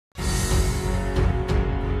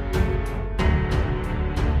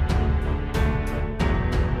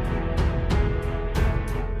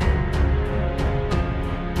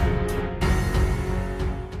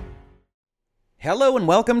Hello and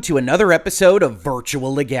welcome to another episode of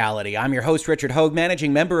Virtual Legality. I'm your host, Richard Hogue,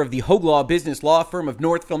 managing member of the Hogue Law Business Law Firm of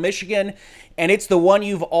Northville, Michigan. And it's the one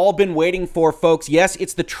you've all been waiting for, folks. Yes,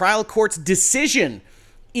 it's the trial court's decision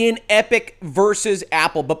in Epic versus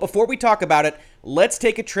Apple. But before we talk about it, let's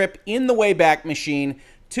take a trip in the Wayback Machine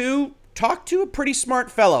to talk to a pretty smart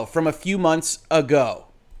fellow from a few months ago.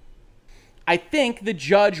 I think the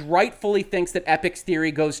judge rightfully thinks that Epic's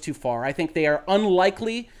theory goes too far. I think they are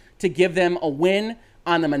unlikely to give them a win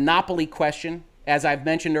on the monopoly question. As I've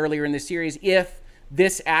mentioned earlier in the series, if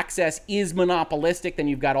this access is monopolistic, then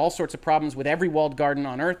you've got all sorts of problems with every walled garden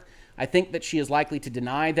on earth. I think that she is likely to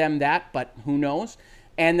deny them that, but who knows?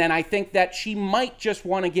 And then I think that she might just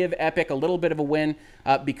want to give Epic a little bit of a win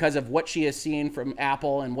because of what she has seen from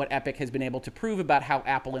Apple and what Epic has been able to prove about how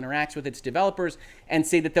Apple interacts with its developers, and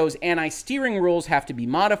say that those anti-steering rules have to be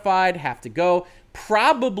modified, have to go,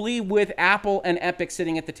 probably with Apple and Epic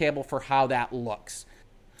sitting at the table for how that looks.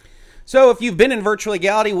 So if you've been in Virtual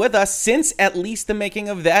Legality with us since at least the making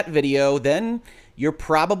of that video, then you're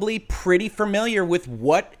probably pretty familiar with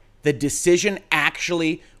what the decision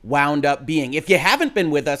actually wound up being. If you haven't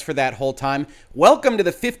been with us for that whole time, welcome to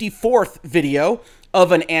the 54th video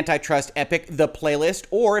of an Antitrust Epic, the playlist,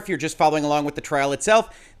 or if you're just following along with the trial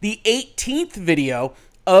itself, the 18th video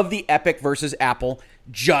of the Epic versus Apple,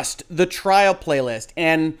 just the trial playlist.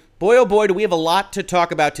 And boy, oh boy, do we have a lot to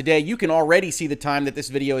talk about today. You can already see the time that this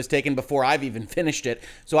video is taken before I've even finished it,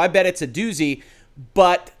 so I bet it's a doozy.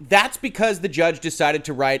 But that's because the judge decided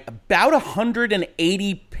to write about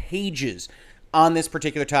 180 pages on this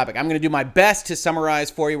particular topic. I'm going to do my best to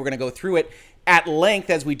summarize for you. We're going to go through it at length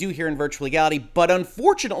as we do here in Virtual Legality. But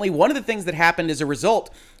unfortunately, one of the things that happened as a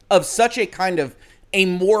result of such a kind of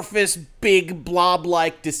amorphous, big,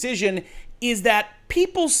 blob-like decision is that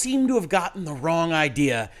people seem to have gotten the wrong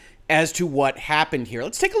idea as to what happened here.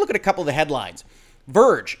 Let's take a look at a couple of the headlines.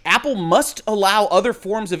 Verge, Apple must allow other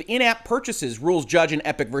forms of in-app purchases, rules judge in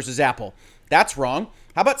Epic versus Apple. That's wrong.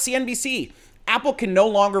 How about CNBC? Apple can no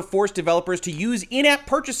longer force developers to use in-app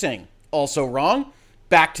purchasing. Also wrong.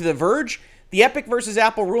 Back to The Verge. The Epic versus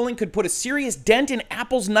Apple ruling could put a serious dent in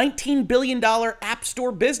Apple's $19 billion App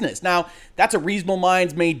Store business. Now, that's a reasonable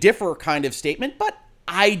minds may differ kind of statement, but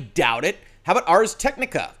I doubt it. How about Ars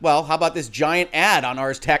Technica? Well, how about this giant ad on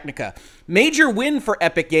Ars Technica? Major win for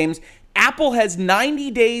Epic Games. Apple has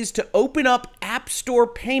 90 days to open up App Store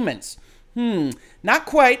payments. Not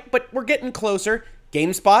quite, but we're getting closer.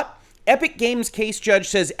 GameSpot. Epic Games case judge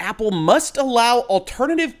says Apple must allow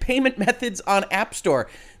alternative payment methods on App Store.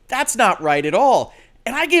 That's not right at all.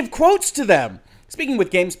 And I give quotes to them. Speaking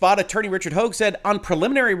with GameSpot, attorney Richard Hogue said, on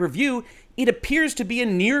preliminary review, it appears to be a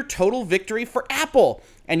near total victory for Apple.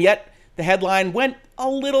 And yet, the headline went a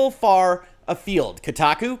little far afield.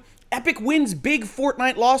 Kotaku. Epic wins big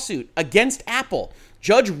Fortnite lawsuit against Apple.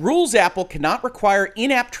 Judge rules Apple cannot require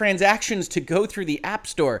in-app transactions to go through the App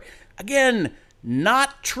Store. Again,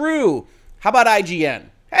 not true. How about IGN?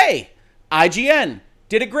 Hey, IGN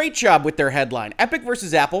did a great job with their headline. Epic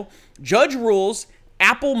versus Apple. Judge rules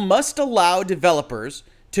Apple must allow developers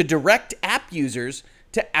to direct app users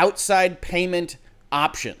to outside payment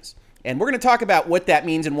options. And we're going to talk about what that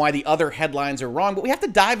means and why the other headlines are wrong, but we have to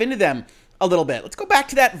dive into them a little bit. Let's go back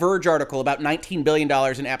to that Verge article about $19 billion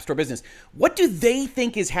in App Store business. What do they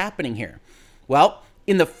think is happening here? Well,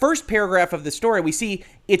 in the first paragraph of the story, we see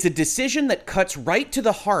it's a decision that cuts right to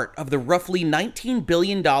the heart of the roughly $19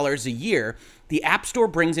 billion a year the App Store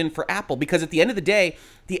brings in for Apple, because at the end of the day,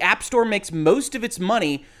 the App Store makes most of its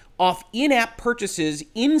money off in-app purchases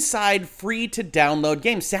inside free-to-download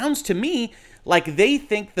games. Sounds to me like they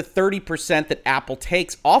think the 30% that Apple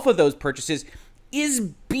takes off of those purchases is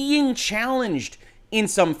being challenged in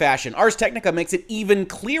some fashion. Ars Technica makes it even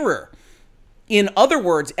clearer. In other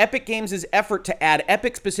words, Epic Games' effort to add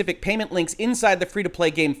Epic-specific payment links inside the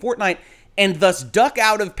free-to-play game Fortnite and thus duck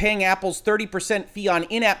out of paying Apple's 30% fee on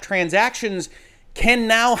in-app transactions can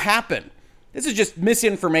now happen. This is just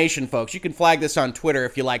misinformation, folks. You can flag this on Twitter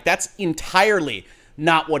if you like. That's entirely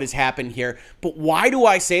not what has happened here. But why do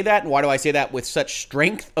I say that? And why do I say that with such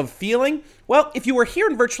strength of feeling? Well, if you were here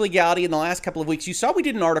in Virtual Legality in the last couple of weeks, you saw we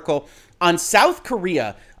did an article on South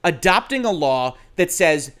Korea adopting a law that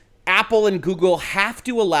says Apple and Google have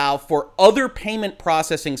to allow for other payment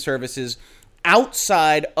processing services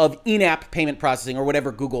outside of in-app payment processing, or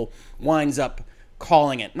whatever Google winds up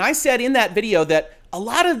calling it. And I said in that video that a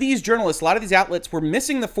lot of these journalists, a lot of these outlets were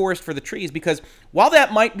missing the forest for the trees, because while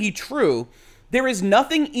that might be true, there is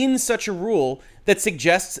nothing in such a rule that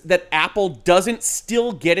suggests that Apple doesn't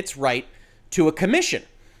still get its right to a commission.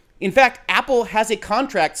 In fact, Apple has a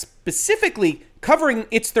contract specifically covering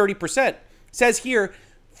its 30%. It says here,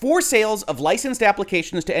 For sales of licensed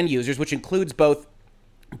applications to end users, which includes both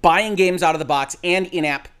buying games out of the box and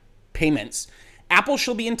in-app payments, Apple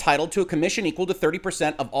shall be entitled to a commission equal to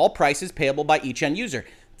 30% of all prices payable by each end user.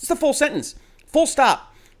 It's the full sentence. Full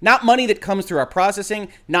stop. Not money that comes through our processing,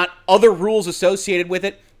 not other rules associated with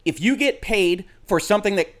it. If you get paid for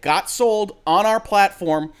something that got sold on our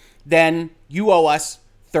platform, then you owe us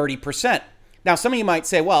 30%. Now, some of you might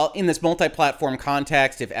say, well, in this multi-platform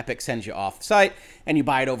context, if Epic sends you off site and you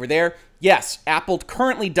buy it over there, yes, Apple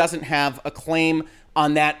currently doesn't have a claim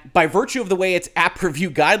on that by virtue of the way its app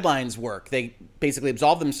review guidelines work. They basically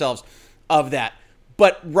absolve themselves of that.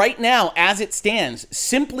 But right now, as it stands,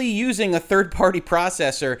 simply using a third-party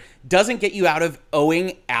processor doesn't get you out of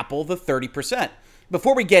owing Apple the 30%.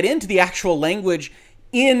 Before we get into the actual language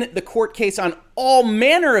in the court case on all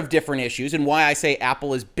manner of different issues and why I say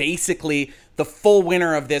Apple is basically the full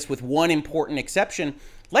winner of this with one important exception,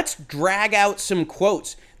 let's drag out some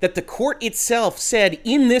quotes that the court itself said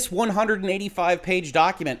in this 185-page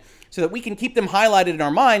document so that we can keep them highlighted in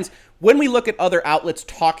our minds when we look at other outlets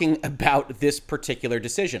talking about this particular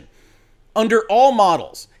decision. Under all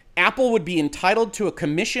models, Apple would be entitled to a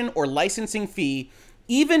commission or licensing fee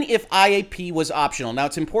even if IAP was optional. Now,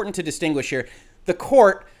 it's important to distinguish here. The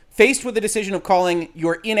court, faced with the decision of calling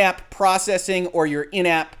your in-app processing or your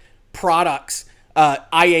in-app products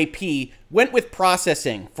IAP, went with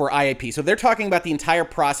processing for IAP. So they're talking about the entire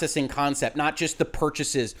processing concept, not just the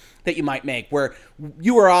purchases that you might make, where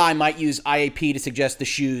you or I might use IAP to suggest the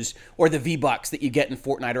shoes or the V-Bucks that you get in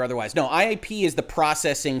Fortnite or otherwise. No, IAP is the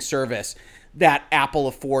processing service that Apple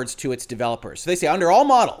affords to its developers. So they say under all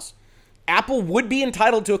models, Apple would be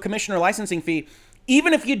entitled to a commission or licensing fee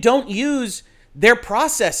even if you don't use their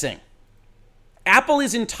processing. Apple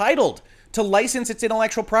is entitled to license its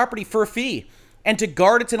intellectual property for a fee and to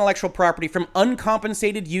guard its intellectual property from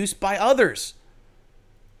uncompensated use by others.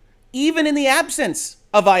 Even in the absence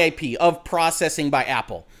of IAP, of processing by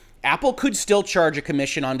Apple, Apple could still charge a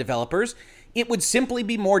commission on developers. It would simply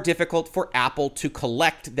be more difficult for Apple to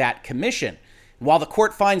collect that commission. While the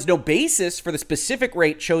court finds no basis for the specific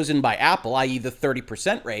rate chosen by Apple, i.e. the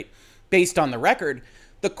 30% rate, based on the record,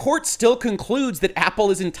 the court still concludes that Apple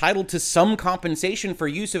is entitled to some compensation for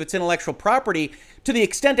use of its intellectual property to the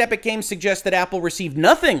extent Epic Games suggests that Apple received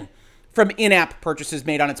nothing from in-app purchases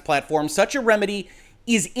made on its platform. Such a remedy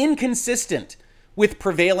is inconsistent with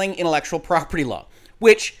prevailing intellectual property law,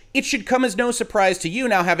 which it should come as no surprise to you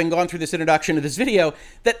now, having gone through this introduction to this video,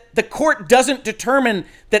 that the court doesn't determine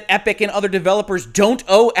that Epic and other developers don't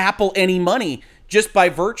owe Apple any money just by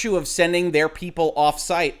virtue of sending their people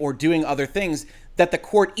off-site or doing other things that the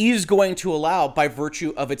court is going to allow by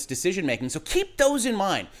virtue of its decision-making. So keep those in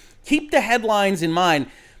mind. Keep the headlines in mind,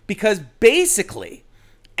 because basically,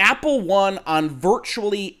 Apple won on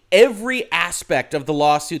virtually every aspect of the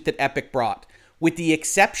lawsuit that Epic brought, with the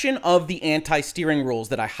exception of the anti-steering rules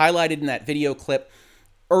that I highlighted in that video clip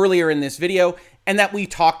earlier in this video and that we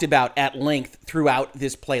talked about at length throughout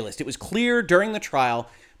this playlist. It was clear during the trial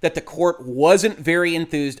that the court wasn't very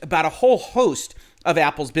enthused about a whole host of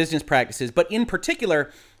Apple's business practices, but in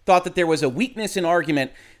particular thought that there was a weakness in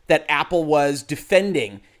argument that Apple was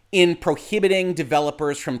defending in prohibiting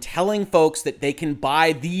developers from telling folks that they can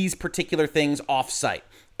buy these particular things off-site,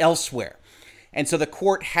 elsewhere. And so the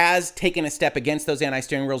court has taken a step against those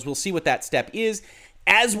anti-steering rules. We'll see what that step is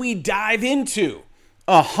as we dive into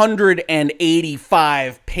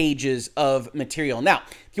 185 pages of material. Now,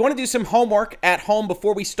 if you want to do some homework at home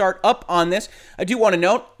before we start up on this, I do want to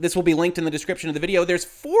note, this will be linked in the description of the video, there's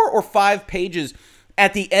 4 or 5 pages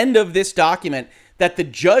at the end of this document that the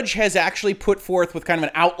judge has actually put forth with kind of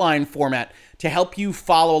an outline format to help you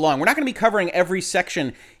follow along. We're not going to be covering every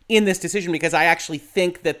section in this decision because I actually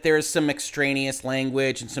think that there's some extraneous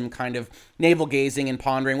language and some kind of navel-gazing and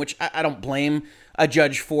pondering, which I don't blame a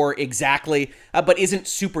judge for exactly, but isn't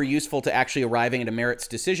super useful to actually arriving at a merits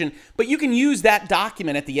decision. But you can use that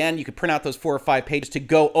document at the end. You could print out those 4 or 5 pages to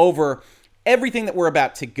go over everything that we're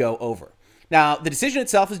about to go over. Now, the decision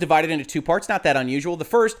itself is divided into 2 parts, not that unusual. The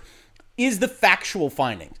first is the factual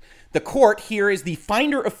findings. The court here is the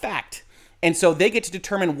finder of fact. And so they get to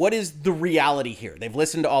determine what is the reality here. They've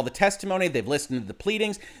listened to all the testimony. They've listened to the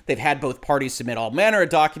pleadings. They've had both parties submit all manner of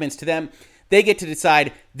documents to them. They get to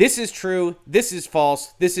decide this is true, this is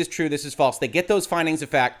false, this is true, this is false. They get those findings of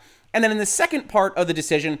fact. And then in the second part of the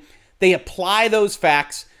decision, they apply those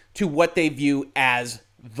facts to what they view as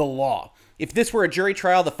the law. If this were a jury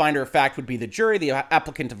trial, the finder of fact would be the jury. The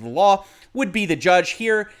applicant of the law would be the judge.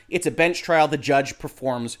 Here, it's a bench trial. The judge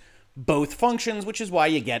performs both functions, which is why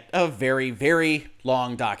you get a very, very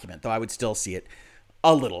long document, though I would still see it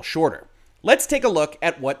a little shorter. Let's take a look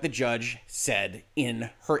at what the judge said in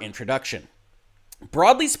her introduction.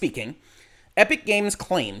 Broadly speaking, Epic Games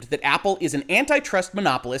claimed that Apple is an antitrust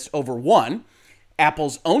monopolist over 1,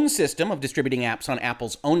 Apple's own system of distributing apps on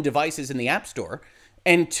Apple's own devices in the App Store,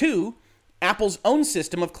 and 2, Apple's own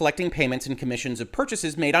system of collecting payments and commissions of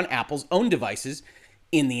purchases made on Apple's own devices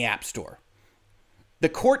in the App Store. The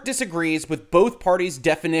court disagrees with both parties'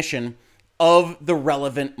 definition of the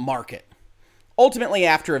relevant market. Ultimately,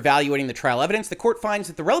 after evaluating the trial evidence, the court finds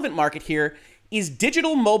that the relevant market here is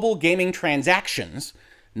digital mobile gaming transactions,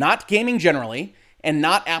 not gaming generally, and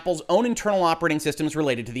not Apple's own internal operating systems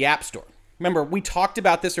related to the App Store. Remember, we talked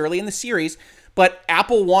about this early in the series, but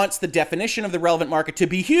Apple wants the definition of the relevant market to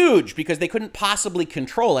be huge because they couldn't possibly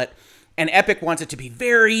control it, and Epic wants it to be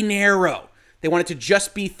very narrow. They want it to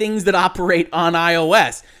just be things that operate on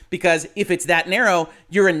iOS, because if it's that narrow,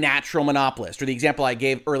 you're a natural monopolist. Or the example I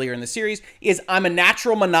gave earlier in the series is I'm a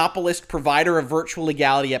natural monopolist provider of virtual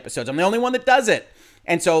legality episodes. I'm the only one that does it.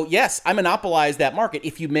 And so, yes, I monopolize that market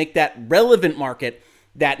if you make that relevant market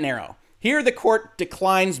that narrow. Here, the court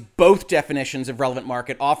declines both definitions of relevant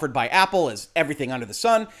market offered by Apple as everything under the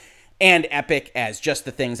sun and Epic as just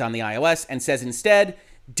the things on the iOS, and says instead,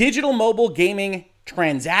 digital mobile gaming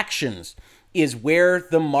transactions is where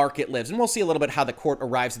the market lives. And we'll see a little bit how the court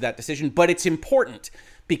arrives at that decision, but it's important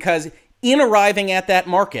because in arriving at that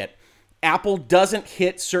market, Apple doesn't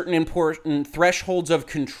hit certain important thresholds of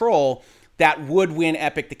control that would win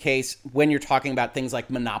Epic the case when you're talking about things like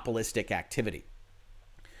monopolistic activity.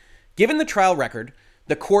 Given the trial record,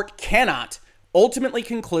 the court cannot ultimately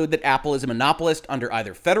conclude that Apple is a monopolist under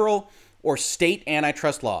either federal or state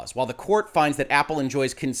antitrust laws. While the court finds that Apple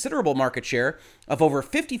enjoys considerable market share of over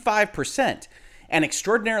 55% and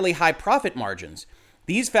extraordinarily high profit margins,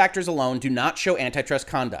 these factors alone do not show antitrust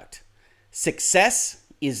conduct. Success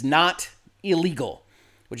is not illegal,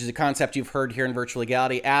 which is a concept you've heard here in virtual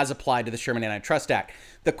legality as applied to the Sherman Antitrust Act.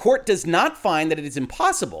 The court does not find that it is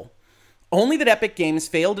impossible, only that Epic Games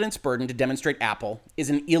failed in its burden to demonstrate Apple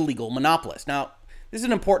is an illegal monopolist. Now, this is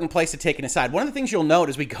an important place to take an aside. One of the things you'll note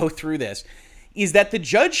as we go through this is that the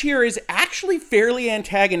judge here is actually fairly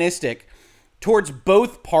antagonistic towards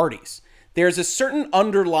both parties. There's a certain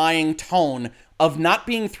underlying tone of not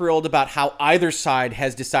being thrilled about how either side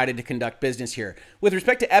has decided to conduct business here. With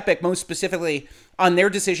respect to Epic, most specifically on their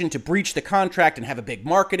decision to breach the contract and have a big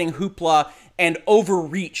marketing hoopla and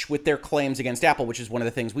overreach with their claims against Apple, which is one of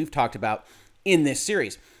the things we've talked about in this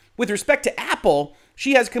series. With respect to Apple,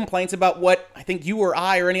 she has complaints about what I think you or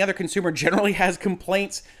I or any other consumer generally has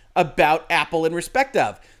complaints about Apple in respect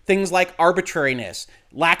of. Things like arbitrariness,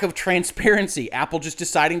 lack of transparency, Apple just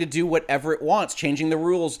deciding to do whatever it wants, changing the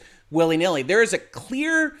rules willy-nilly. There is a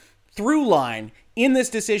clear through line in this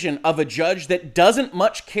decision of a judge that doesn't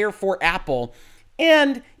much care for Apple.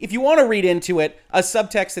 And if you want to read into it, a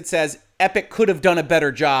subtext that says Epic could have done a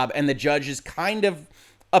better job, and the judge is kind of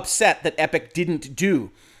upset that Epic didn't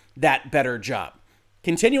do that better job.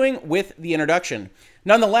 Continuing with the introduction,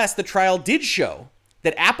 nonetheless, the trial did show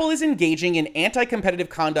that Apple is engaging in anti-competitive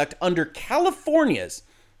conduct under California's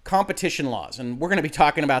competition laws. And we're going to be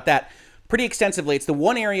talking about that pretty extensively. It's the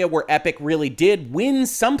one area where Epic really did win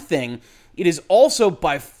something. It is also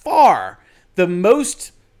by far the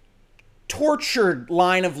most tortured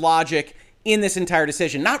line of logic in this entire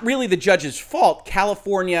decision. Not really the judge's fault.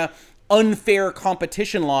 California unfair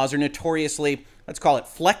competition laws are notoriously, let's call it,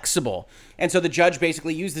 flexible. And so the judge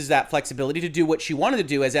basically uses that flexibility to do what she wanted to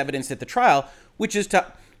do as evidenced at the trial, which is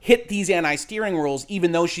to hit these anti-steering rules,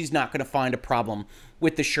 even though she's not going to find a problem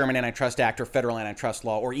with the Sherman Antitrust Act or federal antitrust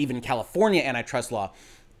law or even California antitrust law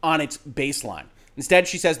on its baseline. Instead,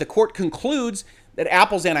 she says the court concludes that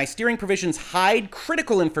Apple's anti-steering provisions hide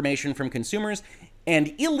critical information from consumers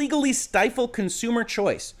and illegally stifle consumer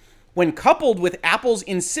choice. When coupled with Apple's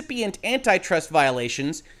incipient antitrust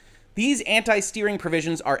violations, these anti-steering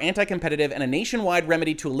provisions are anti-competitive, and a nationwide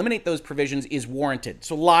remedy to eliminate those provisions is warranted.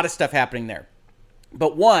 So a lot of stuff happening there.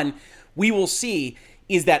 But one we will see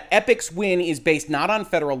is that Epic's win is based not on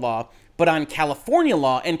federal law, but on California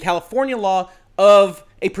law, and California law of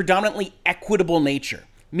a predominantly equitable nature,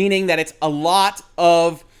 meaning that it's a lot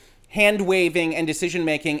of hand-waving and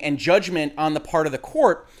decision-making and judgment on the part of the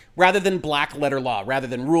court rather than black-letter law, rather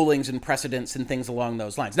than rulings and precedents and things along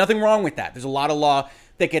those lines. Nothing wrong with that. There's a lot of law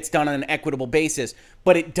that gets done on an equitable basis,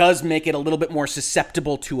 but it does make it a little bit more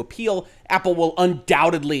susceptible to appeal. Apple will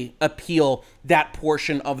undoubtedly appeal that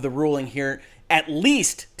portion of the ruling here, at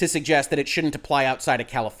least to suggest that it shouldn't apply outside of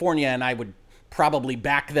California, and I would probably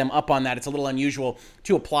back them up on that. It's a little unusual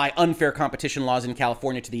to apply unfair competition laws in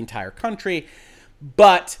California to the entire country,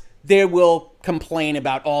 but they will complain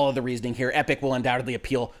about all of the reasoning here. Epic will undoubtedly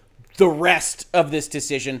appeal the rest of this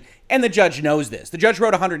decision, and the judge knows this. The judge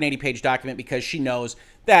wrote a 180-page document because she knows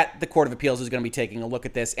that the Court of Appeals is going to be taking a look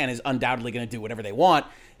at this and is undoubtedly going to do whatever they want,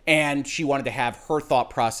 and she wanted to have her thought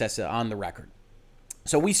process on the record.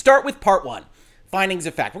 So we start with part one, findings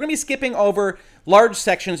of fact. We're going to be skipping over large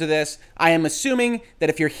sections of this. I am assuming that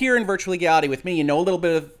if you're here in Virtual Legality with me, you know a little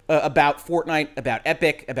bit of, about Fortnite, about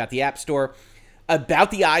Epic, about the App Store,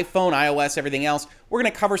 about the iPhone, iOS, everything else. We're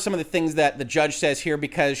going to cover some of the things that the judge says here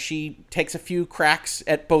because she takes a few cracks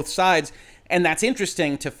at both sides, and that's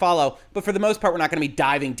interesting to follow. But for the most part, we're not going to be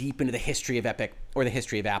diving deep into the history of Epic or the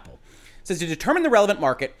history of Apple. It says to determine the relevant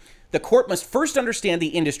market, the court must first understand the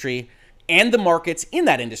industry and the markets in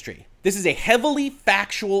that industry. This is a heavily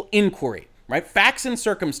factual inquiry, right? Facts and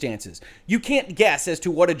circumstances. You can't guess as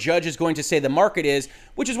to what a judge is going to say the market is,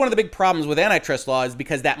 which is one of the big problems with antitrust law, is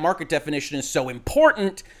because that market definition is so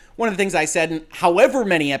important. One of the things I said in however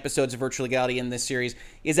many episodes of Virtual Legality in this series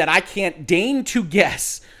is that I can't deign to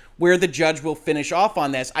guess where the judge will finish off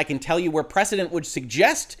on this. I can tell you where precedent would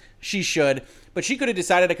suggest she should, but she could have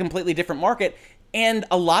decided a completely different market. And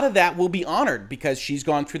a lot of that will be honored because she's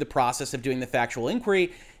gone through the process of doing the factual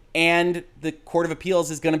inquiry, and the Court of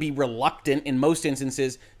Appeals is going to be reluctant in most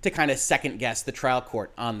instances to kind of second guess the trial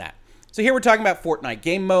court on that. So here we're talking about Fortnite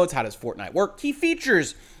game modes. How does Fortnite work? Key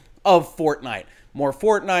features of Fortnite. More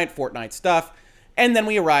Fortnite stuff. And then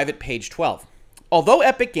we arrive at page 12. Although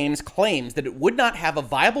Epic Games claims that it would not have a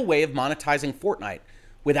viable way of monetizing Fortnite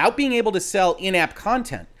without being able to sell in-app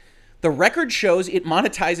content, the record shows it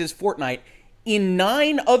monetizes Fortnite in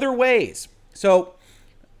 9 other ways. So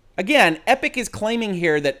again, Epic is claiming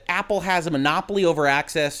here that Apple has a monopoly over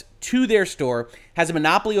access to their store, has a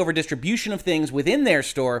monopoly over distribution of things within their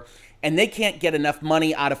store, and they can't get enough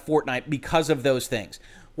money out of Fortnite because of those things.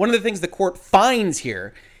 One of the things the court finds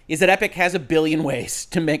here is that Epic has a billion ways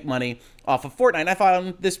to make money off of Fortnite. I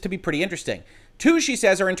found this to be pretty interesting. 2, she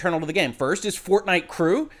says, are internal to the game. First is Fortnite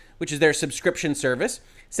Crew, which is their subscription service.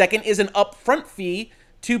 Second is an upfront fee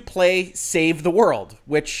to play Save the World,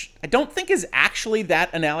 which I don't think is actually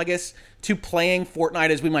that analogous to playing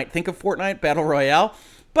Fortnite as we might think of Fortnite, Battle Royale,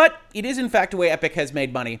 but it is in fact a way Epic has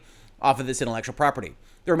made money off of this intellectual property.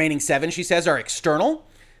 The remaining 7, she says, are external,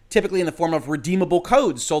 typically in the form of redeemable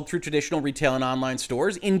codes sold through traditional retail and online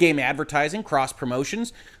stores, in-game advertising,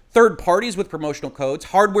 cross-promotions, third parties with promotional codes,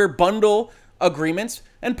 hardware bundle agreements,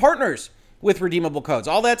 and partners with redeemable codes.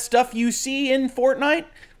 All that stuff you see in Fortnite,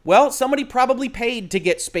 well, somebody probably paid to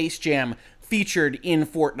get Space Jam featured in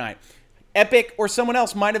Fortnite. Epic or someone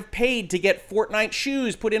else might have paid to get Fortnite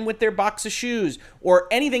shoes put in with their box of shoes, or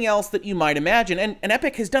anything else that you might imagine. And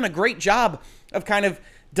Epic has done a great job of kind of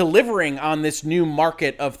delivering on this new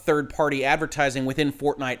market of third-party advertising within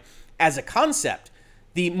Fortnite as a concept.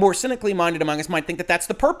 The more cynically minded among us might think that that's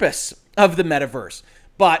the purpose of the metaverse.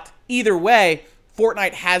 But either way,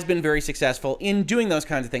 Fortnite has been very successful in doing those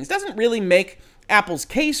kinds of things. Doesn't really make Apple's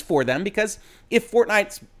case for them, because if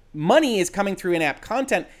Fortnite's money is coming through in-app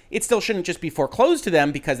content, it still shouldn't just be foreclosed to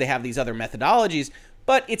them because they have these other methodologies.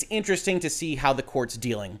 But it's interesting to see how the court's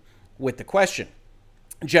dealing with the question.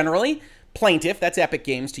 Generally, plaintiff, that's Epic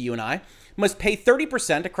Games to you and I, must pay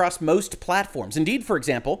 30% across most platforms. Indeed, for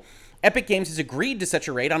example, Epic Games has agreed to such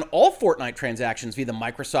a rate on all Fortnite transactions via the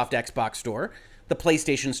Microsoft Xbox Store, the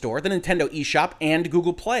PlayStation Store, the Nintendo eShop, and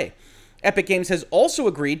Google Play. Epic Games has also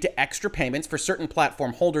agreed to extra payments for certain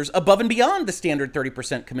platform holders above and beyond the standard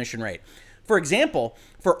 30% commission rate. For example,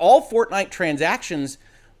 for all Fortnite transactions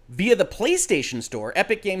via the PlayStation Store,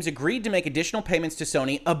 Epic Games agreed to make additional payments to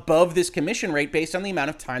Sony above this commission rate based on the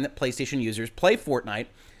amount of time that PlayStation users play Fortnite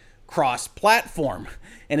cross-platform.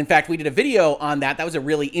 And in fact, we did a video on that. That was a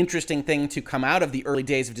really interesting thing to come out of the early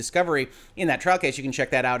days of discovery in that trial case. You can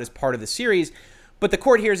check that out as part of the series. But the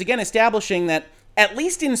court here is again establishing that, at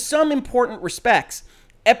least in some important respects,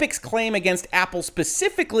 Epic's claim against Apple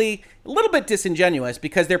specifically a little bit disingenuous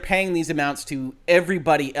because they're paying these amounts to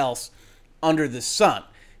everybody else under the sun.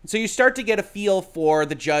 And so you start to get a feel for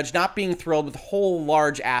the judge not being thrilled with whole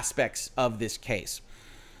large aspects of this case.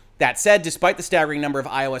 That said, despite the staggering number of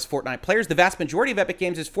iOS Fortnite players, the vast majority of Epic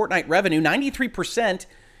Games' Fortnite revenue, 93%,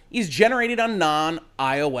 is generated on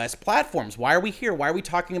non-iOS platforms. Why are we here? Why are we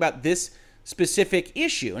talking about this specific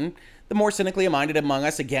issue? And the more cynically minded among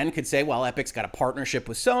us, again, could say, well, Epic's got a partnership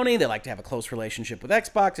with Sony. They like to have a close relationship with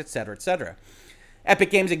Xbox, etc., etc.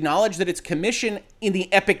 Epic Games acknowledged that its commission in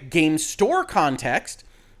the Epic Games Store context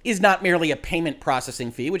is not merely a payment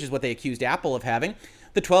processing fee, which is what they accused Apple of having.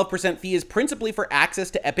 The 12% fee is principally for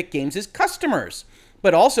access to Epic Games' customers,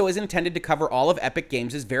 but also is intended to cover all of Epic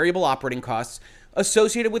Games' variable operating costs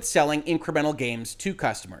associated with selling incremental games to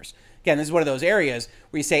customers. Again, this is one of those areas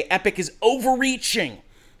where you say Epic is overreaching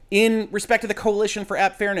In respect to the Coalition for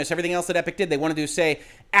App Fairness, everything else that Epic did, they wanted to say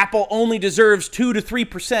Apple only deserves 2 to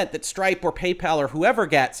 3% that Stripe or PayPal or whoever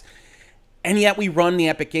gets. And yet we run the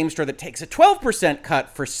Epic Game Store that takes a 12% cut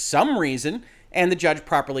for some reason, and the judge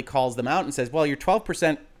properly calls them out and says, well, your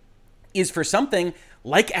 12% is for something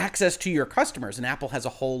like access to your customers, and Apple has a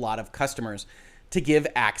whole lot of customers to give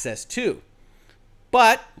access to.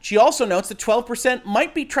 But she also notes that 12%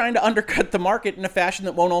 might be trying to undercut the market in a fashion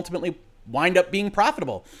that won't ultimately wind up being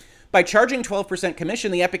profitable. By charging 12%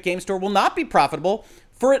 commission, the Epic Game Store will not be profitable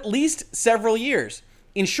for at least several years.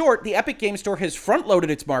 In short, the Epic Game Store has front-loaded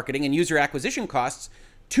its marketing and user acquisition costs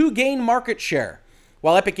to gain market share.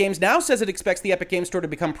 While Epic Games now says it expects the Epic Game Store to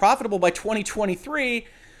become profitable by 2023,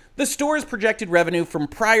 the store's projected revenue from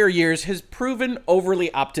prior years has proven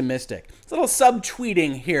overly optimistic. It's a little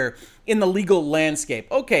subtweeting here in the legal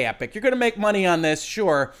landscape. Okay, Epic, you're going to make money on this,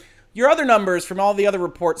 sure. Your other numbers from all the other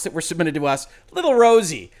reports that were submitted to us, a little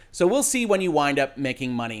rosy. So we'll see when you wind up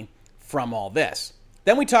making money from all this.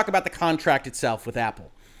 Then we talk about the contract itself with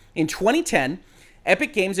Apple. In 2010,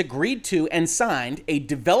 Epic Games agreed to and signed a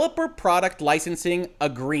Developer Product Licensing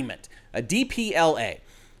Agreement, a DPLA,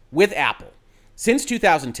 with Apple. Since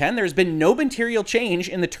 2010, there has been no material change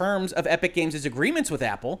in the terms of Epic Games' agreements with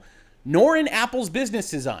Apple, nor in Apple's business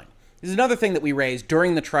design. This is another thing that we raised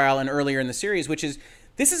during the trial and earlier in the series, which is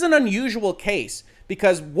this is an unusual case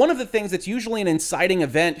because one of the things that's usually an inciting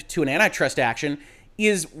event to an antitrust action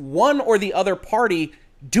is one or the other party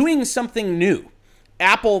doing something new.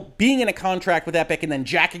 Apple being in a contract with Epic and then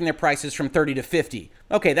jacking their prices from 30 to 50.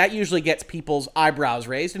 Okay, that usually gets people's eyebrows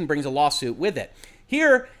raised and brings a lawsuit with it.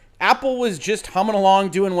 Here, Apple was just humming along,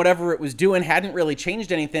 doing whatever it was doing, hadn't really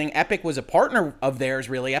changed anything. Epic was a partner of theirs,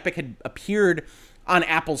 really. Epic had appeared on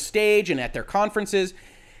Apple's stage and at their conferences,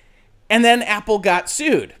 and then Apple got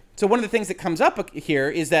sued. So one of the things that comes up here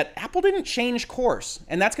is that Apple didn't change course,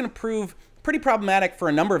 and that's going to prove pretty problematic for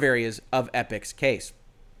a number of areas of Epic's case.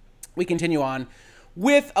 We continue on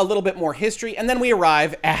with a little bit more history, and then we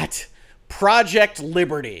arrive at Project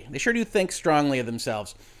Liberty. They sure do think strongly of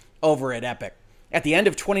themselves over at Epic. At the end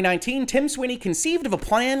of 2019, Tim Sweeney conceived of a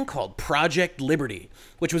plan called Project Liberty,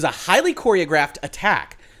 which was a highly choreographed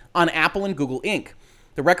attack on Apple and Google Inc.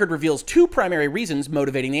 The record reveals two primary reasons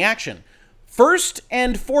motivating the action. First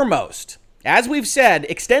and foremost, as we've said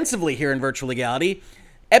extensively here in Virtual Legality,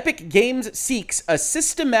 Epic Games seeks a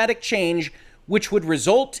systematic change which would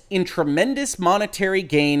result in tremendous monetary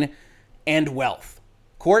gain and wealth.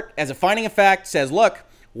 Court, as a finding of fact, says, look,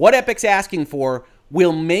 what Epic's asking for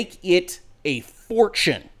will make it a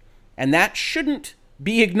fortune. And that shouldn't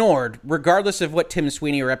be ignored, regardless of what Tim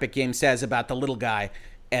Sweeney or Epic Games says about the little guy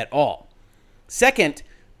at all. Second,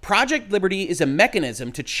 Project Liberty is a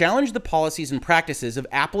mechanism to challenge the policies and practices of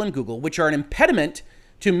Apple and Google, which are an impediment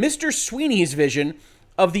to Mr. Sweeney's vision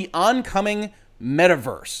of the oncoming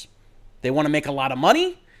metaverse. They want to make a lot of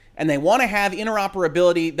money, and they want to have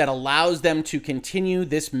interoperability that allows them to continue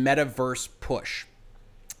this metaverse push.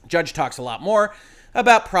 Judge talks a lot more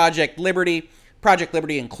about Project Liberty. Project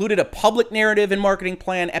Liberty included a public narrative and marketing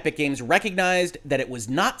plan. Epic Games recognized that it was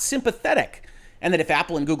not sympathetic, and that if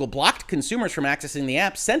Apple and Google blocked consumers from accessing the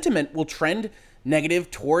app, sentiment will trend negative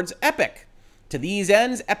towards Epic. To these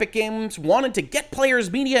ends, Epic Games wanted to get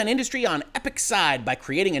players, media, and industry on Epic's side by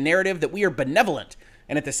creating a narrative that we are benevolent,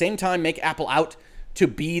 and at the same time make Apple out to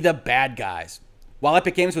be the bad guys. While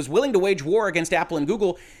Epic Games was willing to wage war against Apple and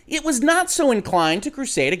Google, it was not so inclined to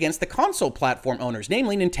crusade against the console platform owners,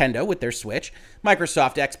 namely Nintendo with their Switch,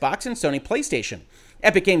 Microsoft Xbox, and Sony PlayStation.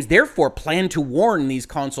 Epic Games therefore planned to warn these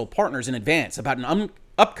console partners in advance about an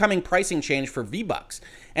upcoming pricing change for V-Bucks,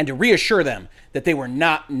 and to reassure them that they were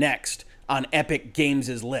not next on Epic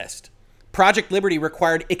Games' list. Project Liberty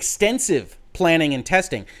required extensive planning and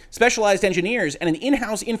testing. Specialized engineers and an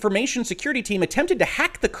in-house information security team attempted to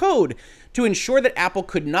hack the code to ensure that Apple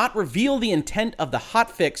could not reveal the intent of the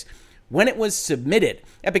hotfix when it was submitted.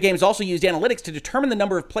 Epic Games also used analytics to determine the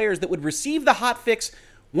number of players that would receive the hotfix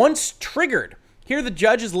once triggered. Here the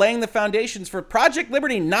judge is laying the foundations for Project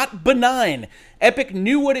Liberty, not benign. Epic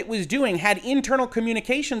knew what it was doing, had internal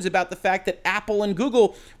communications about the fact that Apple and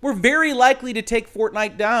Google were very likely to take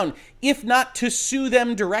Fortnite down, if not to sue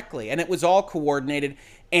them directly. And it was all coordinated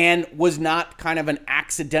and was not kind of an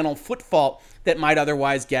accidental foot fault that might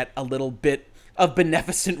otherwise get a little bit of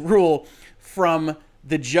beneficent rule from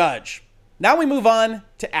the judge. Now we move on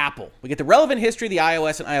to Apple. We get the relevant history of the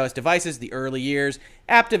iOS and iOS devices, the early years,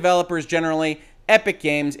 app developers generally, Epic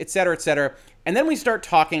Games, etc., etc. And then we start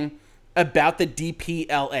talking about the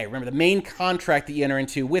DPLA. Remember, the main contract that you enter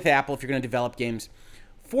into with Apple if you're going to develop games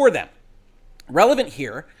for them. Relevant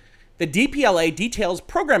here, The DPLA details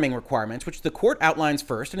programming requirements, which the court outlines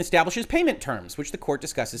first, and establishes payment terms, which the court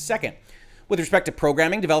discusses second. With respect to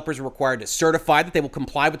programming, developers are required to certify that they will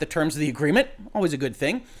comply with the terms of the agreement, always a good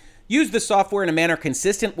thing. Use the software in a manner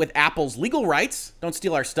consistent with Apple's legal rights, don't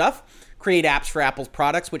steal our stuff. Create apps for Apple's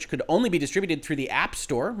products, which could only be distributed through the App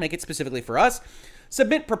Store, make it specifically for us.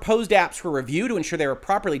 Submit proposed apps for review to ensure they are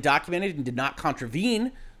properly documented and did not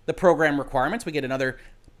contravene the program requirements. We get another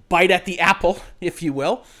bite at the apple, if you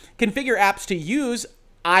will. Configure apps to use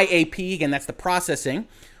IAP, again, that's the processing,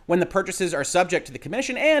 when the purchases are subject to the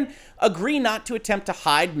commission, and agree not to attempt to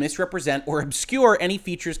hide, misrepresent, or obscure any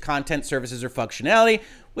features, content, services, or functionality,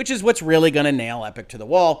 which is what's really going to nail Epic to the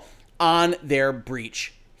wall on their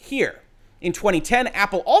breach here. In 2010,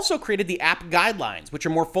 Apple also created the app guidelines, which are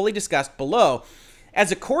more fully discussed below.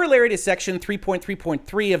 As a corollary to Section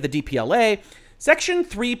 3.3.3 of the DPLA, Section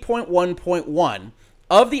 3.1.1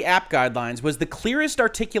 of the app guidelines was the clearest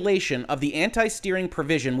articulation of the anti-steering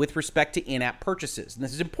provision with respect to in-app purchases. And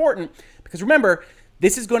this is important because remember,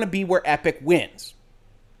 this is going to be where Epic wins.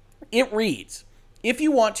 It reads, if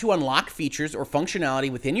you want to unlock features or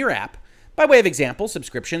functionality within your app, by way of example,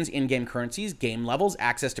 subscriptions, in-game currencies, game levels,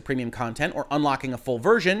 access to premium content, or unlocking a full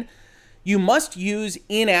version, you must use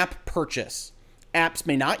in-app purchase. Apps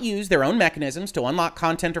may not use their own mechanisms to unlock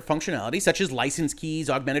content or functionality, such as license keys,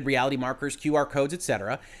 augmented reality markers, QR codes,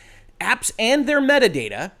 etc. Apps and their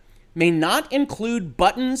metadata may not include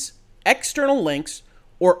buttons, external links,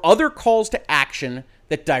 or other calls to action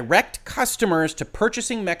that direct customers to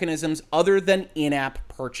purchasing mechanisms other than in-app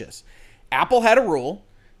purchase. Apple had a rule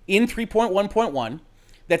in 3.1.1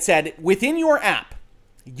 that said within your app,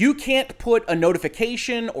 you can't put a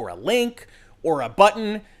notification or a link or a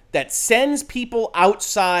button that sends people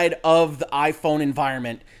outside of the iPhone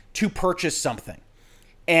environment to purchase something.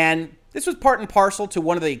 And this was part and parcel to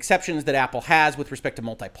one of the exceptions that Apple has with respect to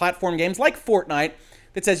multi-platform games like Fortnite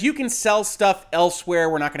that says you can sell stuff elsewhere.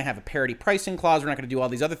 We're not going to have a parity pricing clause. We're not going to do all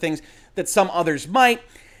these other things that some others might.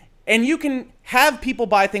 And you can have people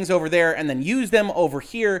buy things over there and then use them over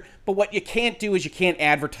here. But what you can't do is you can't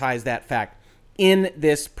advertise that fact in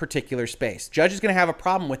this particular space. Judge is going to have a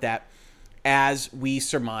problem with that, as we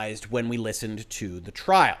surmised when we listened to the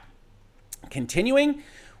trial. Continuing,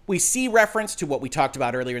 we see reference to what we talked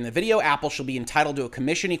about earlier in the video. Apple shall be entitled to a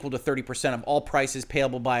commission equal to 30% of all prices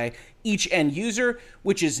payable by each end user,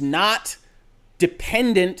 which is not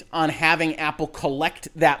dependent on having Apple collect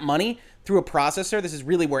that money through a processor. This is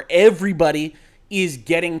really where everybody is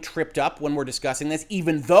getting tripped up when we're discussing this,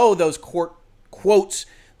 even though those court quotes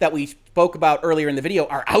that we spoke about earlier in the video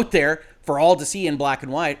are out there for all to see in black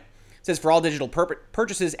and white. It says for all digital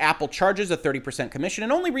purchases, Apple charges a 30% commission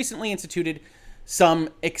and only recently instituted some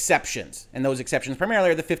exceptions. And those exceptions primarily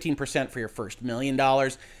are the 15% for your first $1 million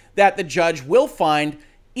that the judge will find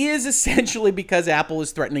is essentially because Apple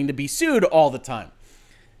is threatening to be sued all the time.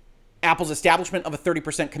 Apple's establishment of a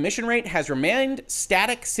 30% commission rate has remained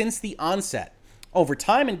static since the onset. Over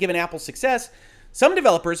time, and given Apple's success, some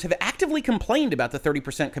developers have actively complained about the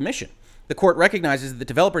 30% commission. The court recognizes that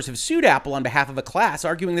developers have sued Apple on behalf of a class,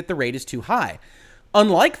 arguing that the rate is too high.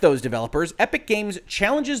 Unlike those developers, Epic Games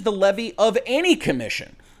challenges the levy of any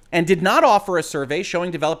commission and did not offer a survey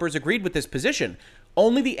showing developers agreed with this position,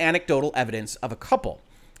 only the anecdotal evidence of a couple.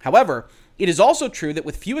 However, it is also true that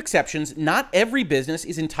with few exceptions, not every business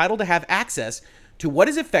is entitled to have access to what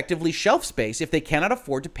is effectively shelf space if they cannot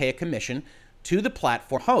afford to pay a commission to the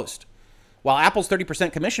platform host. While Apple's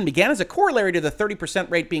 30% commission began as a corollary to the 30%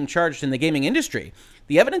 rate being charged in the gaming industry,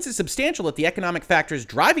 the evidence is substantial that the economic factors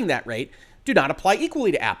driving that rate do not apply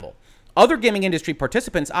equally to Apple. Other gaming industry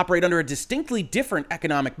participants operate under a distinctly different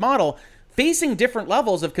economic model, facing different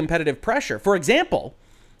levels of competitive pressure. For example,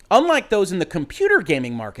 unlike those in the computer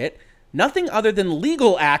gaming market, nothing other than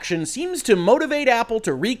legal action seems to motivate Apple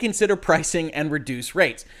to reconsider pricing and reduce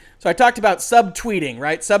rates. So I talked about subtweeting,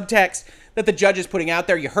 right? Subtext that the judge is putting out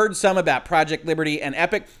there. You heard some about Project Liberty and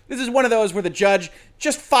Epic. This is one of those where the judge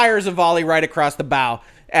just fires a volley right across the bow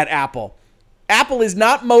at Apple. Apple is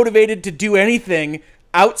not motivated to do anything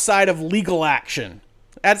outside of legal action.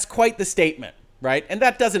 That's quite the statement, right? And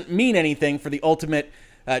that doesn't mean anything for the ultimate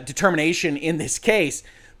determination in this case,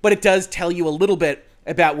 but it does tell you a little bit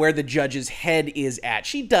about where the judge's head is at.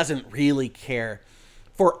 She doesn't really care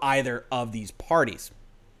for either of these parties.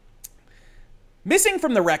 Missing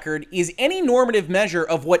from the record is any normative measure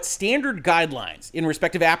of what standard guidelines in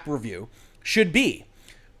respective app review should be.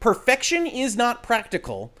 Perfection is not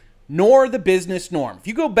practical, nor the business norm. If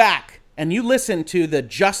you go back and you listen to the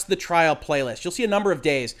Just the Trial playlist, you'll see a number of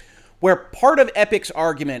days where part of Epic's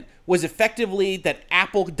argument was effectively that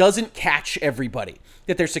Apple doesn't catch everybody,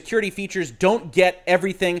 that their security features don't get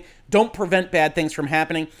everything, don't prevent bad things from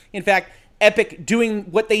happening. In fact, Epic doing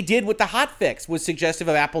what they did with the hotfix was suggestive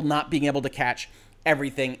of Apple not being able to catch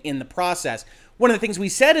everything in the process. One of the things we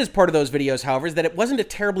said as part of those videos, however, is that it wasn't a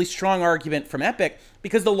terribly strong argument from Epic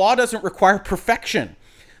because the law doesn't require perfection.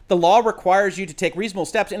 The law requires you to take reasonable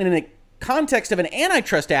steps, and in a context of an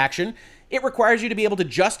antitrust action, it requires you to be able to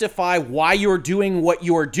justify why you're doing what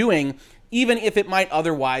you're doing, even if it might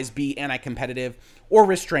otherwise be anti-competitive or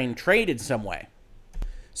restrain trade in some way.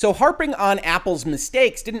 So harping on Apple's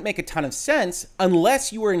mistakes didn't make a ton of sense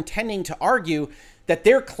unless you were intending to argue that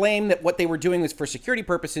their claim that what they were doing was for security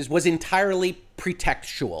purposes was entirely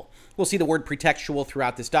pretextual. We'll see the word pretextual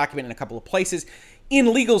throughout this document in a couple of places.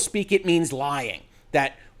 In legal speak, it means lying,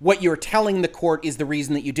 that what you're telling the court is the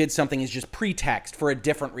reason that you did something is just pretext for a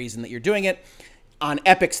different reason that you're doing it. On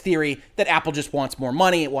Epic's theory that Apple just wants more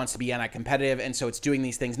money, it wants to be anti-competitive, and so it's doing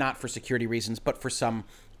these things not for security reasons, but for some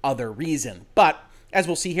other reason. But as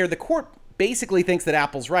we'll see here, the court basically thinks that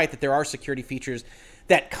Apple's right, that there are security features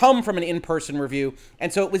that come from an in-person review,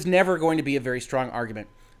 and so it was never going to be a very strong argument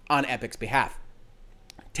on Epic's behalf.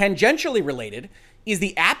 Tangentially related is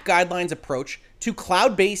the app guidelines approach to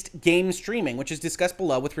cloud-based game streaming, which is discussed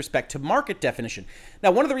below with respect to market definition.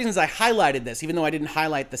 Now, one of the reasons I highlighted this, even though I didn't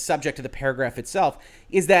highlight the subject of the paragraph itself,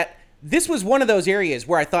 is that this was one of those areas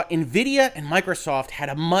where I thought NVIDIA and Microsoft had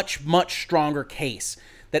a much, much stronger case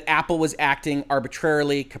that Apple was acting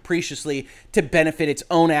arbitrarily, capriciously to benefit its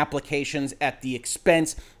own applications at the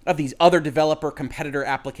expense of these other developer competitor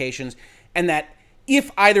applications, and that if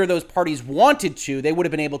either of those parties wanted to, they would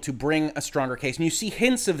have been able to bring a stronger case. And you see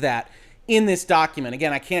hints of that in this document.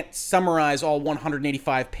 Again, I can't summarize all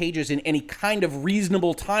 185 pages in any kind of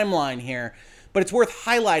reasonable timeline here, but it's worth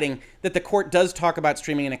highlighting that the court does talk about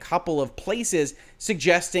streaming in a couple of places,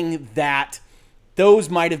 suggesting that those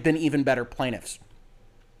might have been even better plaintiffs.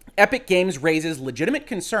 Epic Games raises legitimate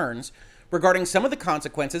concerns regarding some of the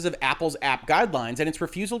consequences of Apple's app guidelines and its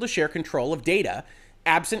refusal to share control of data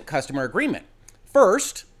absent customer agreement.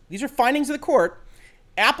 First, these are findings of the court,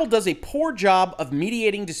 Apple does a poor job of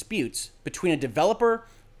mediating disputes between a developer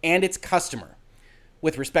and its customer.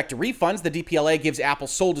 With respect to refunds, the DPLA gives Apple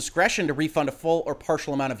sole discretion to refund a full or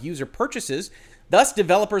partial amount of user purchases. Thus,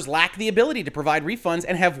 developers lack the ability to provide refunds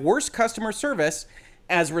and have worse customer service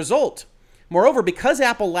as a result. Moreover, because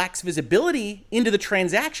Apple lacks visibility into the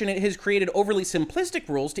transaction, it has created overly simplistic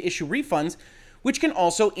rules to issue refunds, which can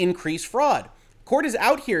also increase fraud. Court is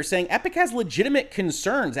out here saying Epic has legitimate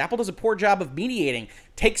concerns. Apple does a poor job of mediating,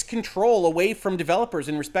 takes control away from developers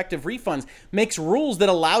in respect of refunds, makes rules that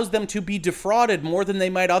allows them to be defrauded more than they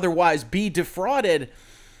might otherwise be defrauded.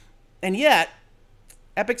 And yet,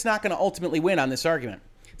 Epic's not going to ultimately win on this argument.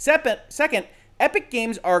 Second, Epic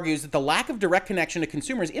Games argues that the lack of direct connection to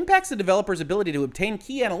consumers impacts the developer's ability to obtain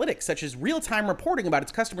key analytics, such as real-time reporting about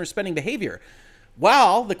its customers' spending behavior.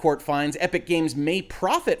 While the court finds Epic Games may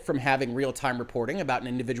profit from having real-time reporting about an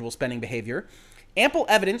individual's spending behavior, ample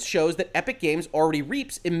evidence shows that Epic Games already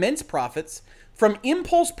reaps immense profits from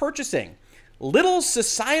impulse purchasing. Little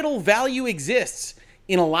societal value exists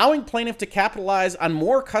in allowing plaintiffs to capitalize on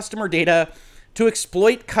more customer data to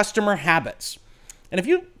exploit customer habits. And if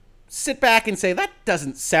you sit back and say, that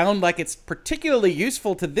doesn't sound like it's particularly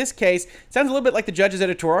useful to this case, it sounds a little bit like the judge is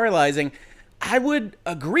editorializing, I would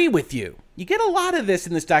agree with you. You get a lot of this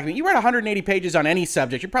in this document. You read 180 pages on any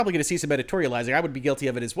subject, you're probably going to see some editorializing. I would be guilty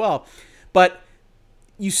of it as well. But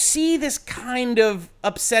you see this kind of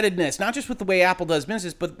upsettedness, not just with the way Apple does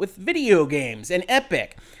business, but with video games and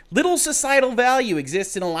Epic. Little societal value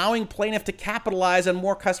exists in allowing plaintiffs to capitalize on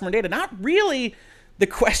more customer data. Not really the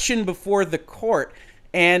question before the court.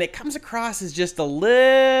 And it comes across as just a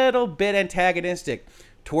little bit antagonistic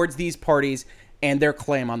towards these parties and their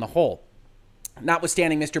claim on the whole.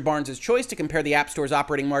 Notwithstanding Mr. Barnes' choice to compare the App Store's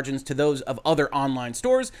operating margins to those of other online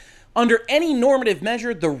stores, under any normative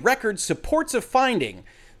measure, the record supports a finding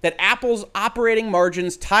that Apple's operating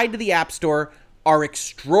margins tied to the App Store are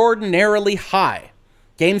extraordinarily high.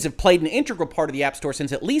 Games have played an integral part of the App Store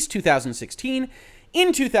since at least 2016.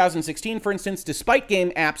 In 2016, for instance, despite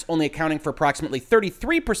game apps only accounting for approximately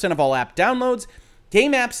 33% of all app downloads,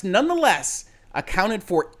 game apps nonetheless accounted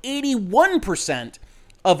for 81%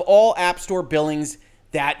 of all App Store billings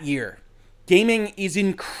that year. Gaming is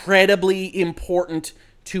incredibly important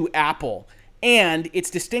to Apple, and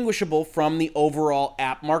it's distinguishable from the overall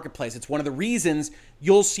app marketplace. It's one of the reasons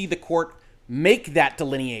you'll see the court make that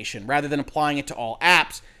delineation. Rather than applying it to all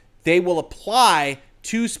apps, they will apply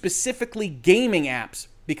to specifically gaming apps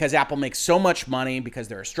because Apple makes so much money, because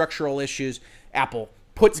there are structural issues. Apple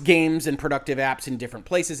puts games and productive apps in different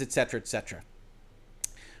places, etc., etc.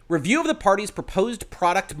 Review of the parties' proposed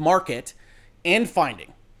product market and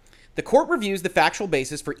finding. The court reviews the factual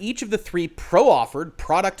basis for each of the 3 pro-offered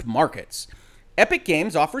product markets. Epic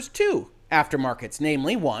Games offers 2 aftermarkets,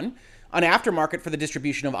 namely 1, an aftermarket for the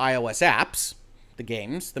distribution of iOS apps, the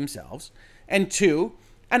games themselves, and 2,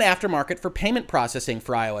 an aftermarket for payment processing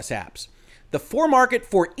for iOS apps. The foremarket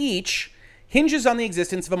for each hinges on the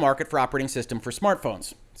existence of a market for operating system for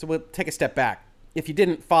smartphones. So we'll take a step back. If you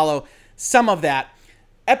didn't follow some of that,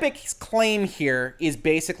 Epic's claim here is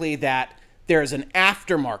basically that there's an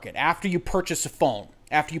aftermarket after you purchase a phone,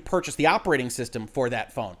 after you purchase the operating system for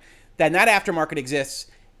that phone. Then that aftermarket exists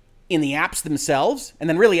in the apps themselves, and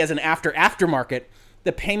then really as an aftermarket,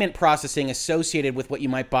 the payment processing associated with what you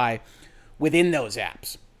might buy within those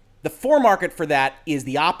apps. The foremarket for that is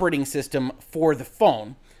the operating system for the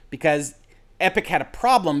phone, because Epic had a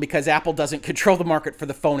problem because Apple doesn't control the market for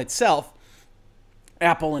the phone itself.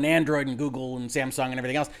 Apple and Android and Google and Samsung and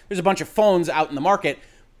everything else. There's a bunch of phones out in the market,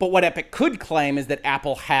 but what Epic could claim is that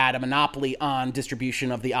Apple had a monopoly on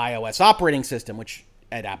distribution of the iOS operating system, which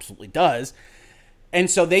it absolutely does. And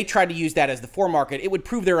so they tried to use that as the foremarket. It would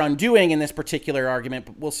prove their undoing in this particular argument,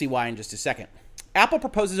 but we'll see why in just a second. Apple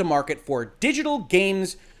proposes a market for digital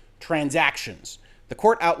games transactions. The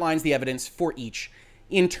court outlines the evidence for each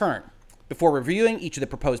in turn. Before reviewing each of the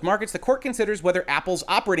proposed markets, the court considers whether Apple's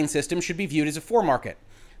operating system should be viewed as a foremarket.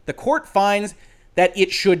 The court finds that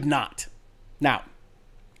it should not. Now,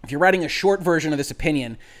 if you're writing a short version of this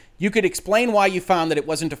opinion, you could explain why you found that it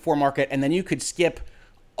wasn't a foremarket, and then you could skip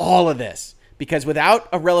all of this, because without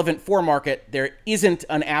a relevant foremarket, there isn't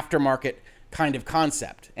an aftermarket kind of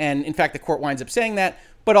concept. And in fact, the court winds up saying that,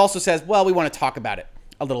 but also says, well, we want to talk about it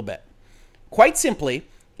a little bit. Quite simply,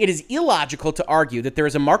 it is illogical to argue that there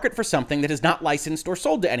is a market for something that is not licensed or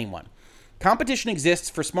sold to anyone. Competition exists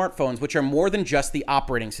for smartphones, which are more than just the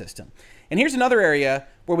operating system. And here's another area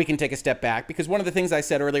where we can take a step back, because one of the things I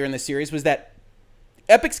said earlier in this series was that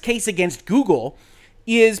Epic's case against Google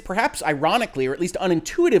is perhaps ironically, or at least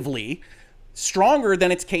unintuitively, stronger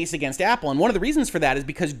than its case against Apple. And one of the reasons for that is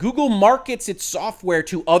because Google markets its software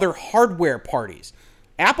to other hardware parties.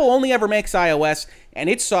 Apple only ever makes iOS and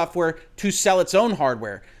its software to sell its own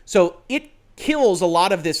hardware. So it kills a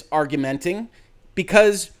lot of this argumenting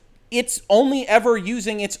because it's only ever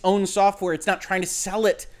using its own software. It's not trying to sell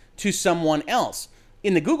it to someone else.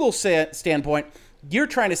 In the Google standpoint, you're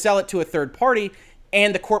trying to sell it to a third party,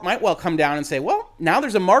 and the court might well come down and say, well, now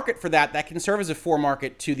there's a market for that that can serve as a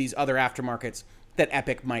foremarket to these other aftermarkets that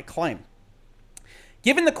Epic might claim.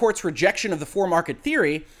 Given the court's rejection of the foremarket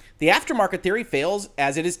theory, the aftermarket theory fails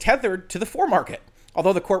as it is tethered to the foremarket.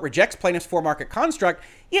 Although the court rejects plaintiff's foremarket construct,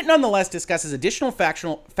 it nonetheless discusses additional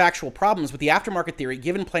factual problems with the aftermarket theory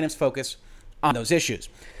given plaintiff's focus on those issues.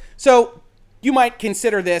 So you might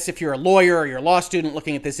consider this, if you're a lawyer or you're a law student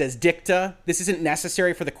looking at this, as dicta. This isn't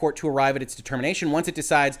necessary for the court to arrive at its determination. Once it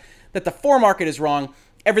decides that the foremarket is wrong,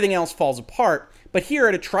 everything else falls apart. But here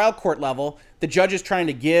at a trial court level, the judge is trying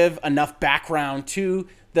to give enough background to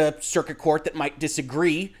the circuit court that might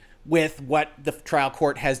disagree with what the trial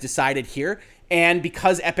court has decided here. And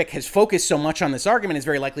because Epic has focused so much on this argument, is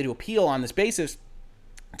very likely to appeal on this basis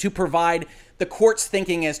to provide the court's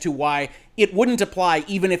thinking as to why it wouldn't apply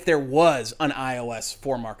even if there was an iOS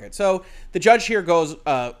foremarket. So the judge here goes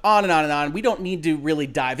on and on and on. We don't need to really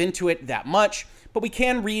dive into it that much, but we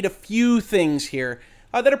can read a few things here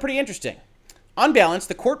that are pretty interesting. On balance,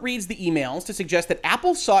 the court reads the emails to suggest that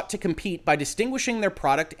Apple sought to compete by distinguishing their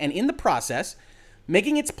product and in the process,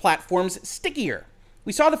 making its platforms stickier.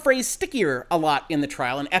 We saw the phrase stickier a lot in the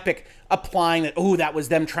trial, and Epic applying that, oh, that was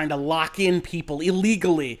them trying to lock in people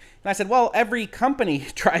illegally. And I said, well, every company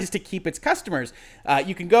tries to keep its customers.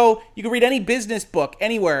 You can read any business book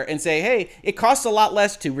anywhere and say, hey, it costs a lot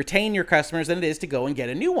less to retain your customers than it is to go and get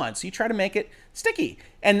a new one. So you try to make it sticky.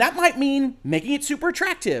 And that might mean making it super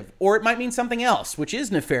attractive, or it might mean something else, which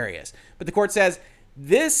is nefarious. But the court says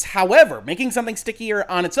this, however, making something stickier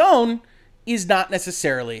on its own is not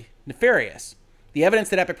necessarily nefarious. The evidence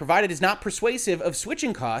that Epic provided is not persuasive of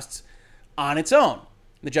switching costs on its own.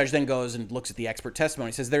 The judge then goes and looks at the expert testimony.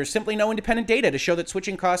 He says there's simply no independent data to show that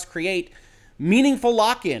switching costs create meaningful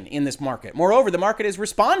lock-in in this market. Moreover, the market is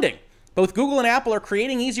responding. Both Google and Apple are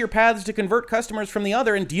creating easier paths to convert customers from the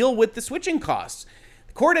other and deal with the switching costs.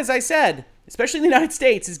 The court, as I said, especially in the United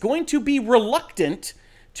States, is going to be reluctant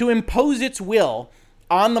to impose its will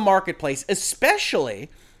on the marketplace, especially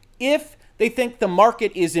if they think the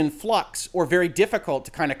market is in flux or very difficult to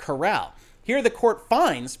kind of corral. Here, the court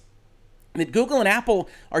finds that Google and Apple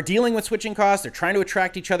are dealing with switching costs. They're trying to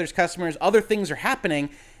attract each other's customers. Other things are happening.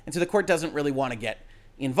 And so the court doesn't really want to get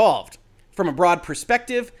involved. From a broad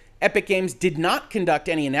perspective, Epic Games did not conduct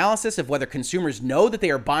any analysis of whether consumers know that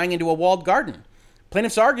they are buying into a walled garden.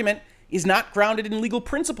 Plaintiff's argument is not grounded in legal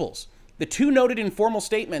principles. The two noted informal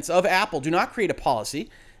statements of Apple do not create a policy,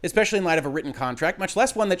 especially in light of a written contract, much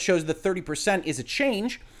less one that shows the 30% is a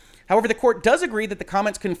change. However, the court does agree that the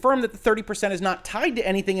comments confirm that the 30% is not tied to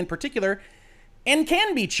anything in particular and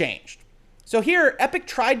can be changed. So here, Epic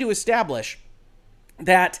tried to establish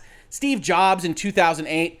that Steve Jobs in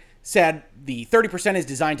 2008 said the 30% is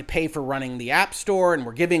designed to pay for running the App Store and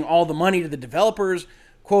we're giving all the money to the developers,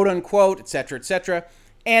 quote unquote, et cetera, et cetera.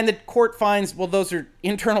 And the court finds, well, those are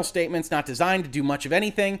internal statements not designed to do much of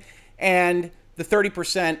anything. And the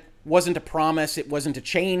 30% wasn't a promise. It wasn't a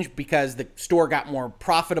change because the store got more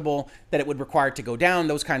profitable, that it would require it to go down,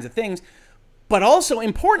 those kinds of things. But also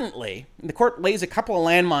importantly, the court lays a couple of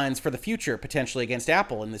landmines for the future potentially against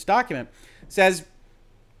Apple in this document. Says,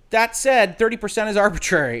 that said, 30% is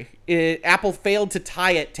arbitrary. Apple failed to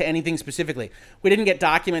tie it to anything specifically. We didn't get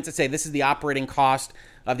documents that say this is the operating cost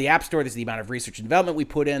of the App Store, this is the amount of research and development we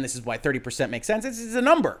put in, this is why 30% makes sense. This is a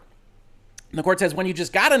number. And the court says when you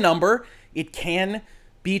just got a number, it can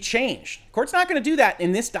be changed. The court's not going to do that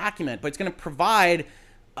in this document, but it's going to provide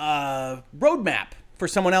a roadmap for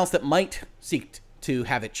someone else that might seek to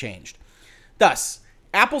have it changed. Thus,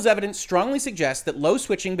 Apple's evidence strongly suggests that low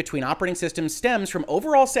switching between operating systems stems from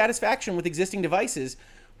overall satisfaction with existing devices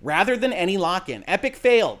rather than any lock-in. Epic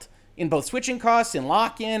failed in both switching costs and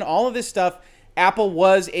lock-in, all of this stuff. Apple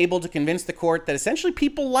was able to convince the court that essentially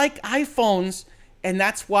people like iPhones, and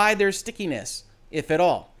that's why there's stickiness, if at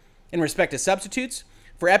all. In respect to substitutes,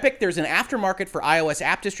 for Epic, there's an aftermarket for iOS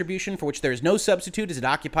app distribution for which there is no substitute as it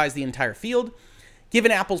occupies the entire field.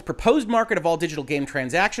 Given Apple's proposed market of all digital game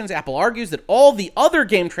transactions, Apple argues that all the other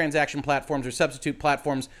game transaction platforms are substitute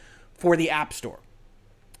platforms for the App Store.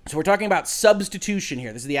 So we're talking about substitution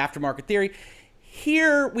here. This is the aftermarket theory.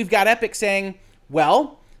 Here we've got Epic saying,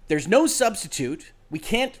 well, there's no substitute. We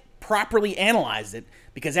can't properly analyze it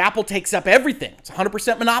because Apple takes up everything. It's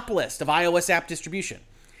 100% monopolist of iOS app distribution.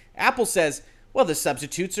 Apple says, well, the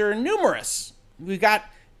substitutes are numerous. We've got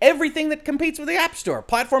everything that competes with the App Store.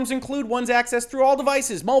 Platforms include one's access through all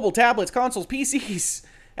devices, mobile, tablets, consoles, PCs.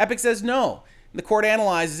 Epic says no. The court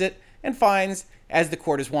analyzes it and finds, as the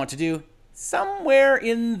court is wont to do, somewhere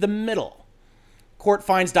in the middle. Court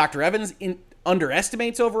finds Dr. Evans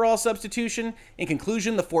underestimates overall substitution. In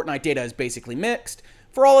conclusion, the Fortnite data is basically mixed.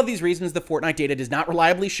 For all of these reasons, the Fortnite data does not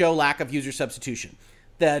reliably show lack of user substitution.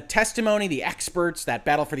 The testimony, the experts, that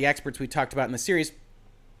battle for the experts we talked about in the series,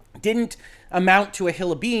 didn't amount to a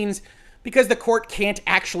hill of beans because the court can't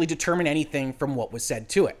actually determine anything from what was said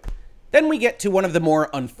to it. Then we get to one of the more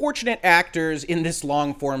unfortunate actors in this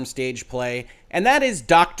long-form stage play, and that is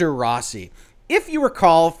Dr. Rossi. If you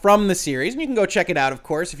recall from the series, and you can go check it out, of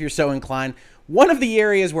course, if you're so inclined, one of the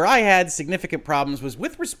areas where I had significant problems was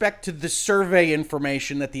with respect to the survey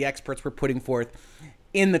information that the experts were putting forth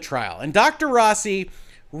in the trial. And Dr. Rossi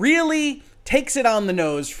really takes it on the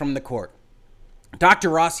nose from the court. Dr.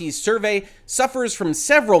 Rossi's survey suffers from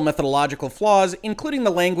several methodological flaws, including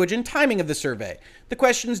the language and timing of the survey. The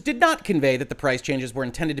questions did not convey that the price changes were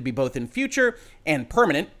intended to be both in future and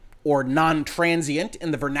permanent, or non-transient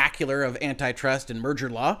in the vernacular of antitrust and merger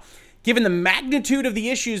law. Given the magnitude of the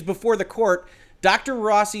issues before the court, Dr.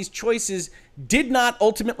 Rossi's choices did not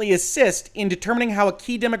ultimately assist in determining how a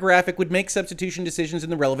key demographic would make substitution decisions in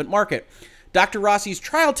the relevant market. Dr. Rossi's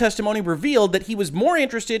trial testimony revealed that he was more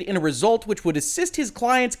interested in a result which would assist his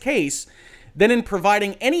client's case than in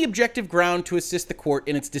providing any objective ground to assist the court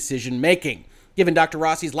in its decision-making. Given Dr.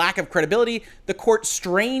 Rossi's lack of credibility, the court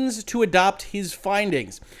strains to adopt his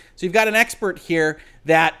findings. So you've got an expert here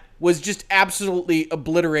that was just absolutely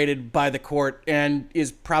obliterated by the court and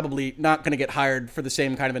is probably not going to get hired for the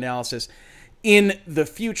same kind of analysis in the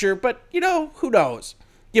future. But, you know, who knows?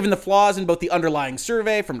 Given the flaws in both the underlying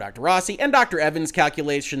survey from Dr. Rossi and Dr. Evans'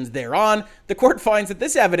 calculations thereon, the court finds that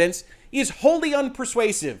this evidence is wholly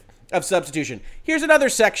unpersuasive of substitution. Here's another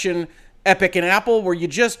section, Epic and Apple, where you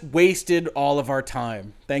just wasted all of our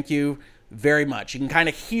time. Thank you very much. You can kind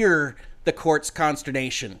of hear the court's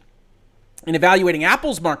consternation. In evaluating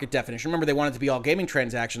Apple's market definition, remember they wanted to be all gaming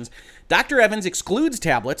transactions, Dr. Evans excludes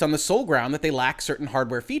tablets on the sole ground that they lack certain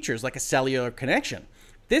hardware features like a cellular connection.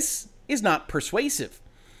 This is not persuasive.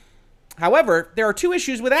 However, there are two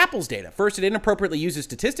issues with Apple's data. First, it inappropriately uses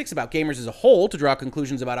statistics about gamers as a whole to draw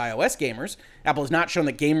conclusions about iOS gamers. Apple has not shown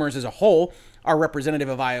that gamers as a whole are representative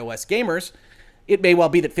of iOS gamers. It may well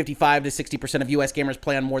be that 55 to 60% of US gamers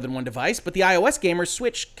play on more than one device, but the iOS gamers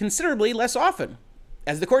switch considerably less often.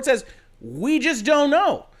 As the court says, we just don't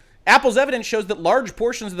know. Apple's evidence shows that large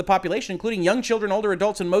portions of the population, including young children, older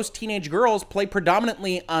adults, and most teenage girls, play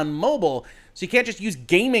predominantly on mobile. So you can't just use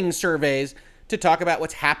gaming surveys to talk about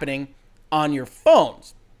what's happening on your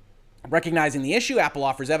phones. Recognizing the issue, Apple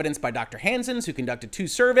offers evidence by Dr. Hansen, who conducted 2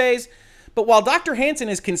 surveys. But while Dr. Hansen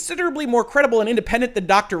is considerably more credible and independent than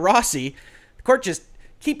Dr. Rossi, the court just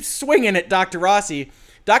keeps swinging at Dr. Rossi.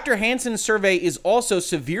 Dr. Hansen's survey is also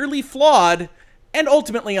severely flawed and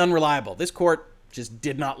ultimately unreliable. This court just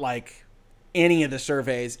did not like any of the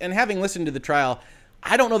surveys. And having listened to the trial,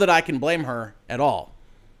 I don't know that I can blame her at all.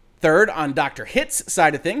 Third, on Dr. Hitt's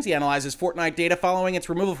side of things, he analyzes Fortnite data following its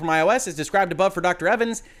removal from iOS as described above for Dr.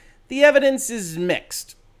 Evans. The evidence is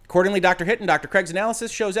mixed. Accordingly, Dr. Hitt and Dr. Craig's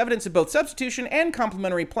analysis shows evidence of both substitution and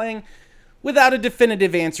complementary playing without a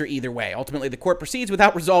definitive answer either way. Ultimately, the court proceeds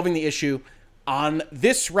without resolving the issue on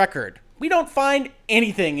this record. We don't find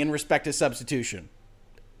anything in respect to substitution.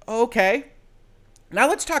 Okay. Now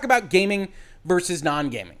let's talk about gaming versus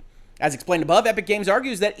non-gaming. As explained above, Epic Games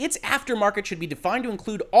argues that its aftermarket should be defined to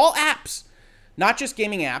include all apps, not just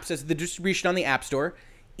gaming apps, as the distribution on the App Store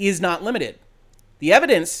is not limited. The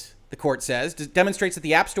evidence, the court says, demonstrates that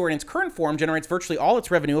the App Store in its current form generates virtually all its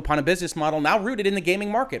revenue upon a business model now rooted in the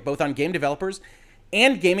gaming market, both on game developers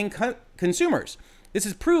and gaming consumers. This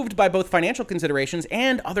is proved by both financial considerations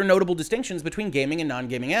and other notable distinctions between gaming and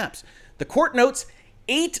non-gaming apps. The court notes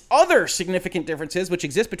 8 other significant differences which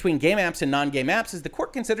exist between game apps and non-game apps as the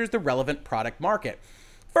court considers the relevant product market.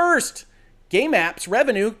 First, game apps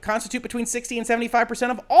revenue constitute between 60 and 75%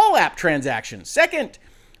 of all app transactions. Second,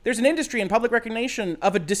 there's an industry and public recognition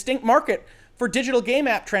of a distinct market for digital game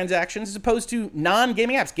app transactions as opposed to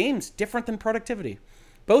non-gaming apps. Games, different than productivity.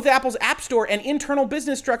 Both Apple's App Store and internal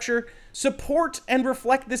business structure support and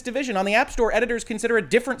reflect this division. On the App Store, editors consider a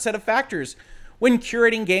different set of factors when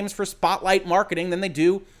curating games for spotlight marketing than they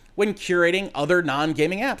do when curating other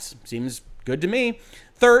non-gaming apps. Seems good to me.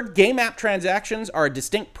 Third, game app transactions are a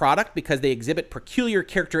distinct product because they exhibit peculiar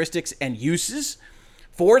characteristics and uses.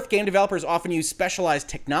 Fourth, game developers often use specialized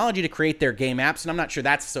technology to create their game apps, and I'm not sure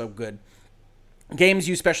that's so good. Games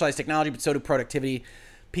use specialized technology, but so do productivity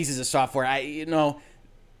pieces of software.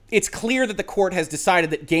 It's clear that the court has decided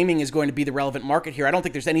that gaming is going to be the relevant market here. I don't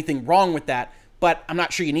think there's anything wrong with that, but I'm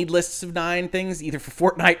not sure you need lists of 9 things, either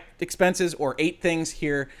for Fortnite expenses or 8 things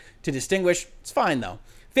here to distinguish. It's fine, though.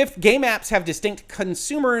 Fifth, game apps have distinct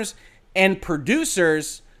consumers and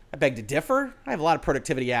producers. I beg to differ. I have a lot of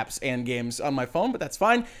productivity apps and games on my phone, but that's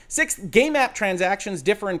fine. Sixth, game app transactions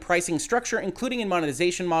differ in pricing structure, including in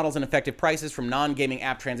monetization models and effective prices from non-gaming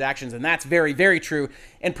app transactions, and that's very, very true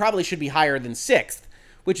and probably should be higher than sixth,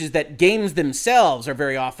 which is that games themselves are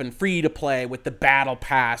very often free to play with the battle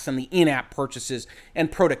pass and the in-app purchases,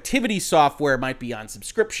 and productivity software might be on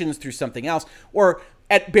subscriptions through something else, or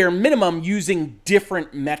at bare minimum using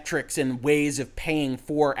different metrics and ways of paying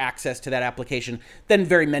for access to that application than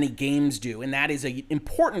very many games do, and that is an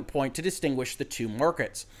important point to distinguish the two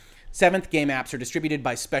markets. Seventh, game apps are distributed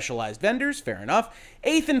by specialized vendors, fair enough.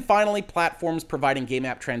 Eighth, and finally, platforms providing game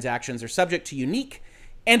app transactions are subject to unique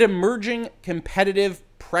and emerging competitive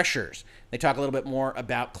pressures. They talk a little bit more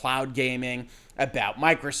about cloud gaming, about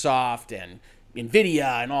Microsoft and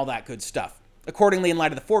NVIDIA and all that good stuff. Accordingly, in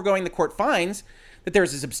light of the foregoing, the court finds that there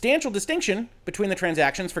is a substantial distinction between the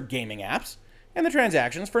transactions for gaming apps and the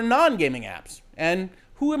transactions for non-gaming apps. And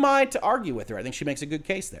who am I to argue with her? I think she makes a good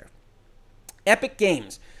case there. Epic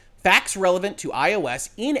Games, facts relevant to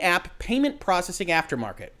iOS in-app payment processing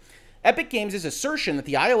aftermarket. Epic Games' assertion that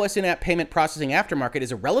the iOS in-app payment processing aftermarket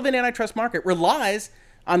is a relevant antitrust market relies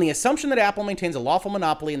on the assumption that Apple maintains a lawful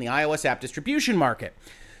monopoly in the iOS app distribution market.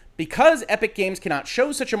 Because Epic Games cannot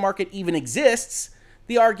show such a market even exists,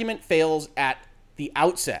 the argument fails at the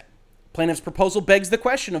outset. Plaintiff's proposal begs the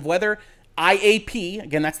question of whether IAP,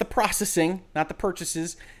 again, that's the processing, not the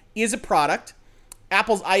purchases, is a product.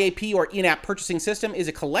 Apple's IAP, or in-app purchasing system, is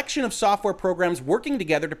a collection of software programs working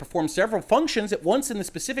together to perform several functions at once in the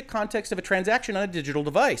specific context of a transaction on a digital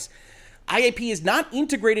device. IAP is not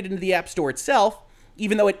integrated into the App Store itself,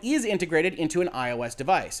 even though it is integrated into an iOS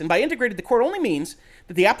device. And by integrated, the court only means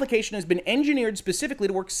that the application has been engineered specifically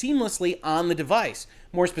to work seamlessly on the device.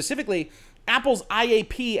 More specifically, Apple's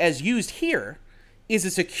IAP, as used here, is a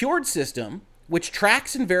secured system which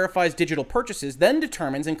tracks and verifies digital purchases, then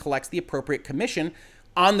determines and collects the appropriate commission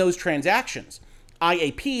on those transactions.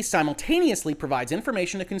 IAP simultaneously provides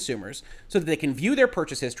information to consumers so that they can view their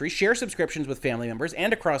purchase history, share subscriptions with family members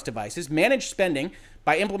and across devices, manage spending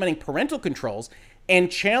by implementing parental controls,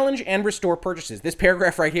 and challenge and restore purchases. This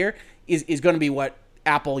paragraph right here is going to be what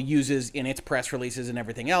Apple uses in its press releases and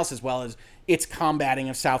everything else, as well as its combating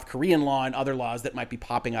of South Korean law and other laws that might be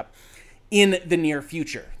popping up in the near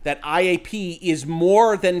future, that IAP is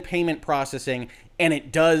more than payment processing, and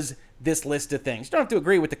it does this list of things. You don't have to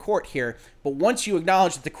agree with the court here, but once you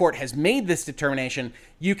acknowledge that the court has made this determination,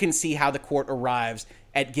 you can see how the court arrives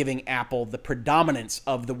at giving Apple the predominance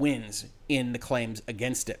of the wins in the claims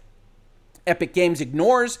against it. Epic Games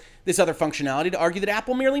ignores this other functionality to argue that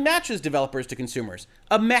Apple merely matches developers to consumers,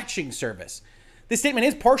 a matching service. This statement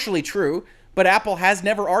is partially true, but Apple has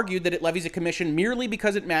never argued that it levies a commission merely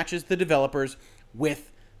because it matches the developers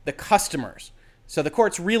with the customers. So the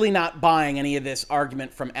court's really not buying any of this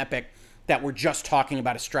argument from Epic that we're just talking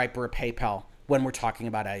about a Stripe or a PayPal when we're talking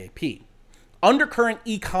about IAP. Under current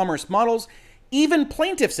e-commerce models, even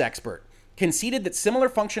plaintiff's expert conceded that similar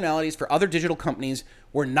functionalities for other digital companies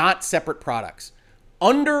were not separate products.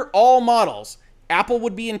 Under all models, Apple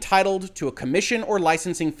would be entitled to a commission or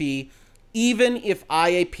licensing fee even if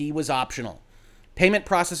IAP was optional. Payment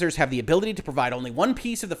processors have the ability to provide only one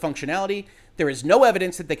piece of the functionality. There is no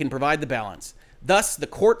evidence that they can provide the balance. Thus, the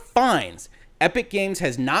court finds Epic Games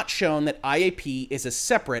has not shown that IAP is a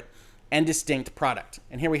separate and distinct product.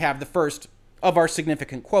 And here we have the first of our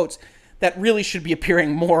significant quotes that really should be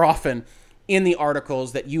appearing more often in the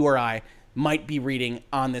articles that you or I might be reading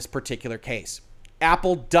on this particular case.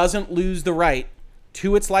 Apple doesn't lose the right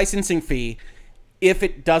to its licensing fee if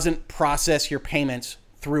it doesn't process your payments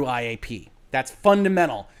through IAP. That's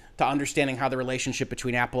fundamental to understanding how the relationship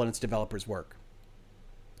between Apple and its developers work.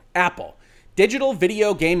 Apple, digital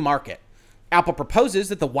video game market. Apple proposes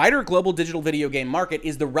that the wider global digital video game market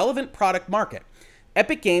is the relevant product market.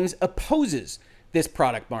 Epic Games opposes this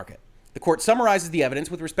product market. The court summarizes the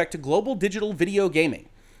evidence with respect to global digital video gaming.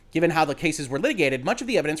 Given how the cases were litigated, much of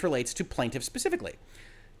the evidence relates to plaintiffs specifically.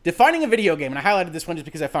 Defining a video game, and I highlighted this one just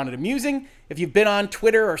because I found it amusing. If you've been on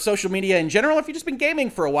Twitter or social media in general, if you've just been gaming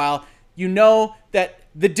for a while, you know that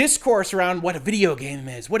the discourse around what a video game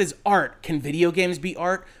is, what is art, can video games be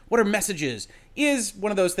art, what are messages, is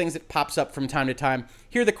one of those things that pops up from time to time.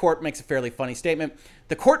 Here the court makes a fairly funny statement.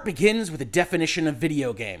 The court begins with a definition of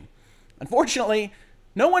video game. Unfortunately,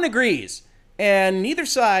 no one agrees, and neither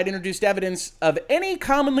side introduced evidence of any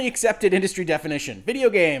commonly accepted industry definition. Video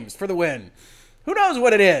games for the win. Who knows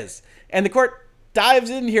what it is? And the court dives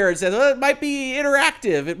in here and says, well, it might be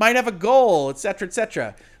interactive, it might have a goal, etc.,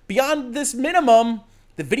 etc. Beyond this minimum,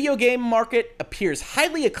 the video game market appears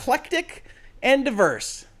highly eclectic and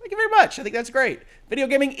diverse. Thank you very much. I think that's great. Video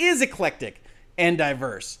gaming is eclectic and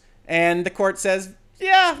diverse. And the court says,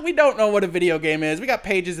 yeah, we don't know what a video game is. We got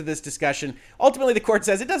pages of this discussion. Ultimately, the court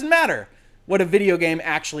says it doesn't matter what a video game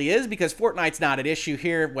actually is because Fortnite's not at issue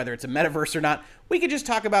here, whether it's a metaverse or not. We could just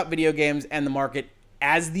talk about video games and the market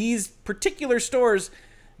as these particular stores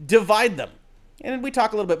divide them. And we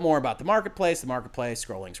talk a little bit more about the marketplace,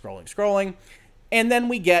 scrolling. And then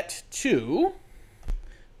we get to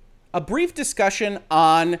a brief discussion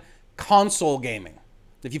on console gaming.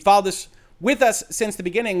 If you followed this with us since the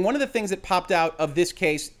beginning, one of the things that popped out of this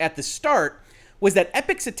case at the start was that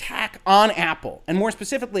Epic's attack on Apple, and more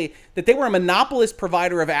specifically, that they were a monopolist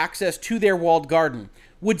provider of access to their walled garden,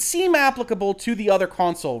 would seem applicable to the other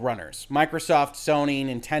console runners, Microsoft, Sony,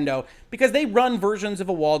 Nintendo, because they run versions of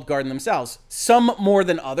a walled garden themselves. Some more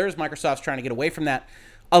than others. Microsoft's trying to get away from that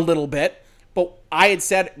a little bit. But I had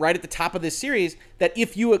said right at the top of this series that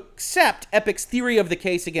if you accept Epic's theory of the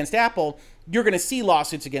case against Apple, you're going to see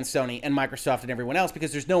lawsuits against Sony and Microsoft and everyone else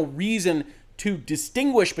because there's no reason to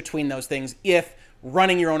distinguish between those things if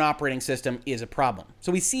running your own operating system is a problem.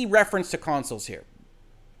 So we see reference to consoles here.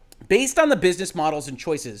 Based on the business models and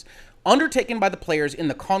choices undertaken by the players in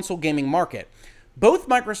the console gaming market, both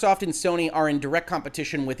Microsoft and Sony are in direct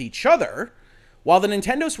competition with each other, while the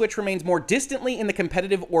Nintendo Switch remains more distantly in the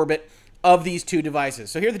competitive orbit of these two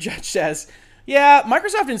devices. So here the judge says, yeah,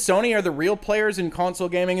 Microsoft and Sony are the real players in console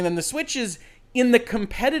gaming, and then the Switch is in the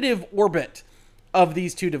competitive orbit of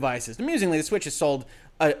these two devices. Amusingly, the Switch has sold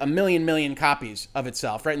a million copies of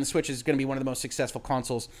itself, right? And the Switch is going to be one of the most successful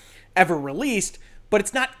consoles ever released, but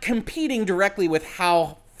it's not competing directly with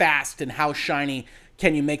how fast and how shiny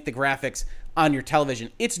can you make the graphics on your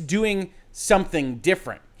television. It's doing something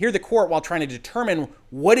different. Here the court, while trying to determine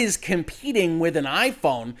what is competing with an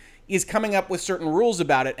iPhone, is coming up with certain rules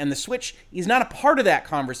about it, and the Switch is not a part of that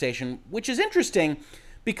conversation, which is interesting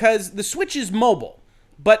because the Switch is mobile,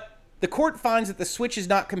 but the court finds that the Switch is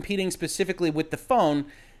not competing specifically with the phone,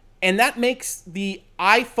 and that makes the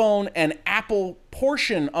iPhone and Apple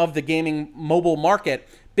portion of the gaming mobile market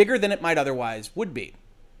bigger than it might otherwise would be.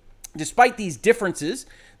 Despite these differences,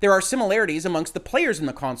 there are similarities amongst the players in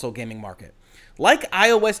the console gaming market. Like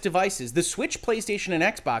iOS devices, the Switch, PlayStation, and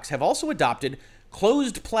Xbox have also adopted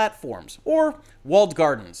closed platforms, or walled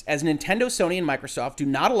gardens, as Nintendo, Sony, and Microsoft do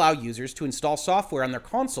not allow users to install software on their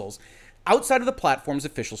consoles outside of the platform's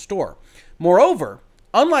official store. Moreover,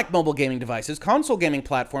 unlike mobile gaming devices, console gaming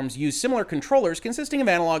platforms use similar controllers consisting of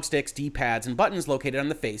analog sticks, D-pads, and buttons located on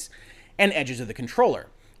the face and edges of the controller.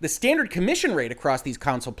 The standard commission rate across these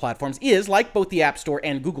console platforms is, like both the App Store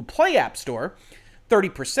and Google Play App Store,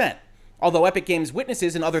 30%. Although Epic Games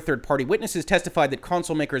witnesses and other third-party witnesses testified that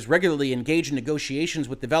console makers regularly engage in negotiations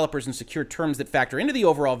with developers and secure terms that factor into the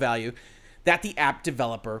overall value that the app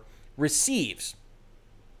developer receives.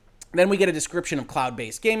 Then we get a description of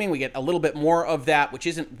cloud-based gaming. We get a little bit more of that, which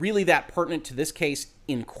isn't really that pertinent to this case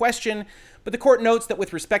in question. But the court notes that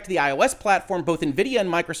with respect to the iOS platform, both NVIDIA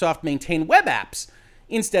and Microsoft maintain web apps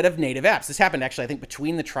instead of native apps. This happened actually, I think,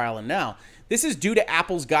 between the trial and now. This is due to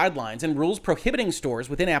Apple's guidelines and rules prohibiting stores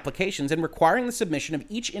within applications and requiring the submission of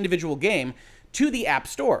each individual game to the App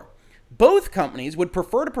Store. Both companies would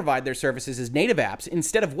prefer to provide their services as native apps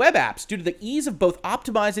instead of web apps due to the ease of both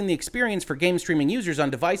optimizing the experience for game streaming users on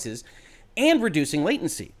devices and reducing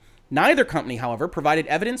latency. Neither company, however, provided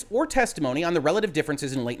evidence or testimony on the relative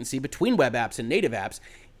differences in latency between web apps and native apps,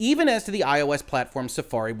 even as to the iOS platform's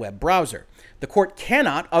Safari web browser. The court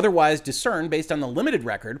cannot otherwise discern, based on the limited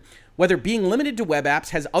record, whether being limited to web apps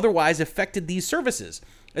has otherwise affected these services,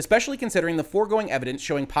 especially considering the foregoing evidence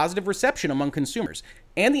showing positive reception among consumers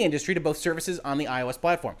and the industry to both services on the iOS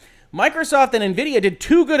platform. Microsoft and NVIDIA did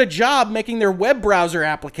too good a job making their web browser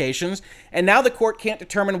applications, and now the court can't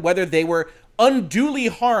determine whether they were unduly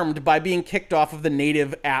harmed by being kicked off of the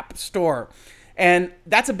native app store. And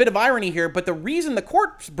that's a bit of irony here, but the reason the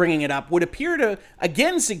court's bringing it up would appear to,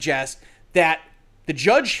 again, suggest that the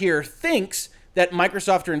judge here thinks that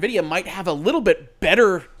Microsoft or NVIDIA might have a little bit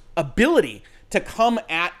better ability to come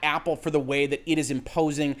at Apple for the way that it is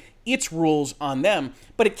imposing its rules on them,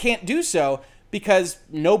 but it can't do so because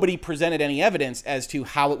nobody presented any evidence as to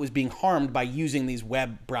how it was being harmed by using these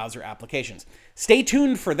web browser applications. Stay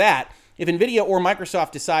tuned for that. If NVIDIA or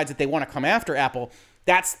Microsoft decides that they want to come after Apple,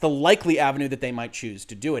 that's the likely avenue that they might choose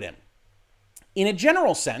to do it in. In a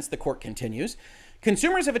general sense, the court continues,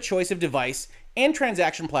 consumers have a choice of device and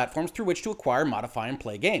transaction platforms through which to acquire, modify, and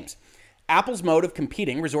play games. Apple's mode of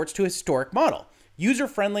competing resorts to a historic model: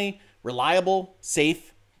 user-friendly, reliable,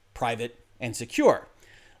 safe, private, and secure.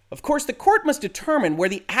 Of course, the court must determine where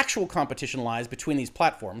the actual competition lies between these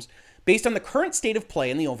platforms based on the current state of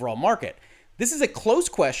play in the overall market. This is a close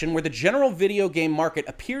question where the general video game market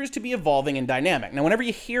appears to be evolving and dynamic. Now, whenever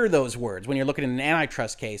you hear those words, when you're looking at an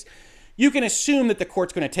antitrust case, you can assume that the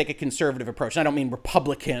court's going to take a conservative approach. And I don't mean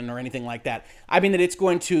Republican or anything like that. I mean that it's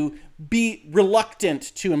going to be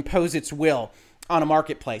reluctant to impose its will on a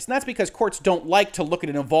marketplace. And that's because courts don't like to look at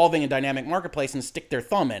an evolving and dynamic marketplace and stick their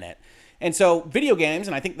thumb in it. And so video games,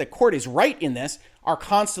 and I think the court is right in this, are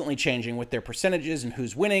constantly changing with their percentages and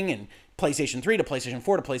who's winning, and PlayStation 3 to PlayStation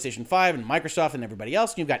 4 to PlayStation 5 and Microsoft and everybody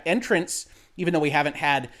else. And you've got entrants, even though we haven't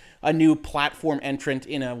had a new platform entrant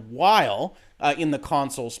in a while in the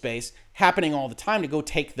console space, happening all the time to go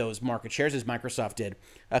take those market shares, as Microsoft did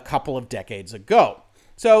a couple of decades ago.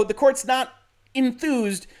 So the court's not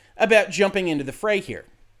enthused about jumping into the fray here.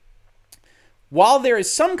 While there is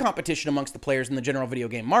some competition amongst the players in the general video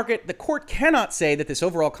game market, the court cannot say that this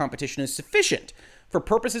overall competition is sufficient for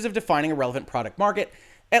purposes of defining a relevant product market,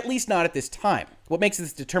 at least not at this time. What makes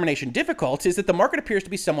this determination difficult is that the market appears to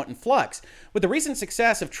be somewhat in flux. With the recent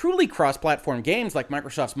success of truly cross-platform games like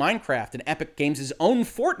Microsoft's Minecraft and Epic Games' own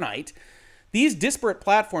Fortnite, these disparate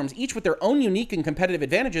platforms, each with their own unique and competitive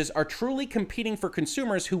advantages, are truly competing for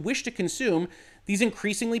consumers who wish to consume these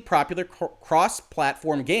increasingly popular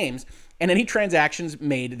cross-platform games and any transactions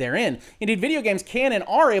made therein. Indeed, video games can and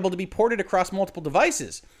are able to be ported across multiple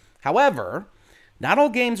devices. However, not all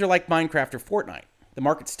games are like Minecraft or Fortnite. The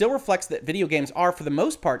market still reflects that video games are, for the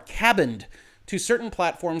most part, cabined to certain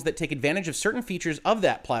platforms that take advantage of certain features of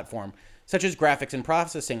that platform, such as graphics and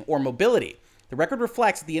processing or mobility. The record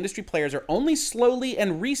reflects that the industry players are only slowly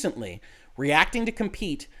and recently reacting to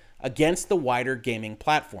compete against the wider gaming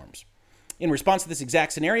platforms. In response to this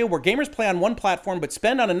exact scenario, where gamers play on one platform but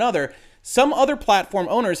spend on another, some other platform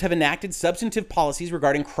owners have enacted substantive policies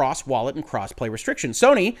regarding cross-wallet and cross-play restrictions.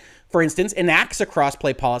 Sony, for instance, enacts a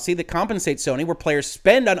cross-play policy that compensates Sony where players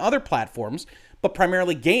spend on other platforms, but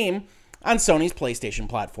primarily game on Sony's PlayStation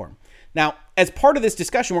platform. Now, as part of this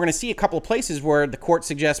discussion, we're going to see a couple of places where the court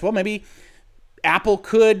suggests, well, maybe Apple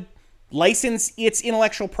could license its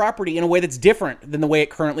intellectual property in a way that's different than the way it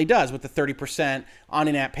currently does with the 30% on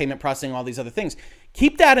in-app payment processing, all these other things.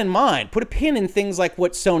 Keep that in mind. Put a pin in things like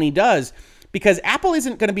what Sony does, because Apple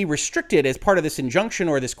isn't going to be restricted as part of this injunction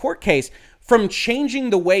or this court case from changing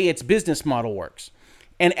the way its business model works.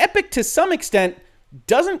 And Epic, to some extent,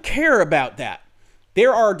 doesn't care about that.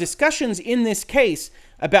 There are discussions in this case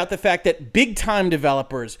about the fact that big-time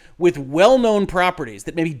developers with well-known properties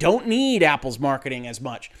that maybe don't need Apple's marketing as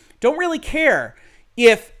much don't really care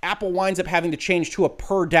if Apple winds up having to change to a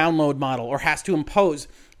per-download model or has to impose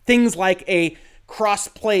things like a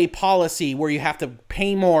cross-play policy where you have to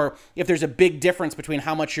pay more if there's a big difference between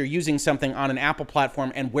how much you're using something on an Apple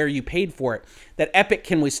platform and where you paid for it, that Epic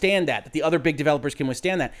can withstand that the other big developers can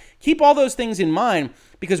withstand that. Keep all those things in mind,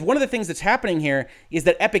 because one of the things that's happening here is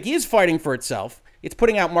that Epic is fighting for itself. It's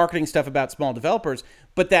putting out marketing stuff about small developers,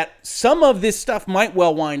 but that some of this stuff might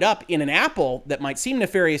well wind up in an Apple that might seem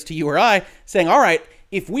nefarious to you or I, saying, all right,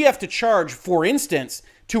 if we have to charge, for instance,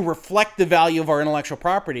 to reflect the value of our intellectual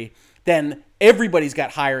property, then everybody's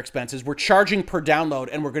got higher expenses. We're charging per download,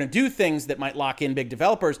 and we're going to do things that might lock in big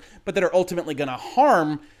developers, but that are ultimately going to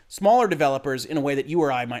harm smaller developers in a way that you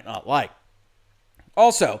or I might not like.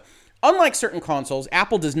 Also, unlike certain consoles,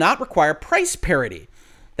 Apple does not require price parity.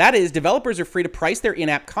 That is, developers are free to price their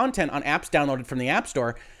in-app content on apps downloaded from the App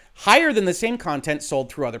Store higher than the same content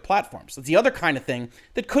sold through other platforms. That's the other kind of thing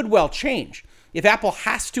that could well change. If Apple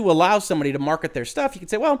has to allow somebody to market their stuff, you could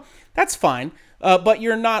say, well, that's fine, but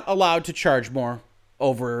you're not allowed to charge more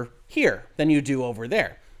over here than you do over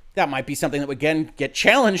there. That might be something that would, again, get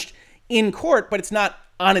challenged in court, but it's not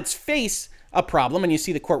on its face a problem, and you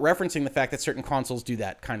see the court referencing the fact that certain consoles do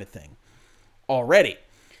that kind of thing already.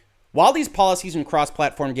 While these policies in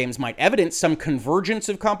cross-platform games might evidence some convergence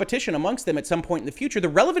of competition amongst them at some point in the future, the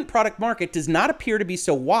relevant product market does not appear to be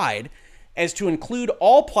so wide as to include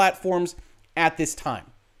all platforms at this time.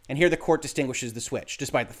 And here the court distinguishes the Switch.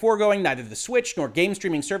 Despite the foregoing, neither the Switch nor game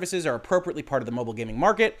streaming services are appropriately part of the mobile gaming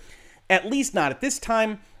market, at least not at this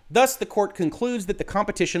time. Thus, the court concludes that the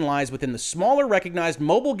competition lies within the smaller recognized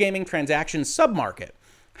mobile gaming transaction submarket.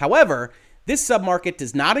 However, this submarket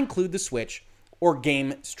does not include the Switch or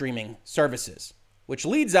game streaming services, which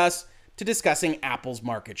leads us to discussing Apple's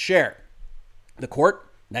market share. The court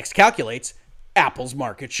next calculates Apple's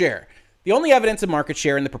market share. The only evidence of market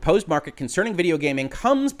share in the proposed market concerning video gaming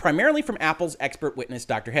comes primarily from Apple's expert witness,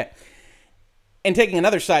 Dr. Hitt. And taking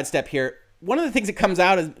another sidestep here, one of the things that comes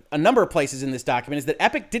out of a number of places in this document is that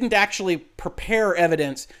Epic didn't actually prepare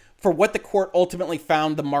evidence for what the court ultimately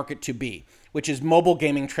found the market to be, which is mobile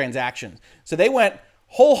gaming transactions. So they went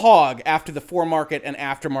whole hog after the foremarket and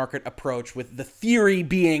aftermarket approach, with the theory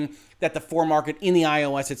being that the foremarket in the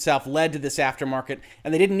iOS itself led to this aftermarket,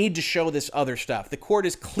 and they didn't need to show this other stuff. The court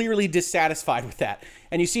is clearly dissatisfied with that.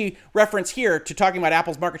 And you see reference here to talking about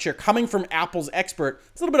Apple's market share coming from Apple's expert.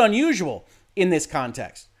 It's a little bit unusual in this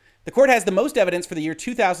context. The court has the most evidence for the year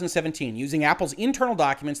 2017. Using Apple's internal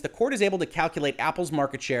documents, the court is able to calculate Apple's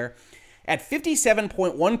market share at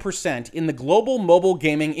 57.1% in the global mobile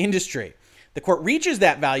gaming industry. The court reaches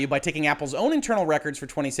that value by taking Apple's own internal records for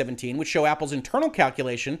 2017, which show Apple's internal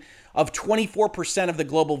calculation of 24% of the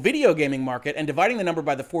global video gaming market, and dividing the number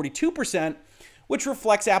by the 42%, which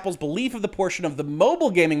reflects Apple's belief of the portion of the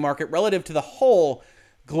mobile gaming market relative to the whole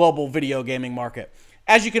global video gaming market.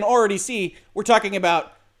 As you can already see, we're talking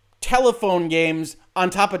about telephone games on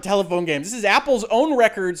top of telephone games. This is Apple's own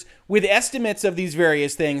records with estimates of these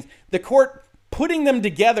various things. The court putting them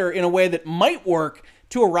together in a way that might work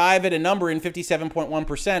to arrive at a number in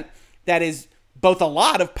 57.1% that is both a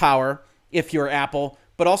lot of power if you're Apple,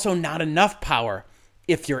 but also not enough power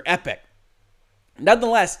if you're Epic.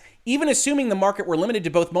 Nonetheless, even assuming the market were limited to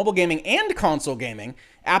both mobile gaming and console gaming,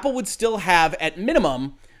 Apple would still have, at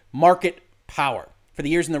minimum, market power. For the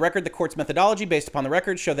years in the record, the court's methodology based upon the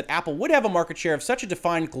record show that Apple would have a market share of such a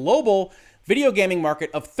defined global video gaming market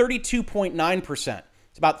of 32.9%.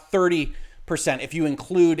 It's about 30% if you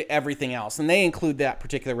include everything else. And they include that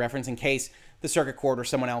particular reference in case the circuit court or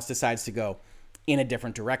someone else decides to go in a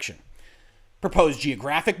different direction. Proposed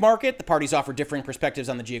geographic market. The parties offer differing perspectives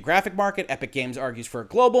on the geographic market. Epic Games argues for a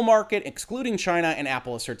global market, excluding China, and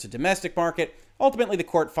Apple asserts a domestic market. Ultimately, the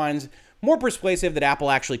court finds more persuasive that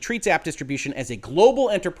Apple actually treats app distribution as a global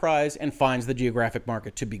enterprise and finds the geographic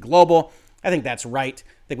market to be global. I think that's right.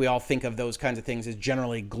 I think we all think of those kinds of things as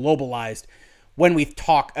generally globalized when we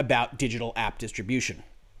talk about digital app distribution.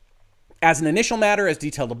 As an initial matter, as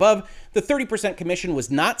detailed above, the 30% commission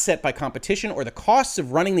was not set by competition or the costs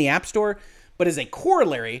of running the App Store, but as a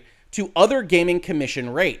corollary to other gaming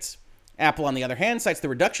commission rates. Apple, on the other hand, cites the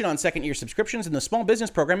reduction on second-year subscriptions in the small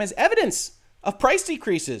business program as evidence of price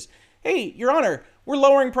decreases. Hey, Your Honor, we're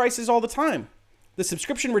lowering prices all the time. The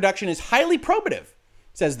subscription reduction is highly probative,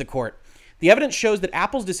 says the court. The evidence shows that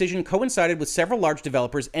Apple's decision coincided with several large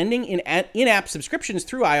developers ending in-app subscriptions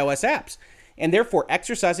through iOS apps, and therefore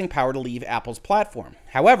exercising power to leave Apple's platform.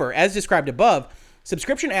 However, as described above,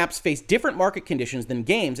 subscription apps face different market conditions than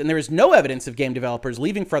games, and there is no evidence of game developers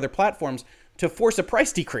leaving for other platforms to force a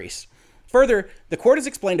price decrease. Further, the court has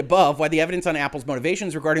explained above why the evidence on Apple's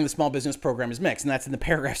motivations regarding the small business program is mixed, and that's in the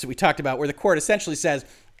paragraphs that we talked about, where the court essentially says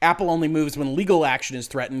Apple only moves when legal action is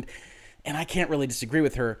threatened, and I can't really disagree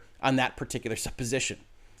with her on that particular supposition.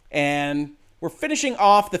 And we're finishing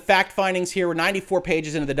off the fact findings here. We're 94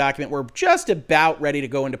 pages into the document. We're just about ready to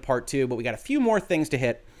go into part 2, but we got a few more things to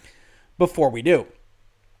hit before we do.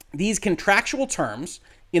 These contractual terms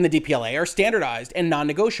in the DPLA are standardized and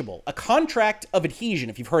non-negotiable. A contract of adhesion,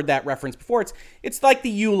 if you've heard that reference before, it's like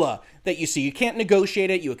the EULA that you see. You can't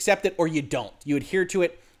negotiate it, you accept it, or you don't. You adhere to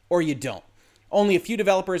it, or you don't. Only a few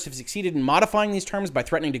developers have succeeded in modifying these terms by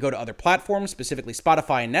threatening to go to other platforms. Specifically,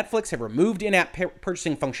 Spotify and Netflix have removed in-app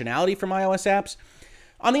purchasing functionality from iOS apps.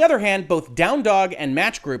 On the other hand, both Down Dog and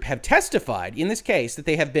Match Group have testified in this case that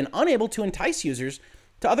they have been unable to entice users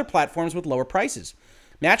to other platforms with lower prices.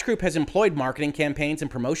 Match Group has employed marketing campaigns and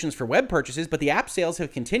promotions for web purchases, but the app sales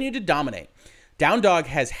have continued to dominate. Down Dog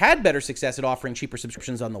has had better success at offering cheaper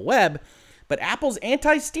subscriptions on the web, but Apple's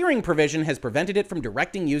anti-steering provision has prevented it from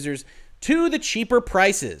directing users to the cheaper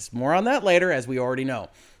prices. More on that later, as we already know.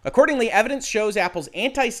 Accordingly, evidence shows Apple's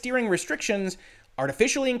anti-steering restrictions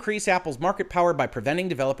artificially increase Apple's market power by preventing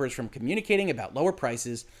developers from communicating about lower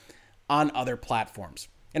prices on other platforms.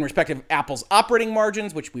 In respect of Apple's operating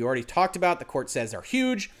margins, which we already talked about, the court says are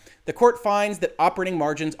huge. The court finds that operating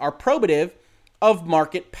margins are probative of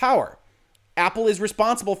market power. Apple is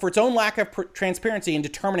responsible for its own lack of transparency in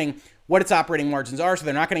determining what its operating margins are, so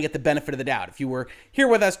they're not going to get the benefit of the doubt. If you were here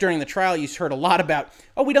with us during the trial, you heard a lot about,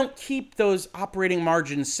 oh, we don't keep those operating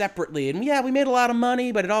margins separately. And yeah, we made a lot of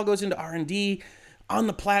money, but it all goes into R&D on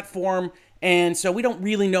the platform, and so we don't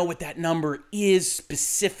really know what that number is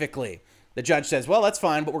specifically. The judge says, well, that's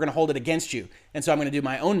fine, but we're going to hold it against you. And so I'm going to do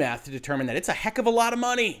my own math to determine that it's a heck of a lot of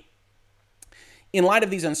money. In light of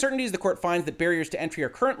these uncertainties, the court finds that barriers to entry are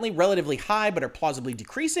currently relatively high, but are plausibly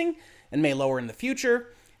decreasing and may lower in the future.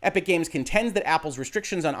 Epic Games contends that Apple's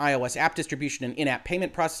restrictions on iOS app distribution and in-app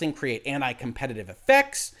payment processing create anti-competitive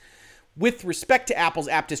effects. With respect to Apple's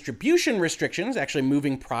app distribution restrictions, actually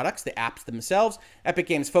moving products, the apps themselves, Epic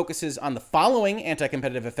Games focuses on the following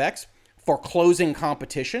anti-competitive effects: foreclosing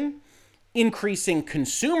competition, increasing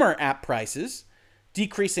consumer app prices,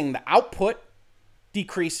 decreasing the output,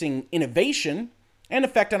 decreasing innovation, and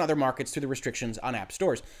effect on other markets through the restrictions on app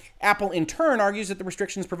stores. Apple, in turn, argues that the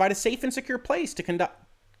restrictions provide a safe and secure place to conduct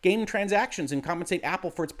game transactions and compensate Apple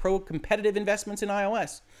for its pro-competitive investments in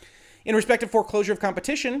iOS. In respect of foreclosure of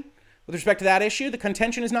competition, with respect to that issue, the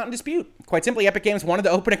contention is not in dispute. Quite simply, Epic Games wanted to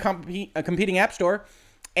open a competing app store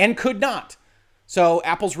and could not. So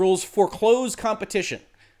Apple's rules foreclose competition.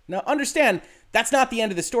 Now, understand, that's not the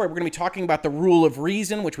end of the story. We're going to be talking about the rule of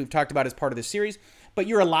reason, which we've talked about as part of this series. But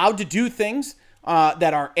you're allowed to do things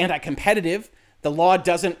that are anti-competitive. The law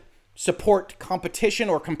doesn't support competition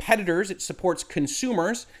or competitors. It supports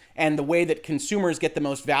consumers. And the way that consumers get the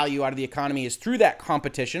most value out of the economy is through that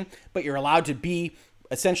competition. But you're allowed to be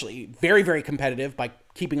essentially very, very competitive by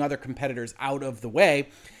keeping other competitors out of the way.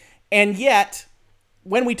 And yet,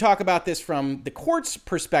 when we talk about this from the court's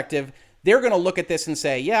perspective, they're going to look at this and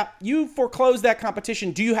say, yeah, you foreclosed that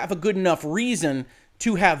competition. Do you have a good enough reason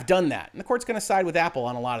to have done that? And the court's going to side with Apple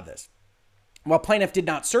on a lot of this. While plaintiff did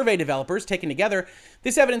not survey developers, taken together,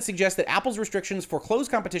 this evidence suggests that Apple's restrictions foreclose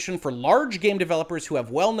competition for large game developers who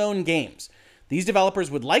have well-known games. These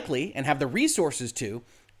developers would likely, and have the resources to,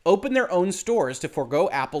 open their own stores to forego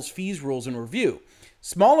Apple's fees, rules, and review.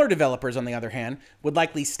 Smaller developers, on the other hand, would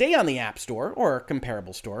likely stay on the App Store, or a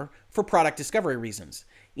comparable store, for product discovery reasons.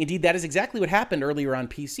 Indeed, that is exactly what happened earlier on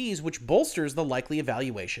PCs, which bolsters the likely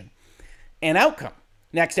evaluation and outcome.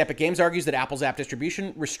 Next, Epic Games argues that Apple's app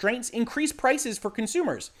distribution restraints increase prices for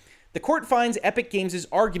consumers. The court finds Epic Games'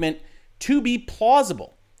 argument to be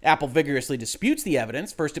plausible. Apple vigorously disputes the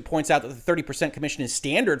evidence. First, it points out that the 30% commission is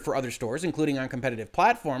standard for other stores, including on competitive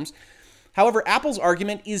platforms. However, Apple's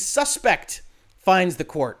argument is suspect, finds the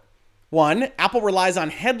court. 1, Apple relies on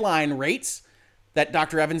headline rates that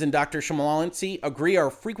Dr. Evans and Dr. Shmolancy agree are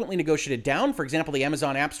frequently negotiated down. For example, the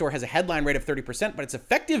Amazon App Store has a headline rate of 30%, but its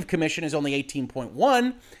effective commission is only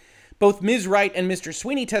 18.1%. Both Ms. Wright and Mr.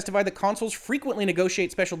 Sweeney testified that consoles frequently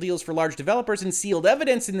negotiate special deals for large developers, and sealed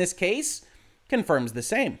evidence in this case confirms the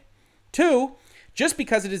same. 2, just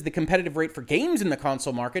because it is the competitive rate for games in the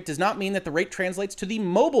console market does not mean that the rate translates to the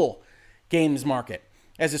mobile games market.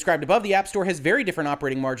 As described above, the App Store has very different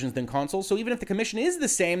operating margins than consoles, so even if the commission is the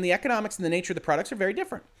same, the economics and the nature of the products are very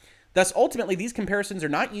different. Thus, ultimately, these comparisons are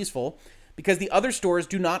not useful because the other stores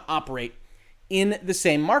do not operate in the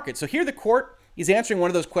same market. So here the court is answering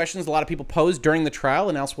one of those questions a lot of people posed during the trial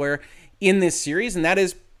and elsewhere in this series, and that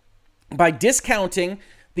is by discounting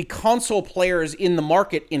the console players in the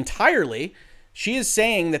market entirely, she is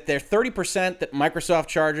saying that their 30% that Microsoft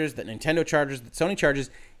charges, that Nintendo charges, that Sony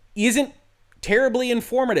charges, isn't terribly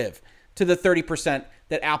informative to the 30%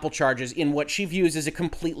 that Apple charges in what she views as a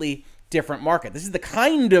completely different market. This is the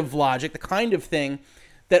kind of logic, the kind of thing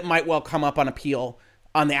that might well come up on appeal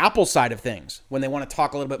on the Apple side of things when they want to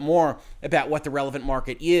talk a little bit more about what the relevant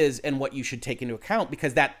market is and what you should take into account,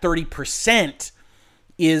 because that 30%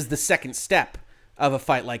 is the second step of a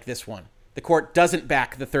fight like this one. The court doesn't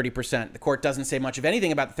back the 30%. The court doesn't say much of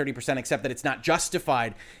anything about the 30% except that it's not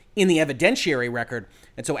justified in the evidentiary record.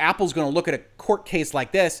 And so Apple's going to look at a court case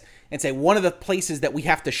like this and say one of the places that we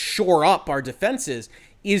have to shore up our defenses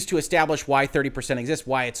is to establish why 30% exists,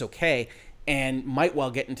 why it's okay, and might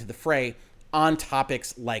well get into the fray on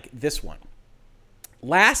topics like this one.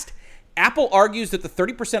 Last, Apple argues that the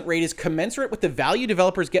 30% rate is commensurate with the value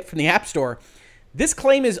developers get from the App Store. This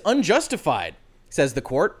claim is unjustified, says the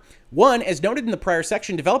court. One, as noted in the prior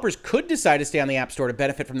section, developers could decide to stay on the App Store to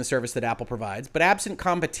benefit from the service that Apple provides, but absent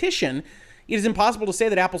competition, it is impossible to say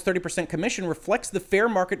that Apple's 30% commission reflects the fair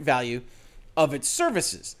market value of its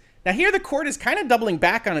services. Now here the court is kind of doubling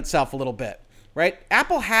back on itself a little bit, right?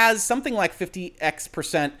 Apple has something like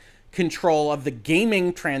 50% control of the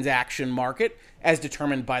gaming transaction market as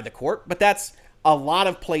determined by the court, but that's a lot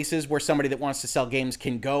of places where somebody that wants to sell games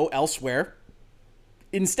can go elsewhere.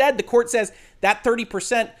 Instead, the court says that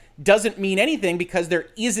 30% doesn't mean anything because there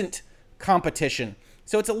isn't competition.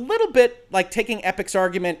 So it's a little bit like taking Epic's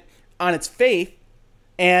argument on its faith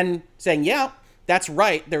and saying, yeah, that's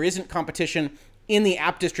right, there isn't competition in the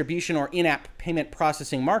app distribution or in-app payment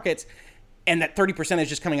processing markets, and that 30% is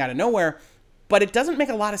just coming out of nowhere. But it doesn't make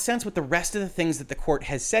a lot of sense with the rest of the things that the court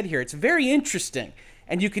has said here. It's very interesting.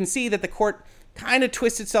 And you can see that the court kind of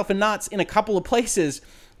twists itself in knots in a couple of places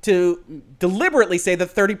to deliberately say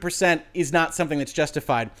that 30% is not something that's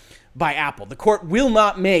justified by Apple. The court will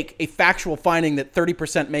not make a factual finding that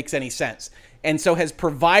 30% makes any sense, and so has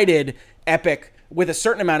provided Epic with a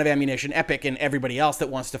certain amount of ammunition, Epic and everybody else that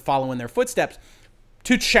wants to follow in their footsteps,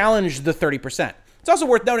 to challenge the 30%. It's also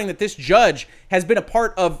worth noting that this judge has been a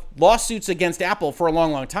part of lawsuits against Apple for a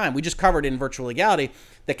long, long time. We just covered in Virtual Legality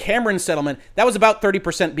the Cameron settlement. That was about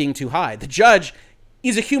 30% being too high. The judge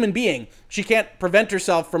is a human being. She can't prevent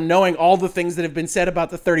herself from knowing all the things that have been said about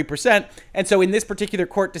the 30%. And so in this particular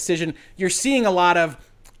court decision, you're seeing a lot of,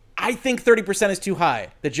 I think 30% is too high,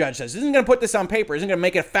 the judge says. Isn't going to put this on paper, isn't going to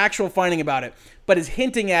make a factual finding about it, but is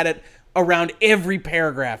hinting at it around every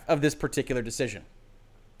paragraph of this particular decision.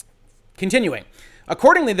 Continuing.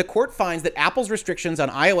 Accordingly, the court finds that Apple's restrictions on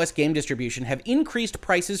iOS game distribution have increased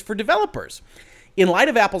prices for developers. In light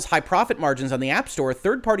of Apple's high profit margins on the App Store, a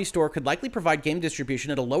third-party store could likely provide game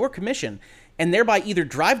distribution at a lower commission and thereby either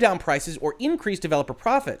drive down prices or increase developer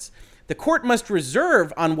profits. The court must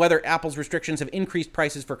reserve on whether Apple's restrictions have increased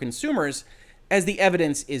prices for consumers, as the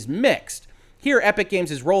evidence is mixed. Here, Epic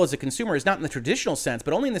Games' role as a consumer is not in the traditional sense,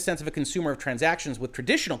 but only in the sense of a consumer of transactions with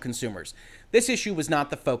traditional consumers. This issue was not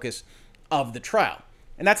the focus of the trial.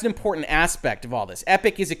 And that's an important aspect of all this.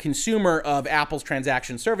 Epic is a consumer of Apple's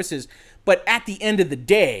transaction services, but at the end of the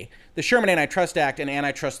day, the Sherman Antitrust Act and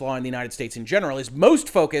antitrust law in the United States in general is most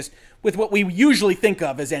focused with what we usually think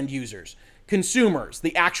of as end users, consumers,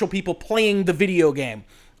 the actual people playing the video game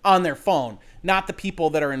on their phone, not the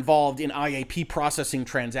people that are involved in IAP processing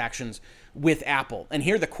transactions with Apple. And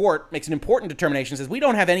here the court makes an important determination, says we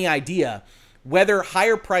don't have any idea whether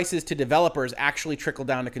higher prices to developers actually trickle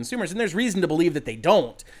down to consumers. And there's reason to believe that they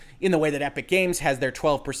don't, in the way that Epic Games has their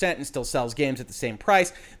 12% and still sells games at the same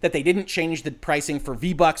price, that they didn't change the pricing for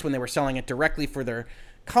V-Bucks when they were selling it directly for their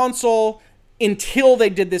console until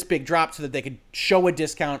they did this big drop so that they could show a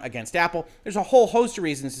discount against Apple. There's a whole host of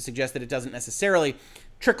reasons to suggest that it doesn't necessarily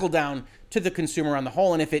trickle down to the consumer on the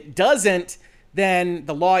whole. And if it doesn't, then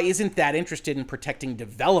the law isn't that interested in protecting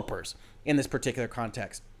developers in this particular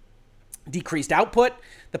context. Decreased output.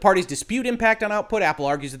 The parties dispute impact on output. Apple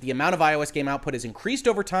argues that the amount of iOS game output has increased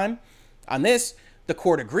over time. On this, the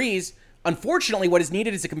court agrees. Unfortunately, what is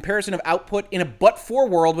needed is a comparison of output in a but-for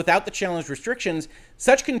world without the challenged restrictions.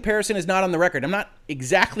 Such comparison is not on the record. I'm not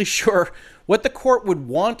exactly sure what the court would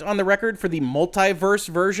want on the record for the multiverse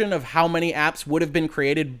version of how many apps would have been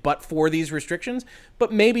created but for these restrictions,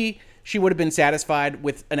 but maybe she would have been satisfied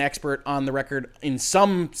with an expert on the record in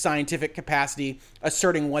some scientific capacity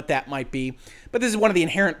asserting what that might be. But this is one of the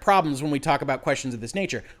inherent problems when we talk about questions of this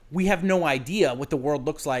nature. We have no idea what the world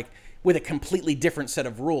looks like with a completely different set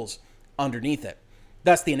of rules underneath it.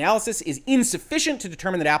 Thus, the analysis is insufficient to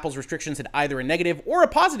determine that Apple's restrictions had either a negative or a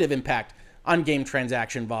positive impact on game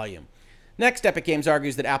transaction volume. Next, Epic Games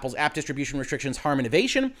argues that Apple's app distribution restrictions harm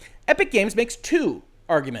innovation. Epic Games makes two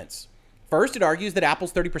arguments. First, it argues that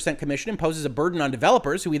Apple's 30% commission imposes a burden on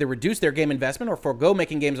developers who either reduce their game investment or forego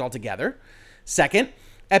making games altogether. Second,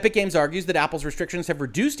 Epic Games argues that Apple's restrictions have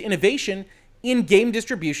reduced innovation in game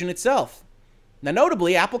distribution itself. Now,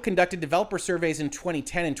 notably, Apple conducted developer surveys in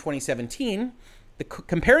 2010 and 2017.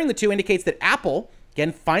 Comparing the two indicates that Apple,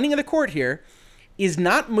 again, finding of the court here, is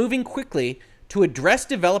not moving quickly to address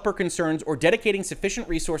developer concerns or dedicating sufficient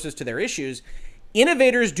resources to their issues.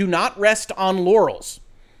 Innovators do not rest on laurels.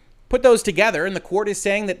 Put those together, and the court is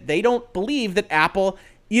saying that they don't believe that Apple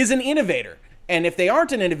is an innovator. And if they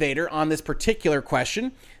aren't an innovator on this particular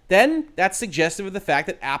question, then that's suggestive of the fact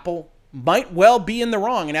that Apple might well be in the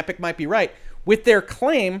wrong, and Epic might be right, with their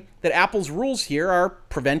claim that Apple's rules here are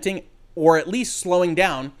preventing or at least slowing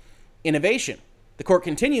down innovation. The court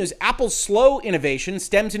continues, Apple's slow innovation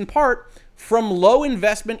stems in part from low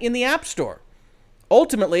investment in the App Store.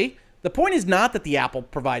 Ultimately, the point is not that the Apple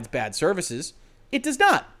provides bad services. It does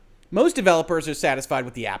not. Most developers are satisfied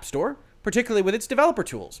with the App Store, particularly with its developer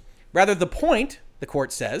tools. Rather, the point, the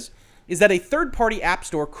court says, is that a third-party App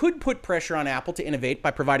Store could put pressure on Apple to innovate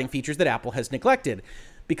by providing features that Apple has neglected.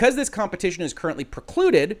 Because this competition is currently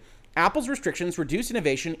precluded, Apple's restrictions reduce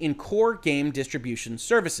innovation in core game distribution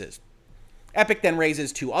services. Epic then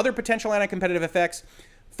raises two other potential anti-competitive effects.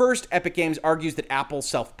 First, Epic Games argues that Apple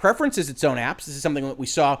self-preferences its own apps. This is something that we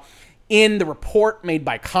saw in the report made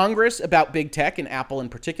by Congress about big tech and Apple in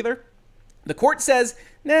particular. The court says,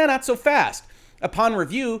 nah, not so fast. Upon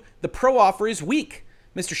review, the pro offer is weak.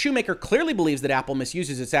 Mr. Shoemaker clearly believes that Apple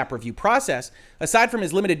misuses its app review process. Aside from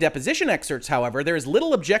his limited deposition excerpts, however, there is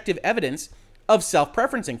little objective evidence of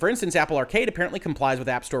self-preferencing. For instance, Apple Arcade apparently complies with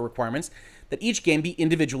App Store requirements that each game be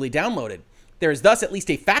individually downloaded. There is thus at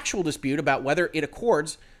least a factual dispute about whether it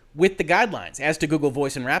accords with the guidelines. As to Google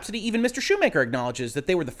Voice and Rhapsody, even Mr. Shoemaker acknowledges that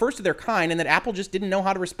they were the first of their kind and that Apple just didn't know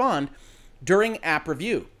how to respond during app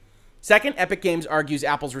review. Second, Epic Games argues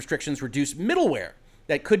Apple's restrictions reduce middleware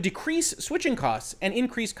that could decrease switching costs and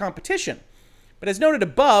increase competition. But as noted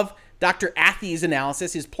above, Dr. Athey's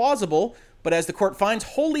analysis is plausible, but as the court finds,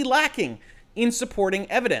 wholly lacking in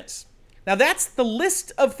supporting evidence. Now that's the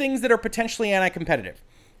list of things that are potentially anti-competitive,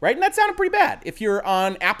 right? And that sounded pretty bad if you're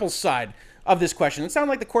on Apple's side of this question. It sounded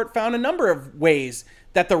like the court found a number of ways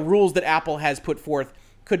that the rules that Apple has put forth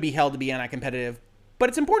could be held to be anti-competitive. But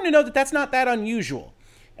it's important to note that that's not that unusual.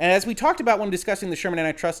 And as we talked about when discussing the Sherman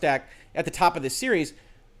Antitrust Act at the top of this series,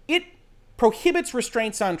 it prohibits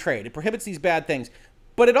restraints on trade. It prohibits these bad things.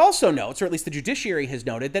 But it also notes, or at least the judiciary has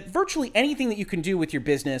noted, that virtually anything that you can do with your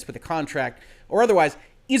business, with a contract, or otherwise,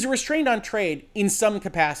 is a restraint on trade in some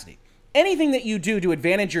capacity. Anything that you do to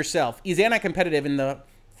advantage yourself is anti-competitive in the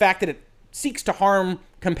fact that it seeks to harm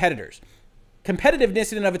competitors.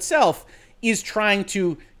 Competitiveness in and of itself is trying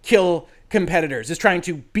to kill competitors, is trying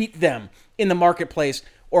to beat them in the marketplace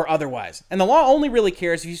or otherwise. And the law only really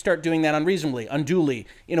cares if you start doing that unreasonably, unduly,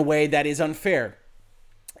 in a way that is unfair.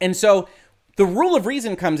 And so the rule of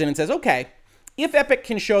reason comes in and says, okay, if Epic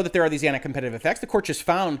can show that there are these anti-competitive effects, the court just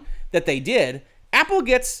found that they did, Apple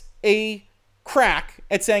gets a crack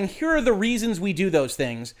at saying, here are the reasons we do those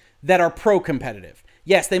things that are pro-competitive.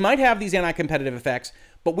 Yes, they might have these anti-competitive effects,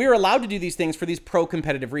 but we're allowed to do these things for these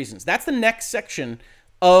pro-competitive reasons. That's the next section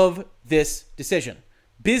of this decision.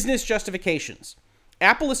 Business justifications.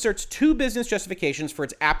 Apple asserts two business justifications for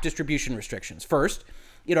its app distribution restrictions. First,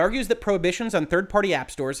 it argues that prohibitions on third-party app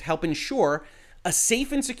stores help ensure a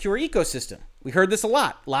safe and secure ecosystem. We heard this a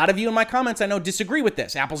lot. A lot of you in my comments, I know, disagree with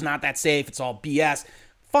this. Apple's not that safe. It's all BS.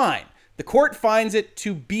 Fine. The court finds it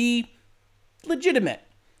to be legitimate.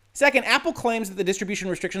 Second, Apple claims that the distribution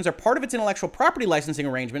restrictions are part of its intellectual property licensing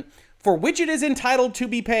arrangement for which it is entitled to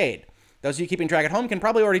be paid. Those of you keeping track at home can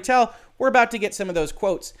probably already tell we're about to get some of those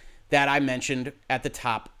quotes that I mentioned at the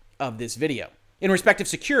top of this video. In respect of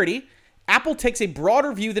security, Apple takes a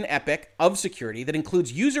broader view than Epic of security that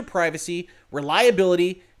includes user privacy,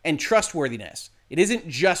 reliability, and trustworthiness. It isn't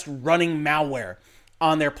just running malware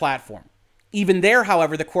on their platform. Even there,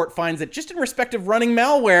 however, the court finds that just in respect of running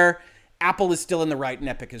malware, Apple is still in the right and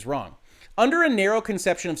Epic is wrong. Under a narrow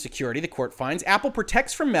conception of security, the court finds Apple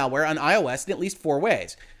protects from malware on iOS in at least 4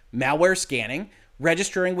 ways: malware scanning,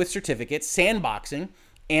 registering with certificates, sandboxing,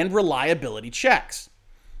 and reliability checks.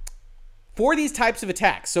 For these types of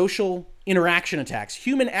attacks, social interaction attacks,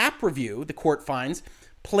 human app review, the court finds,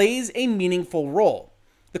 plays a meaningful role.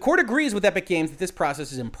 The court agrees with Epic Games that this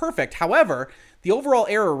process is imperfect. However, the overall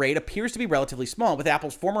error rate appears to be relatively small, with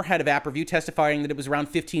Apple's former head of app review testifying that it was around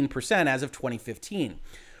 15% as of 2015.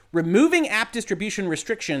 Removing app distribution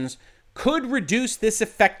restrictions could reduce this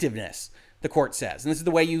effectiveness, the court says. And this is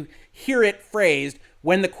the way you hear it phrased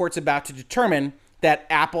when the court's about to determine that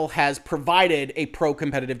Apple has provided a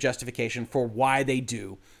pro-competitive justification for why they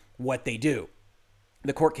do what they do.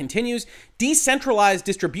 The court continues, decentralized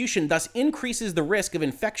distribution thus increases the risk of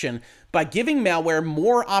infection by giving malware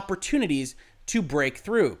more opportunities to break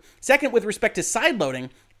through. Second, with respect to sideloading,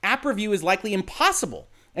 app review is likely impossible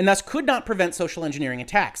and thus could not prevent social engineering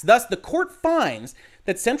attacks. Thus, the court finds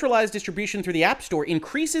that centralized distribution through the App Store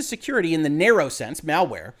increases security in the narrow sense,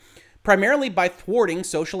 malware, primarily by thwarting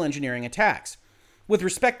social engineering attacks. With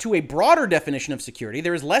respect to a broader definition of security,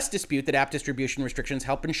 there is less dispute that app distribution restrictions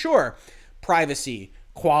help ensure privacy,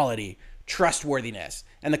 quality, trustworthiness,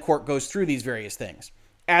 and the court goes through these various things.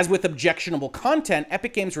 As with objectionable content,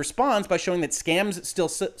 Epic Games responds by showing that scams still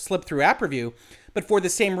slip through app review, but for the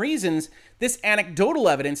same reasons, this anecdotal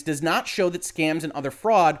evidence does not show that scams and other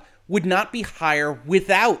fraud would not be higher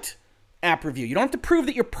without app review. You don't have to prove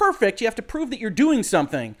that you're perfect, you have to prove that you're doing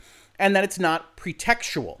something and that it's not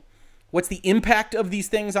pretextual. What's the impact of these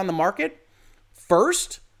things on the market?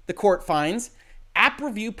 First, the court finds, app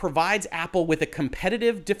review provides Apple with a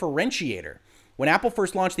competitive differentiator. When Apple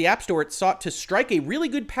first launched the App Store, it sought to strike a really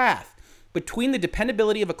good path between the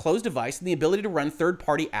dependability of a closed device and the ability to run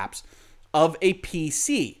third-party apps of a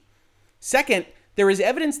PC. Second, there is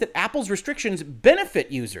evidence that Apple's restrictions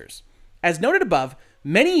benefit users. As noted above,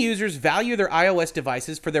 many users value their iOS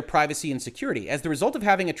devices for their privacy and security. As the result of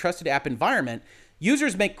having a trusted app environment,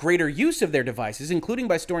 users make greater use of their devices, including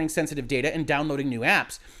by storing sensitive data and downloading new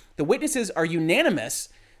apps. The witnesses are unanimous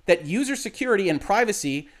that user security and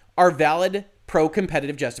privacy are valid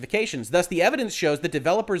pro-competitive justifications. Thus, the evidence shows that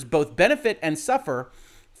developers both benefit and suffer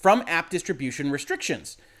from app distribution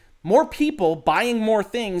restrictions. More people buying more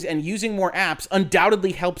things and using more apps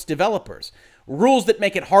undoubtedly helps developers. Rules that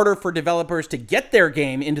make it harder for developers to get their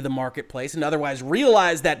game into the marketplace and otherwise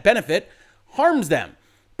realize that benefit harms them.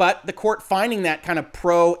 But the court finding that kind of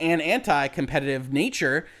pro and anti-competitive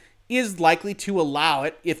nature is likely to allow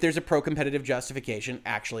it if there's a pro-competitive justification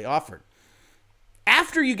actually offered.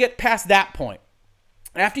 After you get past that point,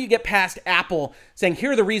 after you get past Apple saying,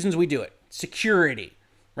 here are the reasons we do it, security,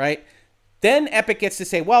 right? Then Epic gets to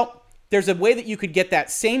say, well, there's a way that you could get that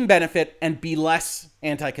same benefit and be less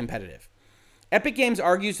anti-competitive. Epic Games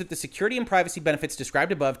argues that the security and privacy benefits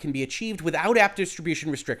described above can be achieved without app distribution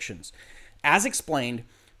restrictions. As explained,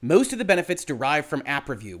 most of the benefits derive from app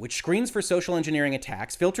review, which screens for social engineering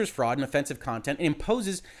attacks, filters fraud and offensive content, and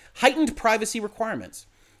imposes heightened privacy requirements.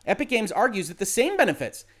 Epic Games argues that the same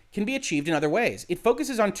benefits can be achieved in other ways. It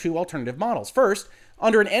focuses on two alternative models. First,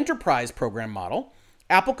 under an enterprise program model,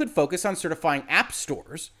 Apple could focus on certifying app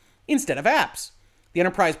stores instead of apps. The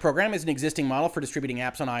enterprise program is an existing model for distributing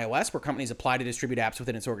apps on iOS, where companies apply to distribute apps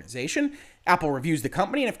within its organization. Apple reviews the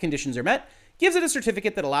company, and if conditions are met, gives it a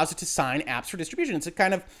certificate that allows it to sign apps for distribution. It's a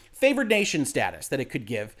kind of favored nation status that it could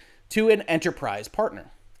give to an enterprise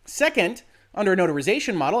partner. Second, under a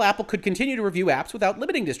notarization model, Apple could continue to review apps without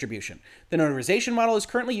limiting distribution. The notarization model is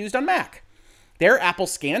currently used on Mac. There, Apple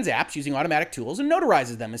scans apps using automatic tools and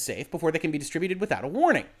notarizes them as safe before they can be distributed without a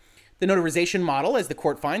warning. The notarization model, as the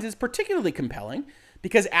court finds, is particularly compelling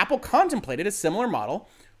because Apple contemplated a similar model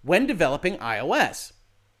when developing iOS.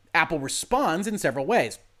 Apple responds in several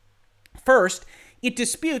ways. First, it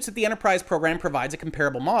disputes that the enterprise program provides a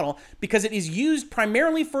comparable model because it is used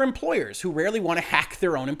primarily for employers who rarely want to hack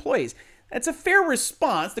their own employees. That's a fair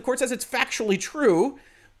response. The court says it's factually true,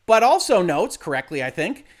 but also notes, correctly I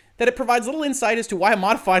think, that it provides little insight as to why a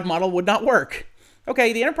modified model would not work.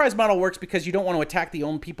 Okay, the enterprise model works because you don't want to attack the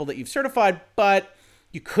own people that you've certified, but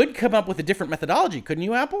you could come up with a different methodology, couldn't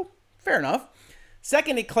you, Apple? Fair enough.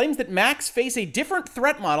 Second, it claims that Macs face a different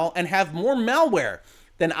threat model and have more malware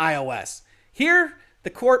than iOS. Here,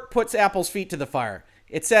 the court puts Apple's feet to the fire.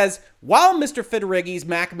 It says, while Mr. Federighi's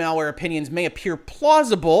Mac malware opinions may appear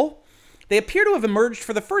plausible, they appear to have emerged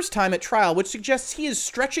for the first time at trial, which suggests he is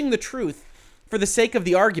stretching the truth for the sake of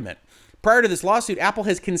the argument. Prior to this lawsuit, Apple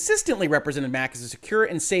has consistently represented Mac as secure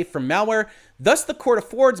and safe from malware. Thus, the court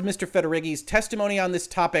affords Mr. Federighi's testimony on this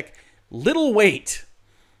topic little weight.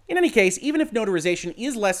 In any case, even if notarization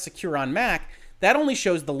is less secure on Mac, that only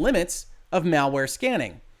shows the limits of malware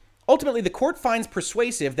scanning. Ultimately, the court finds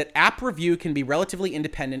persuasive that app review can be relatively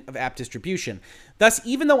independent of app distribution. Thus,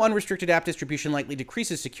 even though unrestricted app distribution likely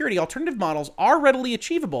decreases security, alternative models are readily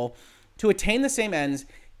achievable to attain the same ends,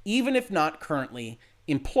 even if not currently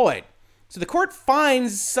employed. So the court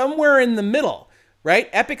finds somewhere in the middle, right?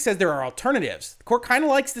 Epic says there are alternatives. The court kind of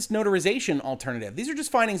likes this notarization alternative. These are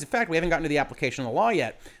just findings of fact. We haven't gotten to the application of the law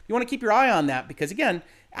yet. You want to keep your eye on that because, again,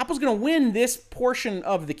 Apple's going to win this portion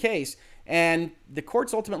of the case, and the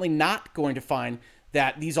court's ultimately not going to find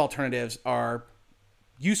that these alternatives are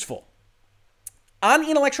useful. On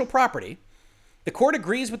intellectual property, the court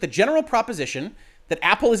agrees with the general proposition that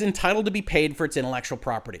Apple is entitled to be paid for its intellectual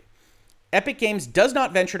property. Epic Games does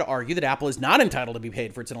not venture to argue that Apple is not entitled to be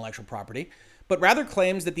paid for its intellectual property, but rather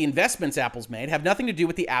claims that the investments Apple's made have nothing to do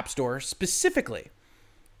with the App Store specifically.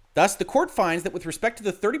 Thus, the court finds that with respect to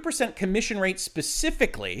the 30% commission rate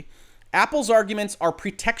specifically, Apple's arguments are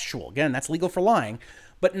pretextual. Again, that's legal for lying,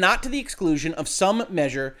 but not to the exclusion of some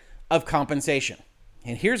measure of compensation.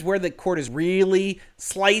 And here's where the court is really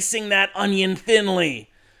slicing that onion thinly,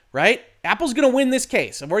 right? Apple's going to win this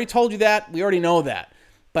case. I've already told you that. We already know that.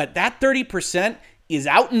 But that 30% is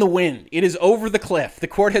out in the wind. It is over the cliff. The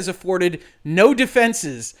court has afforded no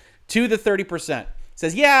defenses to the 30%. It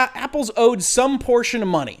says, yeah, Apple's owed some portion of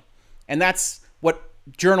money. And that's what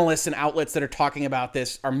journalists and outlets that are talking about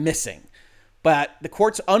this are missing. But the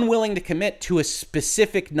court's unwilling to commit to a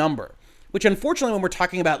specific number, which unfortunately, when we're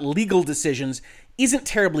talking about legal decisions, isn't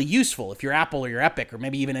terribly useful. If you're Apple or you're Epic or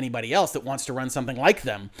maybe even anybody else that wants to run something like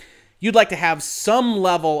them, you'd like to have some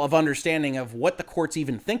level of understanding of what the court's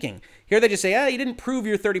even thinking. Here they just say, you didn't prove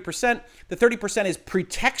your 30%. The 30% is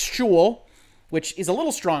pretextual, which is a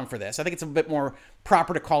little strong for this. I think it's a bit more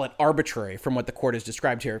proper to call it arbitrary from what the court has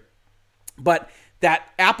described here. But that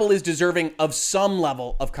Apple is deserving of some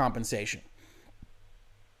level of compensation.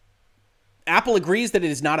 Apple agrees that it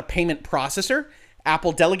is not a payment processor.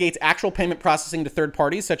 Apple delegates actual payment processing to third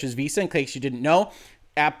parties, such as Visa, in case you didn't know.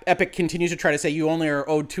 Epic continues to try to say you only are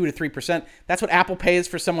owed 2 to 3%. That's what Apple pays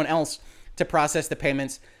for someone else to process the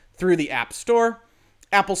payments through the App Store.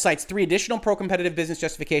 Apple cites 3 additional pro-competitive business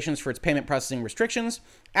justifications for its payment processing restrictions.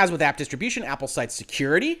 As with app distribution, Apple cites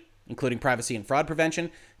security, including privacy and fraud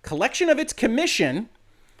prevention, collection of its commission,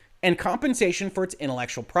 and compensation for its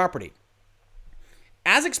intellectual property.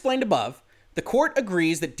 As explained above, the court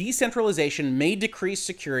agrees that decentralization may decrease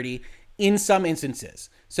security in some instances.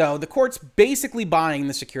 So the court's basically buying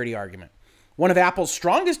the security argument. One of Apple's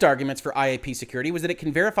strongest arguments for IAP security was that it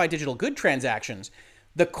can verify digital good transactions.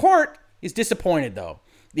 The court is disappointed, though.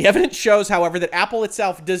 The evidence shows, however, that Apple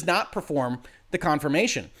itself does not perform the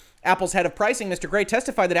confirmation. Apple's head of pricing, Mr. Gray,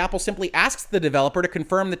 testified that Apple simply asks the developer to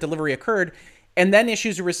confirm that delivery occurred and then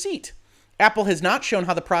issues a receipt. Apple has not shown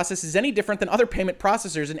how the process is any different than other payment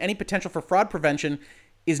processors, and any potential for fraud prevention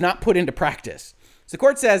is not put into practice. So the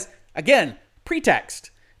court says, again, pretext.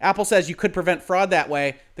 Apple says you could prevent fraud that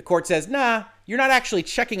way. The court says, nah, you're not actually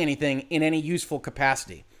checking anything in any useful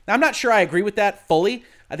capacity. Now, I'm not sure I agree with that fully.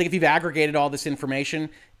 I think if you've aggregated all this information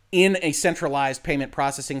in a centralized payment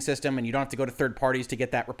processing system and you don't have to go to third parties to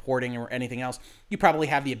get that reporting or anything else, you probably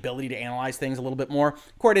have the ability to analyze things a little bit more.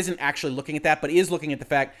 The court isn't actually looking at that, but is looking at the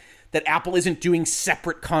fact that Apple isn't doing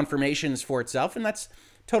separate confirmations for itself, and that's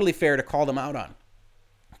totally fair to call them out on.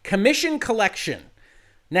 Commission collection.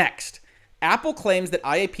 Next, Apple claims that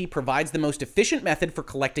IAP provides the most efficient method for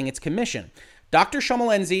collecting its commission. Dr.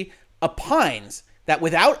 Shomolenzi opines that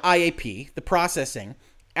without IAP, the processing,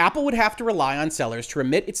 Apple would have to rely on sellers to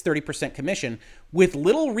remit its 30% commission with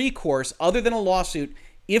little recourse other than a lawsuit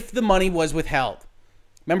if the money was withheld.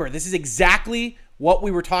 Remember, this is exactly what we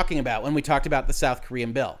were talking about when we talked about the South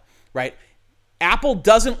Korean bill, right? Apple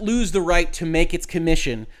doesn't lose the right to make its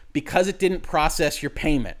commission because it didn't process your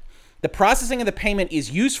payment. The processing of the payment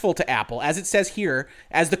is useful to Apple, as it says here,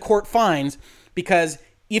 as the court finds, because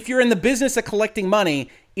if you're in the business of collecting money,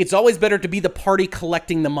 it's always better to be the party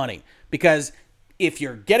collecting the money. Because if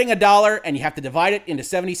you're getting $1 and you have to divide it into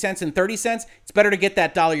 70 cents and 30 cents, it's better to get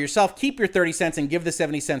that dollar yourself, keep your 30 cents and give the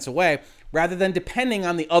 70 cents away, rather than depending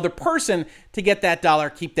on the other person to get that dollar,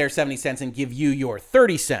 keep their 70 cents and give you your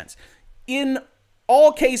 30 cents. In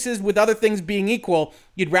all cases, with other things being equal,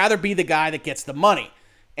 you'd rather be the guy that gets the money.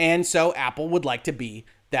 And so Apple would like to be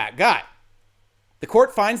that guy. The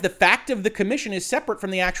court finds the fact of the commission is separate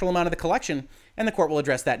from the actual amount of the collection, and the court will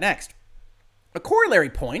address that next. A corollary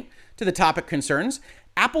point to the topic concerns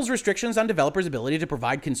Apple's restrictions on developers' ability to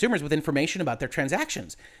provide consumers with information about their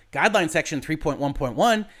transactions. Guideline section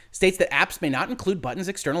 3.1.1 states that apps may not include buttons,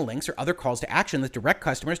 external links, or other calls to action that direct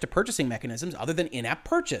customers to purchasing mechanisms other than in-app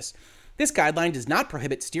purchase. This guideline does not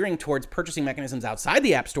prohibit steering towards purchasing mechanisms outside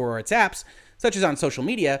the App Store or its apps, such as on social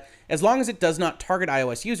media, as long as it does not target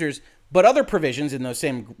iOS users, but other provisions in those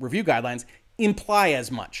same review guidelines imply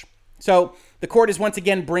as much. So the court is once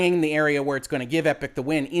again bringing the area where it's going to give Epic the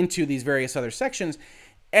win into these various other sections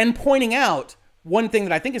and pointing out one thing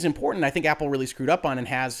that I think is important, I think Apple really screwed up on and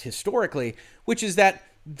has historically, which is that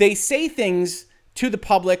they say things to the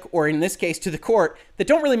public, or in this case, to the court, that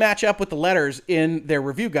don't really match up with the letters in their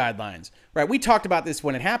review guidelines, right? We talked about this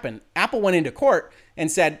when it happened. Apple went into court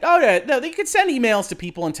and said, oh, no, you could send emails to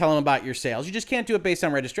people and tell them about your sales. You just can't do it based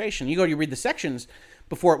on registration. You read the sections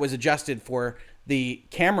before it was adjusted for the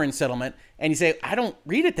Cameron settlement, and you say, I don't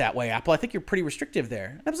read it that way, Apple. I think you're pretty restrictive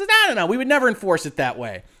there. And I was like, no, we would never enforce it that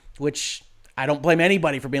way, which I don't blame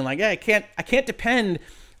anybody for being like, hey, I can't depend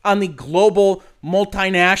on the global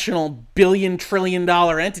multinational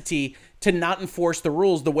billion-trillion-dollar entity to not enforce the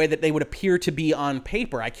rules the way that they would appear to be on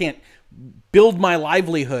paper. I can't build my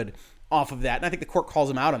livelihood off of that. And I think the court calls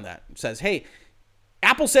them out on that. It says, hey,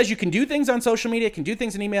 Apple says you can do things on social media, can do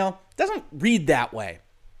things in email. It doesn't read that way.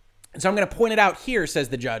 And so I'm going to point it out here, says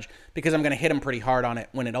the judge, because I'm going to hit him pretty hard on it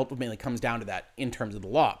when it ultimately comes down to that in terms of the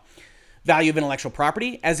law. Value of intellectual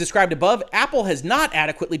property. As described above, Apple has not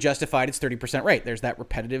adequately justified its 30% rate. There's that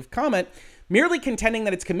repetitive comment. Merely contending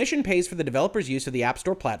that its commission pays for the developer's use of the App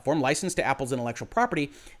Store platform, license to Apple's intellectual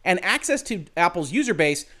property, and access to Apple's user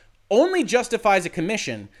base only justifies a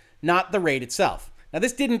commission, not the rate itself. Now,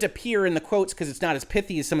 this didn't appear in the quotes because it's not as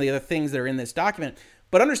pithy as some of the other things that are in this document,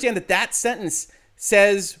 but understand that that sentence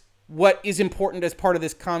says what is important as part of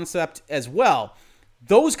this concept as well.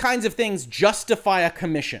 Those kinds of things justify a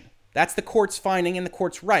commission. That's the court's finding, and the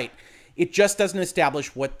court's right. It just doesn't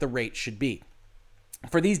establish what the rate should be.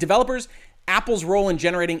 For these developers, Apple's role in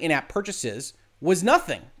generating in-app purchases was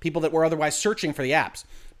nothing, people that were otherwise searching for the apps,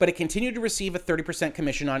 but it continued to receive a 30%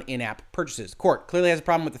 commission on in-app purchases. The court clearly has a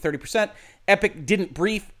problem with the 30%. Epic didn't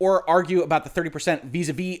brief or argue about the 30%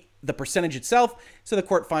 vis-a-vis the percentage itself, so the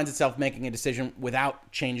court finds itself making a decision without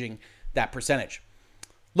changing that percentage.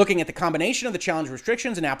 Looking at the combination of the challenge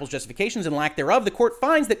restrictions and Apple's justifications and lack thereof, the court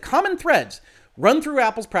finds that common threads run through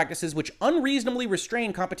Apple's practices which unreasonably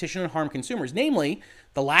restrain competition and harm consumers, namely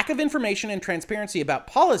the lack of information and transparency about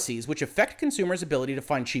policies which affect consumers' ability to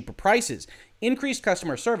find cheaper prices, increased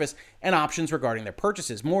customer service, and options regarding their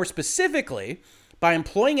purchases. More specifically, by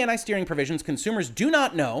employing anti-steering provisions, consumers do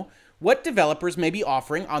not know what developers may be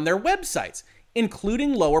offering on their websites,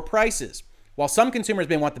 including lower prices. While some consumers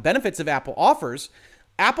may want the benefits of Apple offers,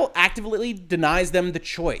 Apple actively denies them the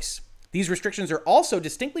choice. These restrictions are also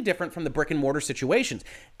distinctly different from the brick-and-mortar situations.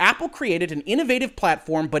 Apple created an innovative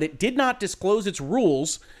platform, but it did not disclose its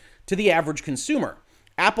rules to the average consumer.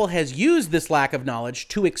 Apple has used this lack of knowledge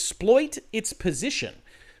to exploit its position.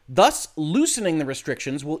 Thus, loosening the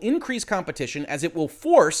restrictions will increase competition as it will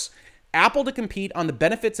force Apple to compete on the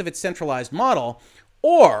benefits of its centralized model,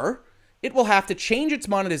 or it will have to change its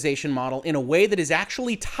monetization model in a way that is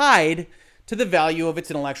actually tied to the value of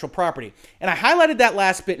its intellectual property. And I highlighted that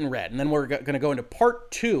last bit in red, and then we're going to go into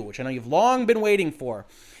part 2, which I know you've long been waiting for.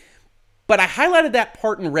 But I highlighted that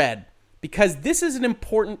part in red because this is an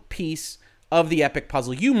important piece of the Epic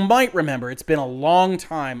puzzle. You might remember, it's been a long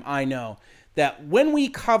time, I know, that when we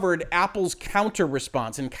covered Apple's counter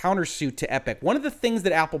response and countersuit to Epic, one of the things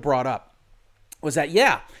that Apple brought up was that,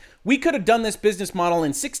 yeah, we could have done this business model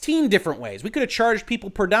in 16 different ways. We could have charged people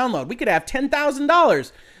per download. We could have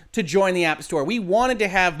 $10,000 to join the App Store. We wanted to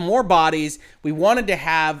have more bodies. We wanted to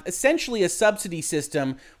have essentially a subsidy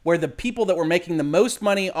system where the people that were making the most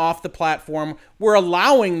money off the platform were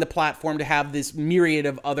allowing the platform to have this myriad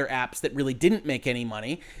of other apps that really didn't make any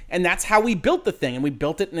money. And that's how we built the thing. And we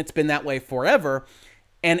built it, and it's been that way forever.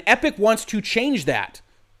 And Epic wants to change that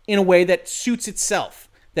in a way that suits itself,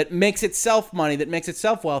 that makes itself money, that makes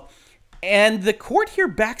itself wealth. And the court here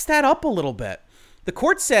backs that up a little bit. The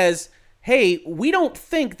court says, hey, we don't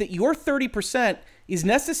think that your 30% is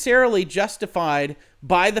necessarily justified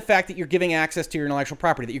by the fact that you're giving access to your intellectual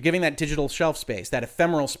property, that you're giving that digital shelf space, that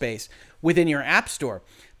ephemeral space within your App Store,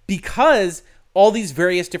 because all these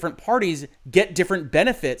various different parties get different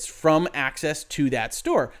benefits from access to that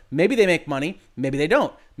store. Maybe they make money, maybe they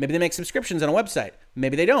don't. Maybe they make subscriptions on a website,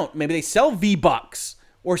 maybe they don't. Maybe they sell V-Bucks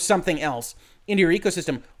or something else into your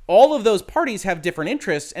ecosystem. All of those parties have different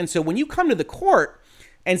interests, and so when you come to the court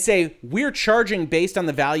and say, we're charging based on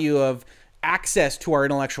the value of access to our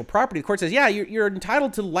intellectual property, the court says, yeah, you're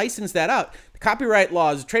entitled to license that out. The copyright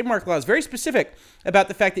laws, trademark laws, very specific about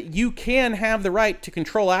the fact that you can have the right to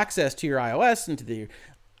control access to your iOS and to the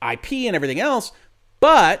IP and everything else,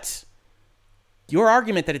 but your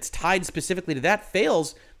argument that it's tied specifically to that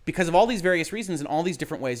fails because of all these various reasons and all these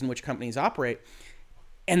different ways in which companies operate.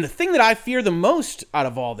 And the thing that I fear the most out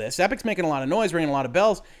of all this, Epic's making a lot of noise, ringing a lot of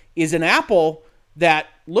bells, is an Apple that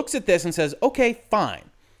looks at this and says, okay, fine.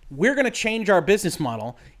 we're going to change our business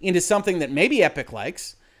model into something that maybe Epic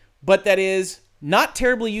likes, but that is not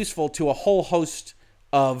terribly useful to a whole host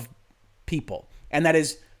of people. And that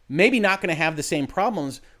is maybe not going to have the same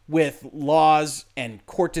problems with laws and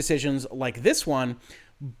court decisions like this one,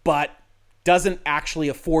 but doesn't actually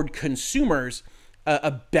afford consumers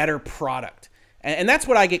a better product. And that's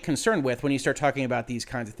what I get concerned with when you start talking about these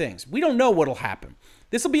kinds of things. We don't know what'll happen.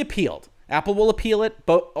 This will be appealed. Apple will appeal it,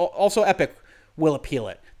 but also Epic will appeal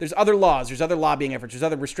it. There's other laws, there's other lobbying efforts, there's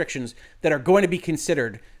other restrictions that are going to be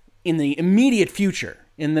considered in the immediate future,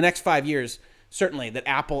 in the next 5 years, certainly, that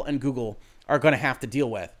Apple and Google are going to have to deal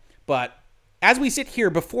with. But as we sit here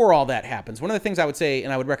before all that happens, one of the things I would say,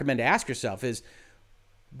 and I would recommend to ask yourself is,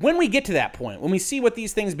 when we get to that point, when we see what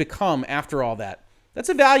these things become after all that, let's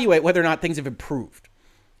evaluate whether or not things have improved.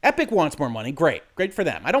 Epic wants more money. Great for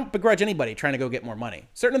them. I don't begrudge anybody trying to go get more money.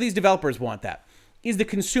 Certainly these developers want that. Is the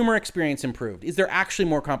consumer experience improved? Is there actually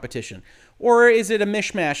more competition? Or is it a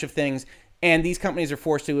mishmash of things and these companies are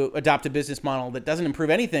forced to adopt a business model that doesn't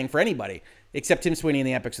improve anything for anybody except Tim Sweeney and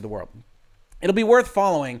the Epics of the world? It'll be worth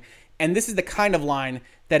following, and this is the kind of line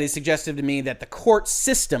that is suggestive to me that the court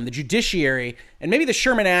system, the judiciary, and maybe the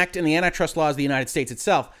Sherman Act and the antitrust laws of the United States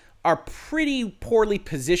itself are pretty poorly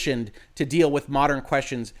positioned to deal with modern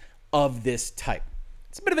questions of this type.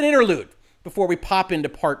 It's a bit of an interlude before we pop into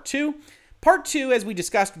part two. Part two, as we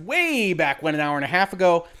discussed way back when, an hour and a half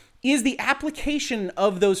ago, is the application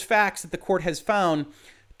of those facts that the court has found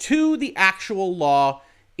to the actual law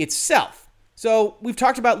itself. So we've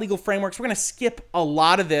talked about legal frameworks. We're going to skip a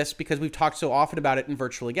lot of this because we've talked so often about it in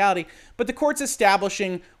virtual legality, but the court's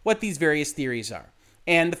establishing what these various theories are.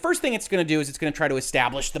 And the first thing it's going to do is it's going to try to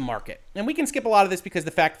establish the market. And we can skip a lot of this because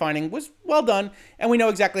the fact-finding was well done, and we know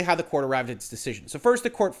exactly how the court arrived at its decision. So first, the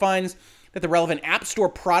court finds that the relevant App Store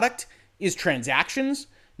product is transactions,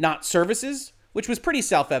 not services, which was pretty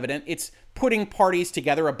self-evident. It's putting parties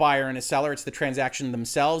together, a buyer and a seller. It's the transaction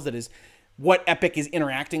themselves that is what Epic is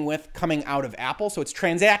interacting with coming out of Apple. So it's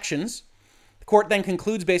transactions. The court then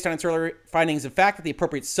concludes, based on its earlier findings of fact, that the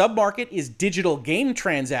appropriate submarket is digital game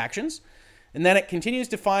transactions. And then it continues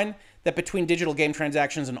to find that between digital game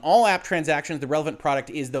transactions and all app transactions, the relevant product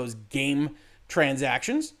is those game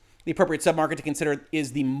transactions. The appropriate submarket to consider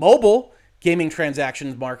is the mobile gaming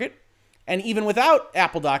transactions market. And even without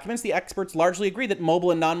Apple documents, the experts largely agree that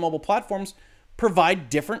mobile and non-mobile platforms provide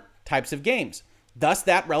different types of games. Thus,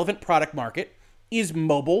 that relevant product market is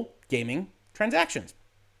mobile gaming transactions.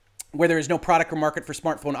 Where there is no product or market for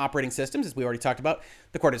smartphone operating systems, as we already talked about,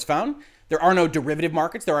 the court has found. There are no derivative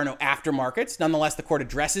markets. There are no aftermarkets. Nonetheless, the court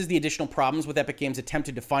addresses the additional problems with Epic Games' attempt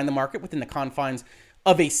to define the market within the confines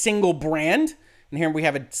of a single brand. And here we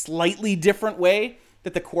have a slightly different way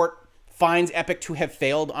that the court finds Epic to have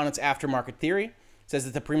failed on its aftermarket theory. It says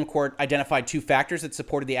that the Supreme Court identified two factors that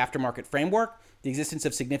supported the aftermarket framework: the existence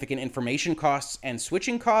of significant information costs and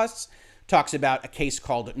switching costs. Talks about a case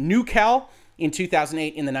called NewCal in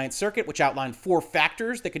 2008 in the Ninth Circuit, which outlined 4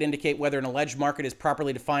 factors that could indicate whether an alleged market is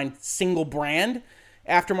properly defined single brand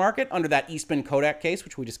aftermarket under that Eastman Kodak case,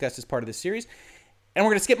 which we discussed as part of this series. And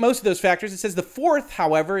we're going to skip most of those factors. It says the fourth,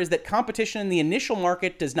 however, is that competition in the initial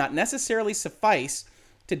market does not necessarily suffice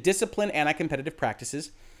to discipline anti-competitive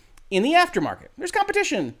practices in the aftermarket. There's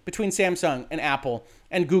competition between Samsung and Apple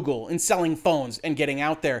and Google in selling phones and getting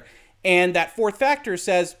out there. And that fourth factor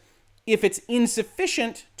says if it's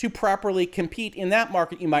insufficient to properly compete in that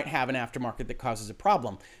market, you might have an aftermarket that causes a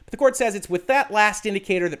problem. But the court says it's with that last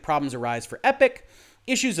indicator that problems arise for Epic.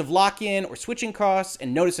 Issues of lock-in or switching costs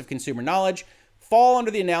and notice of consumer knowledge fall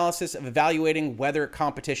under the analysis of evaluating whether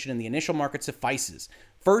competition in the initial market suffices.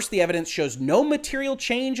 First, the evidence shows no material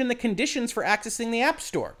change in the conditions for accessing the App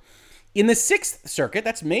Store. In the Sixth Circuit,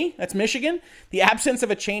 that's Michigan, the absence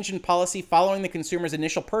of a change in policy following the consumer's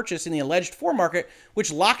initial purchase in the alleged foremarket,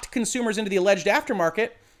 which locked consumers into the alleged aftermarket,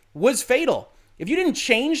 was fatal. If you didn't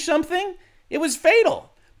change something, it was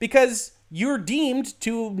fatal because you're deemed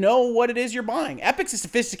to know what it is you're buying. Epic's a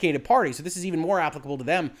sophisticated party, so this is even more applicable to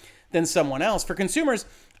them than someone else. For consumers,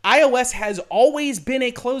 iOS has always been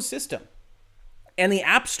a closed system, and the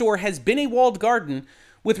App Store has been a walled garden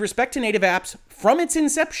with respect to native apps from its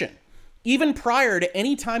inception, even prior to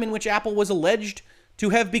any time in which Apple was alleged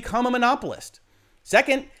to have become a monopolist.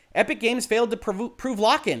 Second, Epic Games failed to prove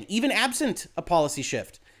lock-in, even absent a policy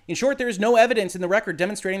shift. In short, there is no evidence in the record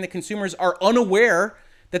demonstrating that consumers are unaware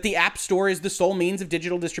that the App Store is the sole means of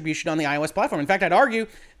digital distribution on the iOS platform. In fact, I'd argue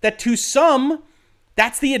that to some,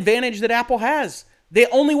 that's the advantage that Apple has. They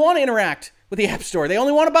only want to interact with the App Store. They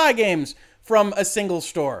only want to buy games from a single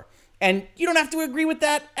store. And you don't have to agree with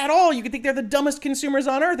that at all. You could think they're the dumbest consumers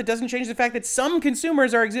on earth. It doesn't change the fact that some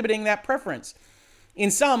consumers are exhibiting that preference.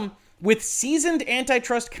 In sum, with seasoned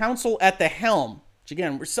antitrust counsel at the helm, which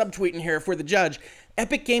again, we're subtweeting here if we're the judge,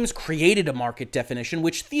 Epic Games created a market definition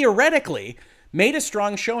which theoretically made a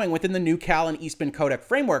strong showing within the new Cal and Eastman Codec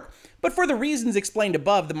framework, but for the reasons explained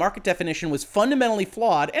above, the market definition was fundamentally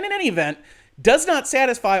flawed and in any event, does not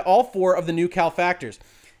satisfy all 4 of the new Cal factors.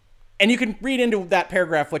 And you can read into that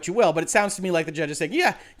paragraph what you will, but it sounds to me like the judge is saying,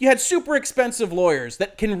 yeah, you had super expensive lawyers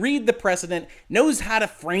that can read the precedent, knows how to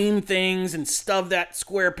frame things and stuff that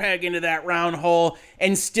square peg into that round hole,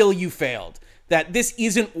 and still you failed. That this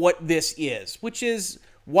isn't what this is, which is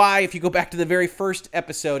why, if you go back to the very first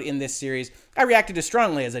episode in this series, I reacted as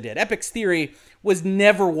strongly as I did. Epic's theory was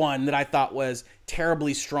never one that I thought was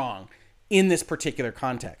terribly strong in this particular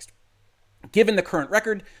context. Given the current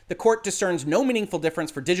record, the court discerns no meaningful difference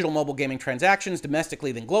for digital mobile gaming transactions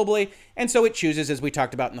domestically than globally, and so it chooses, as we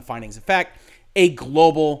talked about in the findings of fact, a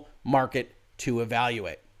global market to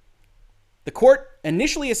evaluate. The court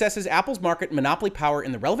initially assesses Apple's market monopoly power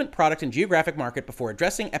in the relevant product and geographic market before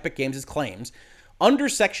addressing Epic Games' claims under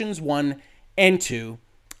Sections 1 and 2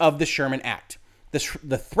 of the Sherman Act.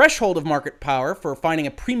 The threshold of market power for finding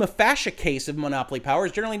a prima facie case of monopoly power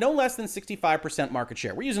is generally no less than 65% market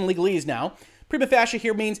share. We're using legalese now. Prima facie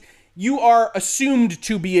here means you are assumed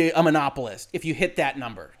to be a monopolist if you hit that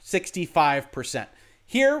number, 65%.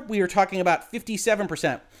 Here, we are talking about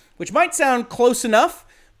 57%, which might sound close enough,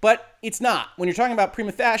 but it's not. When you're talking about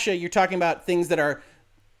prima facie, you're talking about things that are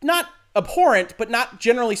not abhorrent, but not,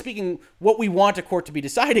 generally speaking, what we want a court to be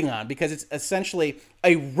deciding on, because it's essentially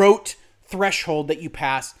a rote threshold that you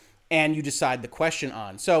pass and you decide the question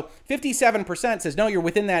on. So 57% says, no, you're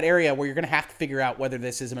within that area where you're going to have to figure out whether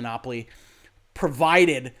this is a monopoly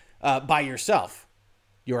provided by yourself,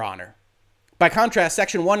 Your Honor. By contrast,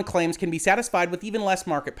 Section 1 claims can be satisfied with even less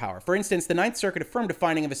market power. For instance, the Ninth Circuit affirmed a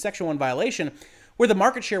finding of a Section 1 violation where the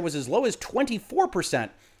market share was as low as 24%,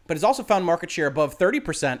 but has also found market share above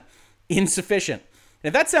 30% insufficient. And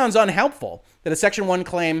if that sounds unhelpful, that a Section 1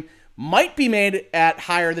 claim might be made at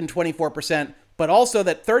higher than 24%, but also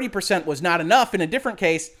that 30% was not enough in a different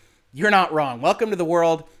case, you're not wrong. Welcome to the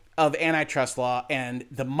world of antitrust law and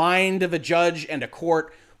the mind of a judge and a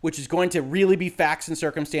court, which is going to really be facts and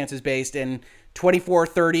circumstances based in 24,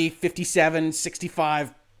 30, 57,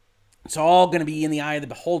 65. It's all going to be in the eye of the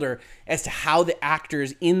beholder as to how the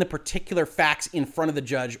actors in the particular facts in front of the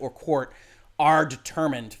judge or court are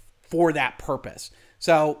determined for that purpose.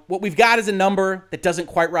 So what we've got is a number that doesn't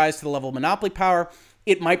quite rise to the level of monopoly power.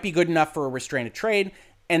 It might be good enough for a restraint of trade,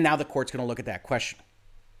 and now the court's going to look at that question.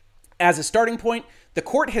 As a starting point, the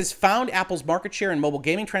court has found Apple's market share in mobile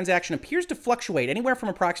gaming transaction appears to fluctuate anywhere from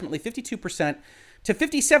approximately 52% to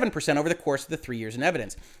 57% over the course of the 3 years in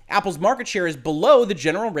evidence. Apple's market share is below the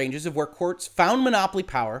general ranges of where courts found monopoly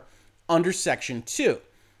power under Section 2.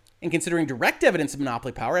 In considering direct evidence of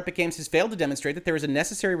monopoly power, Epic Games has failed to demonstrate that there is a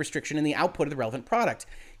necessary restriction in the output of the relevant product.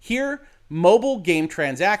 Here, mobile game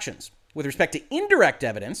transactions. With respect to indirect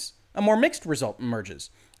evidence, a more mixed result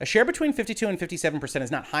emerges. A share between 52 and 57%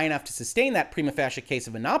 is not high enough to sustain that prima facie case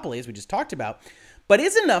of monopoly, as we just talked about, but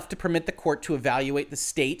is enough to permit the court to evaluate the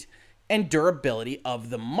state and durability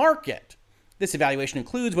of the market. This evaluation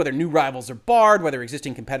includes whether new rivals are barred, whether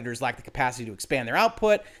existing competitors lack the capacity to expand their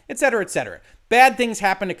output, etc., etc. Bad things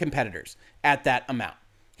happen to competitors at that amount.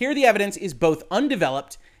 Here, the evidence is both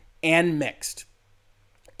undeveloped and mixed.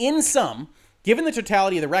 In sum, given the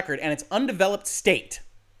totality of the record and its undeveloped state,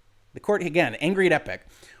 the court, again, angry at Epic,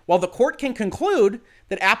 while the court can conclude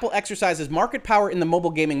that Apple exercises market power in the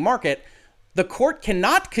mobile gaming market, the court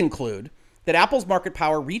cannot conclude that Apple's market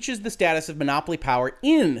power reaches the status of monopoly power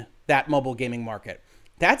in that mobile gaming market.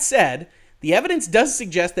 That said, the evidence does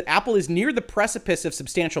suggest that Apple is near the precipice of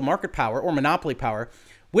substantial market power or monopoly power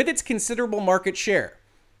with its considerable market share.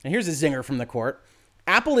 And here's a zinger from the court.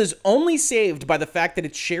 Apple is only saved by the fact that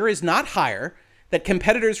its share is not higher, that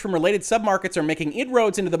competitors from related submarkets are making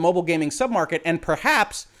inroads into the mobile gaming submarket, and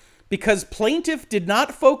perhaps because plaintiff did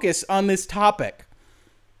not focus on this topic.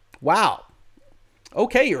 Wow.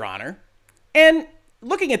 Okay, Your Honor. And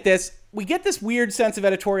looking at this, we get this weird sense of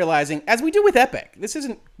editorializing, as we do with Epic. This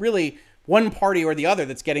isn't really one party or the other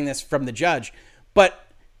that's getting this from the judge, but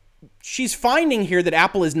she's finding here that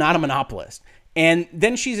Apple is not a monopolist. And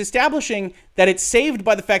then she's establishing that it's saved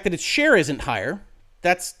by the fact that its share isn't higher.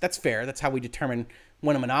 That's fair. That's how we determine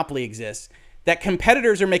when a monopoly exists. That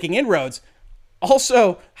competitors are making inroads.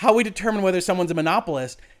 Also, how we determine whether someone's a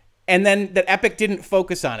monopolist. And then that Epic didn't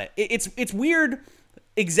focus on it. It's weird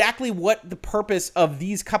exactly what the purpose of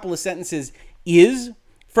these couple of sentences is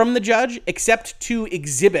from the judge, except to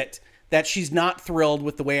exhibit that she's not thrilled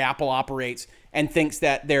with the way Apple operates and thinks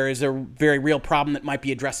that there is a very real problem that might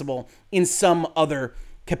be addressable in some other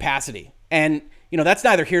capacity. And, you know, that's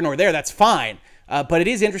neither here nor there. That's fine. But it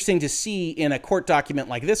is interesting to see in a court document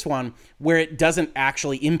like this one where it doesn't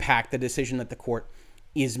actually impact the decision that the court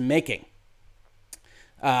is making.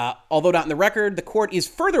 Although not in the record, the court is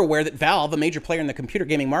further aware that Valve, a major player in the computer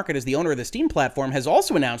gaming market as the owner of the Steam platform, has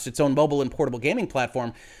also announced its own mobile and portable gaming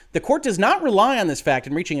platform. The court does not rely on this fact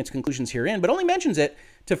in reaching its conclusions herein, but only mentions it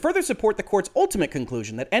to further support the court's ultimate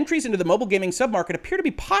conclusion that entries into the mobile gaming submarket appear to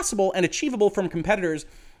be possible and achievable from competitors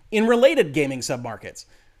in related gaming submarkets.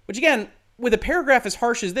 Which again, with a paragraph as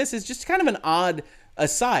harsh as this, is just kind of an odd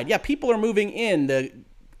aside. Yeah, people are moving in. The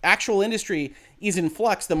actual industry is in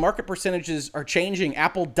flux. The market percentages are changing.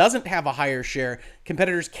 Apple doesn't have a higher share.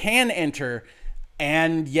 Competitors can enter.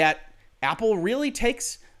 And yet Apple really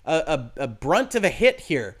takes a brunt of a hit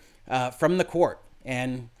here from the court.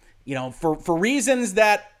 And, you know, for reasons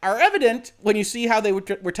that are evident when you see how they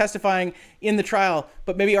were testifying in the trial,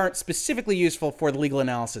 but maybe aren't specifically useful for the legal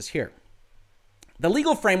analysis here. The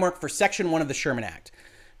legal framework for Section 1 of the Sherman Act.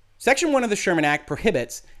 Section 1 of the Sherman Act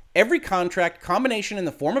prohibits every contract, combination in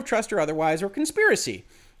the form of trust or otherwise, or conspiracy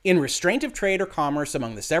in restraint of trade or commerce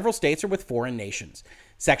among the several states or with foreign nations.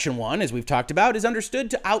 Section 1, as we've talked about, is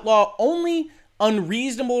understood to outlaw only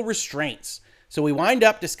unreasonable restraints. So we wind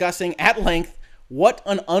up discussing at length what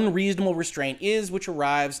an unreasonable restraint is, which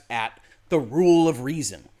arrives at the rule of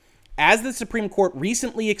reason. As the Supreme Court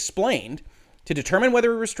recently explained, to determine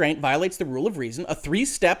whether a restraint violates the rule of reason, a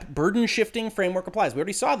three-step burden-shifting framework applies. We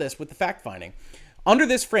already saw this with the fact-finding. Under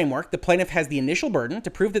this framework, the plaintiff has the initial burden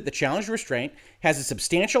to prove that the challenged restraint has a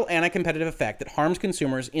substantial anti-competitive effect that harms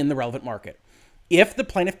consumers in the relevant market. If the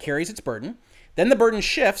plaintiff carries its burden, then the burden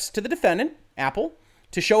shifts to the defendant, Apple,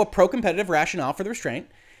 to show a pro-competitive rationale for the restraint.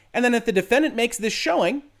 And then if the defendant makes this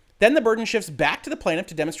showing, then the burden shifts back to the plaintiff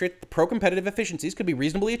to demonstrate that the pro-competitive efficiencies could be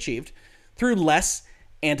reasonably achieved through less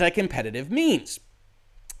anti-competitive means.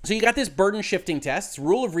 So you got this burden-shifting test. It's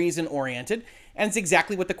rule of reason oriented, and it's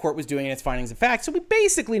exactly what the court was doing in its findings of fact. So we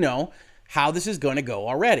basically know how this is going to go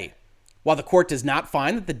already. While the court does not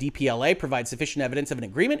find that the DPLA provides sufficient evidence of an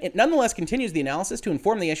agreement, it nonetheless continues the analysis to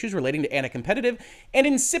inform the issues relating to anti-competitive and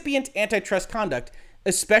incipient antitrust conduct,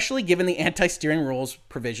 especially given the anti-steering rules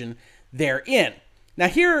provision therein. Now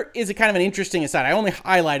here is a kind of an interesting aside. I only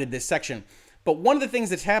highlighted this section, but one of the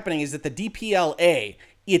things that's happening is that the DPLA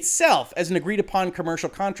itself, as an agreed-upon commercial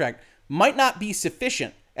contract, might not be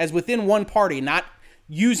sufficient, as within one party, not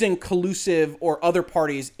using collusive or other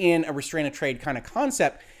parties in a restraint of trade kind of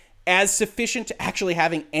concept, as sufficient to actually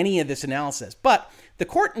having any of this analysis. But the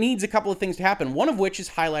court needs a couple of things to happen, one of which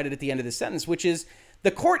is highlighted at the end of the sentence, which is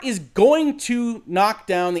the court is going to knock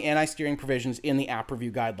down the anti-steering provisions in the app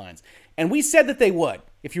review guidelines. And we said that they would,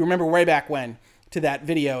 if you remember way back when, to that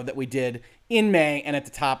video that we did in May and at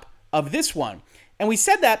the top of this one. And we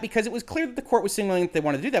said that because it was clear that the court was signaling that they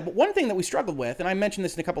wanted to do that. But one thing that we struggled with, and I mentioned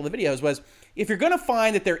this in a couple of the videos, was if you're going to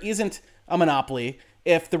find that there isn't a monopoly,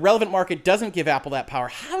 if the relevant market doesn't give Apple that power,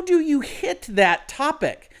 how do you hit that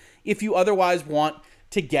topic if you otherwise want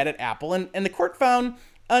to get at Apple? And the court found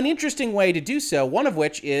an interesting way to do so, one of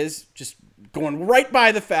which is just going right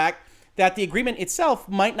by the fact that the agreement itself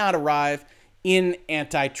might not arrive in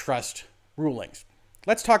antitrust rulings.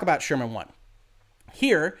 Let's talk about Sherman 1.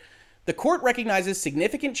 Here, the court recognizes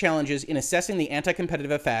significant challenges in assessing the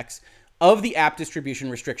anti-competitive effects of the app distribution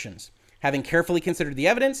restrictions. Having carefully considered the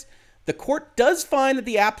evidence, the court does find that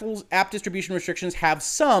the Apple's app distribution restrictions have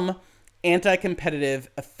some anti-competitive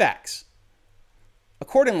effects.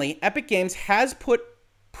 Accordingly, Epic Games has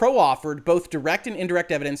pro-offered both direct and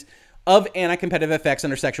indirect evidence of anti-competitive effects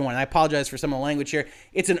under Section 1. And I apologize for some of the language here.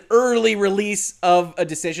 It's an early release of a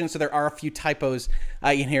decision, so there are a few typos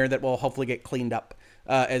in here that will hopefully get cleaned up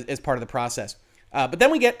as part of the process. But then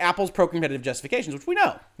we get Apple's pro-competitive justifications, which we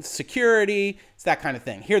know. It's security, it's that kind of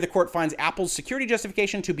thing. Here, the court finds Apple's security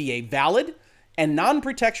justification to be a valid and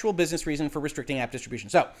non-pretextual business reason for restricting app distribution.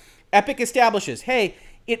 So, Epic establishes, hey,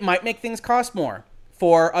 it might make things cost more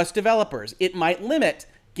for us developers. It might limit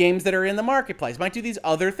games that are in the marketplace. It might do these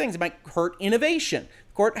other things. It might hurt innovation.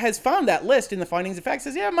 The court has found that list in the findings of fact,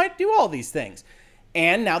 says, yeah, it might do all these things.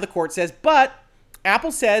 And now the court says, but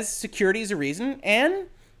Apple says security is a reason, and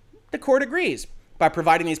the court agrees. By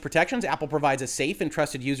providing these protections, Apple provides a safe and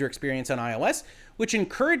trusted user experience on iOS, which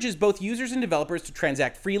encourages both users and developers to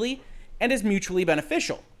transact freely and is mutually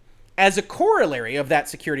beneficial. As a corollary of that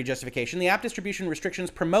security justification, the app distribution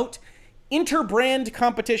restrictions promote inter-brand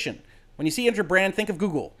competition. When you see inter-brand, think of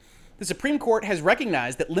Google. The Supreme Court has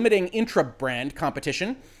recognized that limiting intra-brand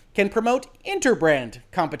competition can promote inter-brand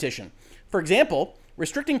competition. For example,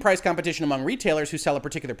 restricting price competition among retailers who sell a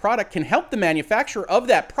particular product can help the manufacturer of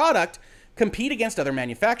that product compete against other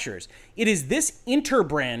manufacturers. It is this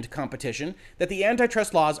interbrand competition that the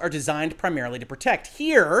antitrust laws are designed primarily to protect.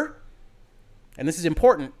 Here, and this is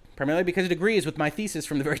important, primarily because it agrees with my thesis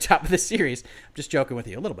from the very top of this series. I'm just joking with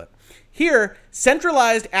you a little bit. Here,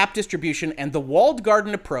 centralized app distribution and the walled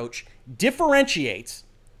garden approach differentiates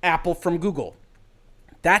Apple from Google.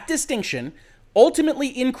 That distinction ultimately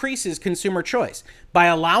increases consumer choice by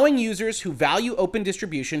allowing users who value open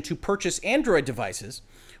distribution to purchase Android devices,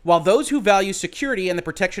 while those who value security and the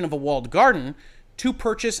protection of a walled garden to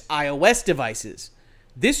purchase iOS devices.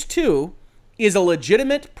 This, too, is a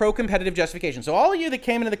legitimate pro-competitive justification. So all of you that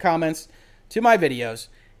came into the comments to my videos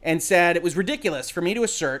and said it was ridiculous for me to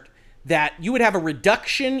assert that you would have a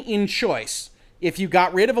reduction in choice if you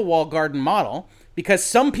got rid of a walled garden model, because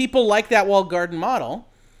some people like that walled garden model,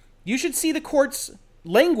 you should see the court's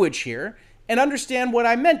language here and understand what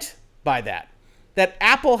I meant by that. That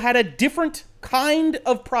Apple had a different kind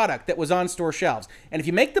of product that was on store shelves. And if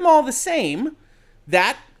you make them all the same,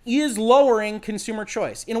 that is lowering consumer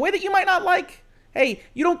choice in a way that you might not like. Hey,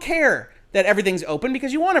 you don't care that everything's open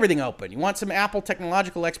because you want everything open. You want some Apple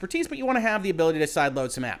technological expertise, but you want to have the ability to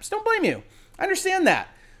sideload some apps. Don't blame you. I understand that.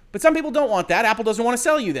 But some people don't want that. Apple doesn't want to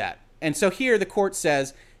sell you that. And so here the court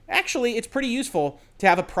says, actually, it's pretty useful to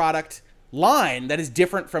have a product line that is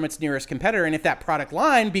different from its nearest competitor. And if that product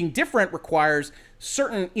line being different requires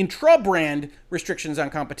certain intra-brand restrictions on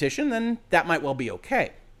competition, then that might well be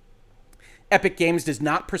okay. Epic Games does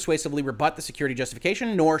not persuasively rebut the security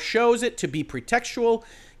justification, nor shows it to be pretextual.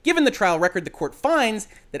 Given the trial record, the court finds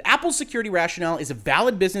that Apple's security rationale is a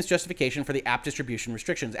valid business justification for the app distribution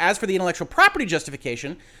restrictions. As for the intellectual property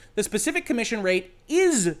justification, the specific commission rate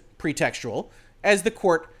is pretextual, as the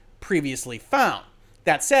court previously found.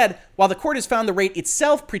 That said, while the court has found the rate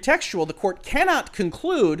itself pretextual, the court cannot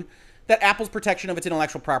conclude that Apple's protection of its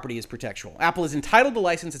intellectual property is pretextual. Apple is entitled to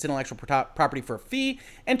license its intellectual property for a fee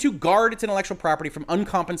and to guard its intellectual property from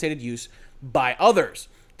uncompensated use by others.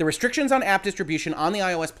 The restrictions on app distribution on the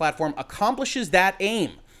iOS platform accomplishes that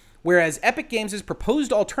aim, whereas Epic Games'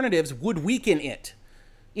 proposed alternatives would weaken it.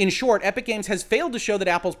 In short, Epic Games has failed to show that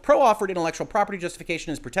Apple's pro-offered intellectual property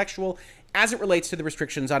justification is pretextual as it relates to the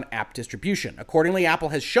restrictions on app distribution. Accordingly, Apple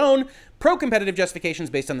has shown pro-competitive justifications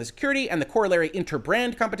based on the security and the corollary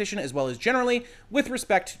inter-brand competition, as well as generally with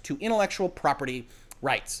respect to intellectual property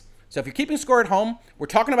rights. So if you're keeping score at home, we're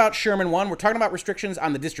talking about Sherman 1. We're talking about restrictions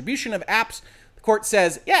on the distribution of apps. The court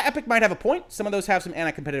says, yeah, Epic might have a point. Some of those have some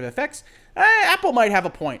anti-competitive effects. Apple might have a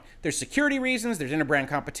point. There's security reasons, there's interbrand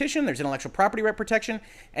competition, there's intellectual property right protection,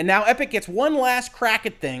 and now Epic gets one last crack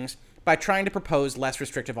at things by trying to propose less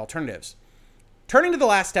restrictive alternatives. Turning to the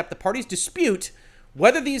last step, the parties dispute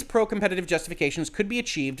whether these pro-competitive justifications could be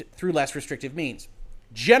achieved through less restrictive means.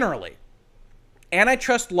 Generally,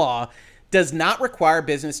 antitrust law does not require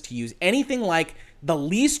business to use anything like the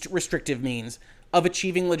least restrictive means of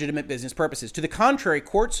achieving legitimate business purposes. To the contrary,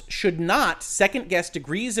 courts should not second-guess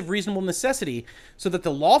degrees of reasonable necessity so that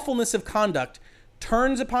the lawfulness of conduct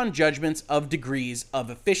turns upon judgments of degrees of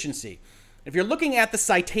efficiency. If you're looking at the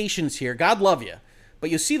citations here, God love you, but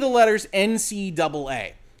you see the letters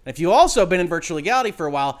NCAA. And if you've also been in virtual legality for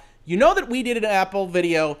a while, you know that we did an Apple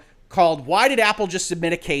video called Why Did Apple Just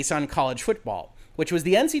Submit a Case on College Football?, which was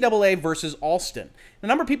the NCAA versus Alston. A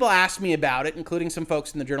number of people asked me about it, including some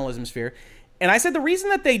folks in the journalism sphere. And I said the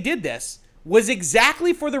reason that they did this was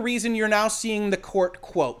exactly for the reason you're now seeing the court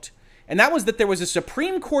quote. And that was that there was a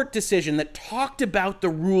Supreme Court decision that talked about the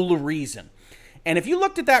rule of reason. And if you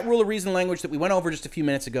looked at that rule of reason language that we went over just a few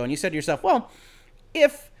minutes ago, and you said to yourself, well,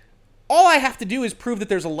 if all I have to do is prove that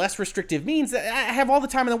there's a less restrictive means, I have all the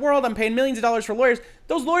time in the world, I'm paying millions of dollars for lawyers,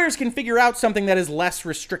 those lawyers can figure out something that is less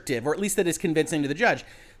restrictive, or at least that is convincing to the judge.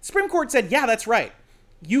 The Supreme Court said, yeah, that's right.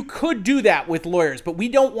 You could do that with lawyers, but we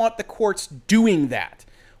don't want the courts doing that.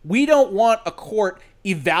 We don't want a court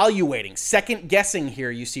evaluating, second-guessing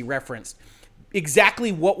here, you see referenced,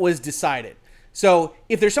 exactly what was decided. So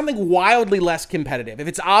if there's something wildly less competitive, if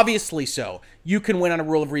it's obviously so, you can win on a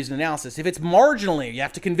rule of reason analysis. If it's marginally, you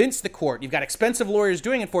have to convince the court, you've got expensive lawyers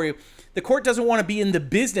doing it for you, the court doesn't want to be in the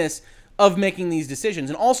business of making these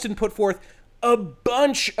decisions. And Alston put forth a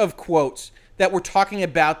bunch of quotes that were talking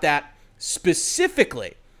about that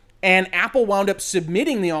specifically. And Apple wound up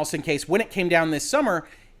submitting the Alston case when it came down this summer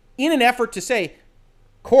in an effort to say,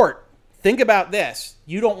 court, think about this.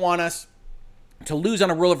 You don't want us to lose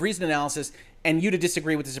on a rule of reason analysis and you to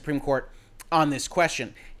disagree with the Supreme Court on this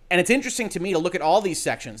question. And it's interesting to me to look at all these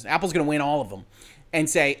sections. Apple's going to win all of them and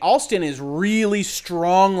say Alston is really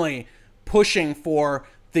strongly pushing for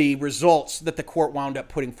the results that the court wound up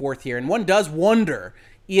putting forth here. And one does wonder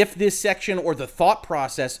if this section or the thought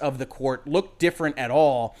process of the court looked different at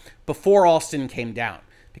all before Alston came down,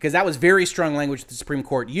 because that was very strong language the Supreme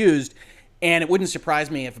Court used. And it wouldn't surprise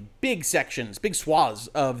me if big sections, big swaths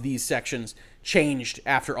of these sections changed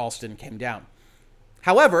after Alston came down.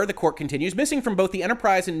 However, the court continues, missing from both the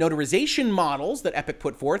enterprise and notarization models that Epic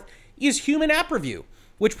put forth is human app review,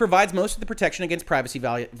 which provides most of the protection against privacy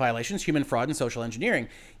violations, human fraud, and social engineering.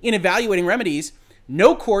 In evaluating remedies,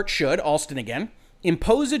 no court should, Alston again,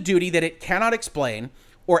 impose a duty that it cannot explain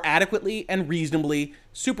or adequately and reasonably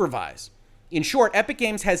supervise. In short, Epic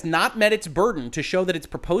Games has not met its burden to show that its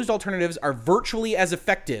proposed alternatives are virtually as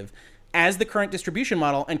effective as the current distribution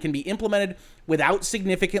model and can be implemented without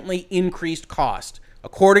significantly increased cost.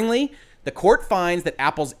 Accordingly, the court finds that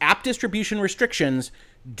Apple's app distribution restrictions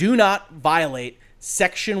do not violate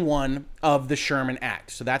Section 1 of the Sherman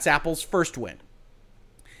Act. So that's Apple's first win.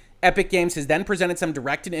 Epic Games has then presented some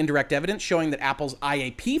direct and indirect evidence showing that Apple's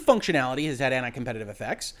IAP functionality has had anti-competitive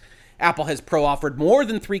effects. Apple has pro-offered more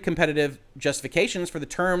than 3 competitive justifications for the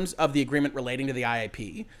terms of the agreement relating to the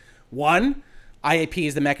IAP. 1, IAP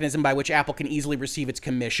is the mechanism by which Apple can easily receive its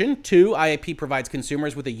commission. 2, IAP provides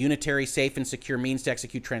consumers with a unitary, safe, and secure means to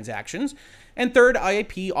execute transactions. And 3rd,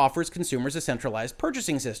 IAP offers consumers a centralized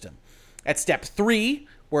purchasing system. At step 3,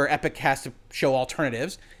 where Epic has to show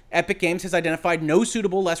alternatives, Epic Games has identified no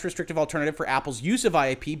suitable, less restrictive alternative for Apple's use of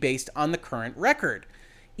IAP based on the current record.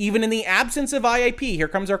 Even in the absence of IAP, here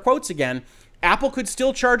comes our quotes again, Apple could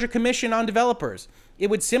still charge a commission on developers. It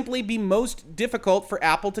would simply be most difficult for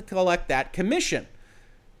Apple to collect that commission.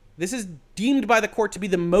 This is deemed by the court to be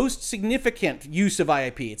the most significant use of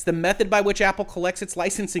IAP. It's the method by which Apple collects its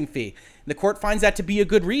licensing fee. The court finds that to be a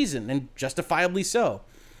good reason, and justifiably so.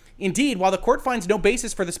 Indeed, while the court finds no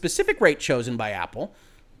basis for the specific rate chosen by Apple,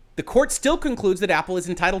 the court still concludes that Apple is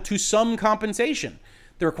entitled to some compensation.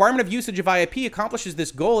 The requirement of usage of IAP accomplishes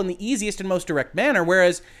this goal in the easiest and most direct manner,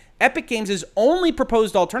 whereas Epic Games' only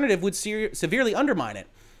proposed alternative would severely undermine it.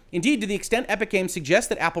 Indeed, to the extent Epic Games suggests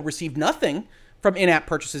that Apple received nothing from in-app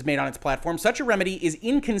purchases made on its platform, such a remedy is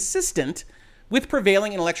inconsistent with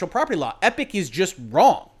prevailing intellectual property law. Epic is just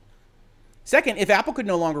wrong. Second, if Apple could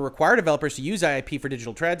no longer require developers to use IAP for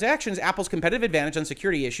digital transactions, Apple's competitive advantage on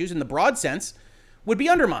security issues in the broad sense would be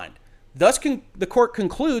undermined. Thus, the court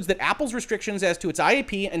concludes that Apple's restrictions as to its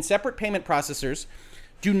IAP and separate payment processors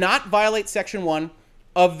do not violate Section 1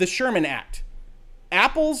 of the Sherman Act.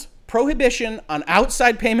 Apple's prohibition on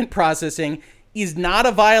outside payment processing is not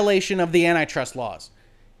a violation of the antitrust laws.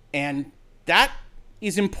 And that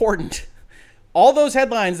is important. All those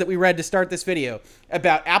headlines that we read to start this video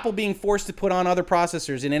about Apple being forced to put on other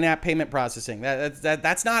processors in in-app payment processing,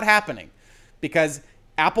 that's not happening, because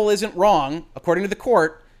Apple isn't wrong, according to the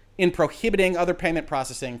court, in prohibiting other payment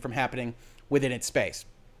processing from happening within its space.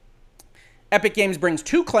 Epic Games brings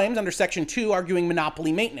 2 claims under Section 2 arguing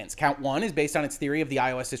monopoly maintenance. Count 1 is based on its theory of the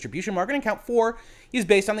iOS distribution market, and Count 4 is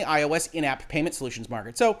based on the iOS in-app payment solutions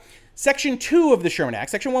market. So Section 2 of the Sherman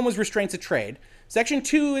Act, Section 1 was restraints of trade. Section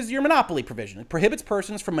 2 is your monopoly provision. It prohibits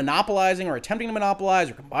persons from monopolizing or attempting to monopolize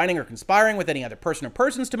or combining or conspiring with any other person or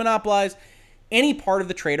persons to monopolize any part of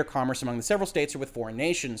the trade or commerce among the several states or with foreign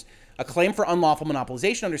nations. A claim for unlawful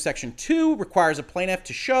monopolization under Section 2 requires a plaintiff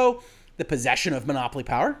to show the possession of monopoly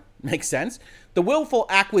power, makes sense, the willful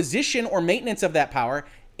acquisition or maintenance of that power,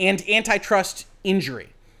 and antitrust injury.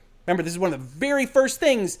 Remember, this is one of the very first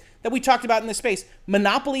things that we talked about in this space.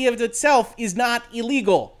 Monopoly of itself is not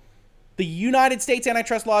illegal. The United States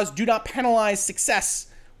antitrust laws do not penalize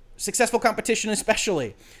successful competition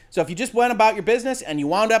especially. So if you just went about your business and you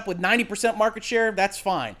wound up with 90% market share, that's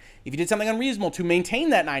fine. If you did something unreasonable to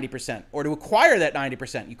maintain that 90% or to acquire that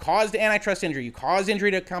 90%, you caused antitrust injury, you caused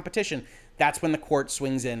injury to competition, that's when the court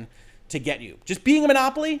swings in to get you. Just being a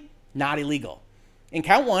monopoly, not illegal. In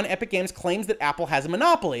Count 1, Epic Games claims that Apple has a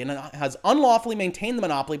monopoly and has unlawfully maintained the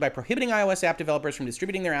monopoly by prohibiting iOS app developers from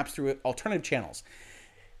distributing their apps through alternative channels.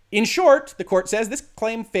 In short, the court says this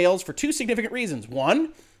claim fails for 2 significant reasons.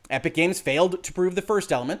 1, Epic Games failed to prove the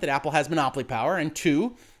first element, that Apple has monopoly power. And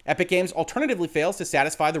 2, Epic Games alternatively fails to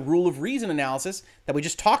satisfy the rule of reason analysis that we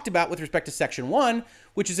just talked about with respect to Section 1,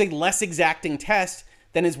 which is a less exacting test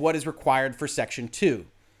than is what is required for Section 2.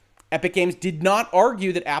 Epic Games did not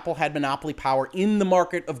argue that Apple had monopoly power in the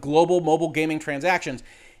market of global mobile gaming transactions.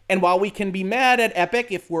 And while we can be mad at Epic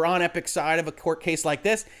if we're on Epic's side of a court case like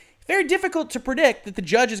this, it's very difficult to predict that the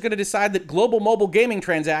judge is going to decide that global mobile gaming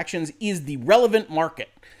transactions is the relevant market.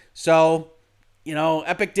 So,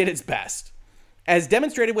 Epic did its best. As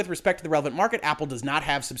demonstrated with respect to the relevant market, Apple does not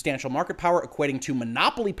have substantial market power equating to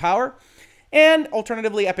monopoly power. And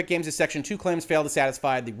alternatively, Epic Games' Section 2 claims fail to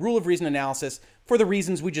satisfy the rule of reason analysis for the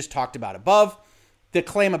reasons we just talked about above. The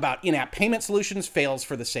claim about in-app payment solutions fails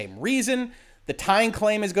for the same reason. The tying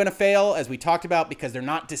claim is going to fail, as we talked about, because they're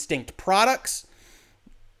not distinct products.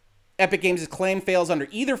 Epic Games' claim fails under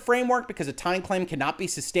either framework because a tying claim cannot be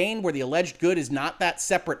sustained where the alleged good is not that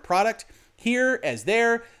separate product. Here, as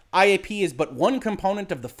there, IAP is but one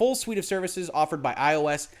component of the full suite of services offered by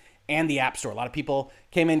iOS and the App Store. A lot of people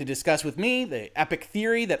came in to discuss with me the Epic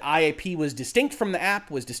theory that IAP was distinct from the app,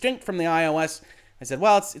 was distinct from the iOS. I said,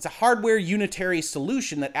 well, it's a hardware unitary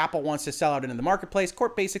solution that Apple wants to sell out into the marketplace.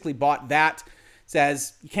 Court basically bought that,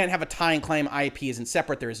 says you can't have a tying claim. IAP isn't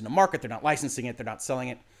separate. There isn't a market. They're not licensing it. They're not selling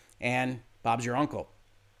it. And Bob's your uncle.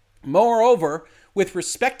 Moreover, with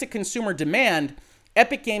respect to consumer demand,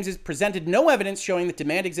 Epic Games has presented no evidence showing that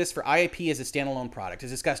demand exists for IAP as a standalone product.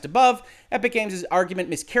 As discussed above, Epic Games'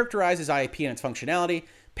 argument mischaracterizes IAP and its functionality.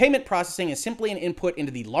 Payment processing is simply an input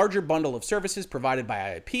into the larger bundle of services provided by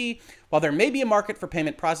IAP. While there may be a market for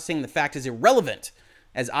payment processing, the fact is irrelevant,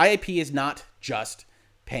 as IAP is not just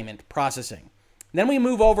payment processing. Then we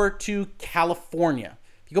move over to California.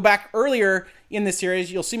 If you go back earlier in this series,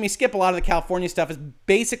 you'll see me skip a lot of the California stuff. It's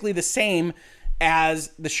basically the same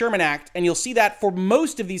as the Sherman Act, and you'll see that for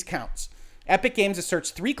most of these counts. Epic Games asserts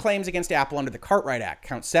 3 claims against Apple under the Cartwright Act.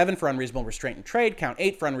 Count 7 for unreasonable restraint in trade, count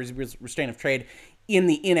 8 for unreasonable restraint of trade in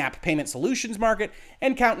the in-app payment solutions market,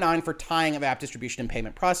 and count 9 for tying of app distribution and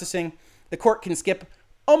payment processing. The court can skip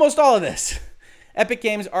almost all of this. Epic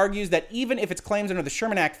Games argues that even if its claims under the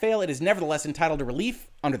Sherman Act fail, it is nevertheless entitled to relief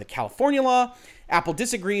under the California law. Apple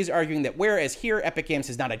disagrees, arguing that whereas here Epic Games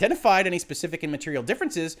has not identified any specific and material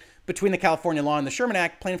differences between the California law and the Sherman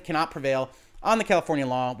Act, plaintiff cannot prevail on the California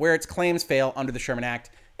law where its claims fail under the Sherman Act,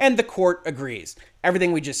 and the court agrees.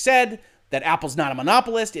 Everything we just said, that Apple's not a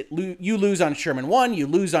monopolist, you lose on Sherman 1, you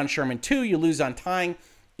lose on Sherman 2, you lose on tying,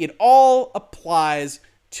 it all applies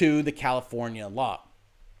to the California law.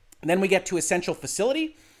 And then we get to essential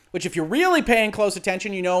facility, which if you're really paying close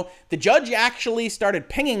attention, you know the judge actually started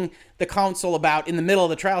pinging the counsel about in the middle of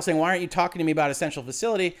the trial saying, why aren't you talking to me about essential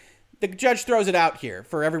facility? The judge throws it out here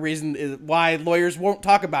for every reason why lawyers won't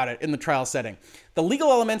talk about it in the trial setting. The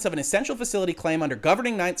legal elements of an essential facility claim under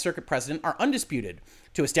governing Ninth Circuit precedent are undisputed.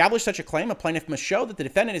 To establish such a claim, a plaintiff must show that the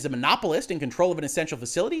defendant is a monopolist in control of an essential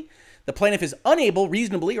facility. The plaintiff is unable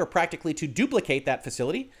reasonably or practically to duplicate that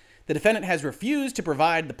facility. The defendant has refused to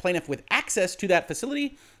provide the plaintiff with access to that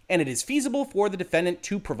facility, and it is feasible for the defendant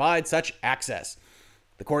to provide such access.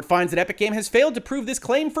 The court finds that Epic Game has failed to prove this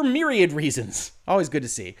claim for myriad reasons. Always good to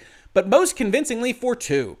see. But most convincingly for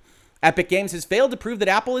 2. Epic Games has failed to prove that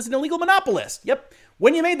Apple is an illegal monopolist. Yep.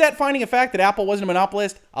 When you made that finding a fact that Apple wasn't a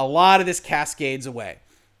monopolist, a lot of this cascades away.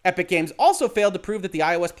 Epic Games also failed to prove that the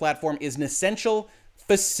iOS platform is an essential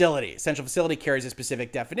facility. Essential facility carries a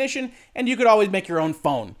specific definition, and you could always make your own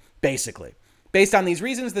phone, basically. Based on these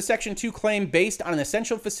reasons, the Section 2 claim based on an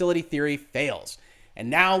essential facility theory fails. And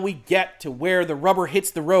now we get to where the rubber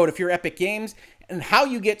hits the road if you're Epic Games, and how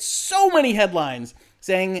you get so many headlines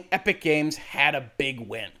saying Epic Games had a big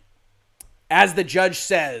win. As the judge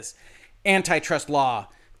says, antitrust law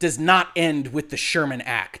does not end with the Sherman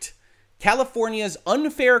Act. California's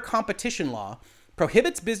unfair competition law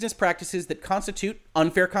prohibits business practices that constitute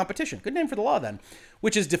unfair competition. Good name for the law then.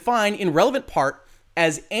 Which is defined in relevant part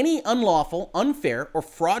as any unlawful, unfair, or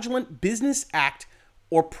fraudulent business act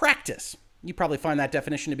or practice. You probably find that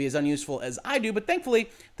definition to be as unuseful as I do, but thankfully,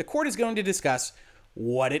 the court is going to discuss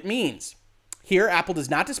what it means. Here, Apple does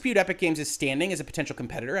not dispute Epic Games' standing as a potential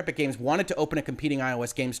competitor. Epic Games wanted to open a competing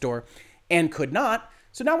iOS game store and could not.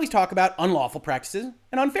 So now we talk about unlawful practices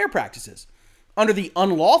and unfair practices. Under the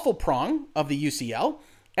unlawful prong of the UCL,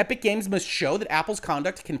 Epic Games must show that Apple's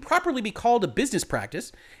conduct can properly be called a business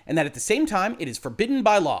practice and that at the same time it is forbidden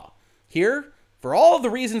by law. Here, for all of the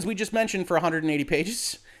reasons we just mentioned for 180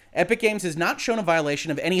 pages, Epic Games has not shown a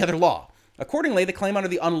violation of any other law. Accordingly, the claim under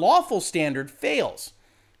the unlawful standard fails.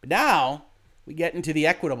 But now we get into the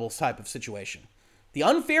equitable type of situation. The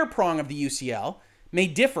unfair prong of the UCL may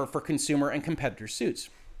differ for consumer and competitor suits.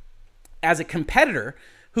 As a competitor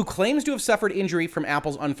who claims to have suffered injury from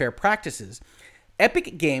Apple's unfair practices,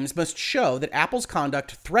 Epic Games must show that Apple's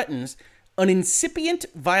conduct threatens an incipient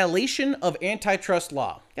violation of antitrust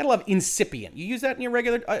law. You gotta love incipient. You use that in your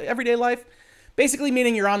regular everyday life? Basically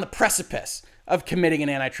meaning you're on the precipice of committing an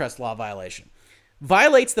antitrust law violation.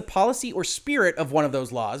 Violates the policy or spirit of one of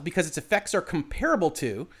those laws because its effects are comparable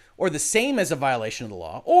to or the same as a violation of the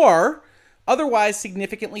law, or otherwise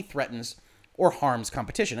significantly threatens or harms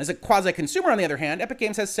competition. As a quasi-consumer, on the other hand, Epic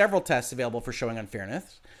Games has several tests available for showing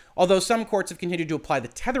unfairness. Although some courts have continued to apply the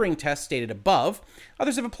tethering test stated above,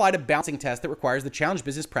 others have applied a balancing test that requires the challenge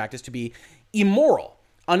business practice to be immoral,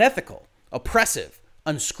 unethical, oppressive,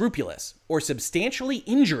 unscrupulous, or substantially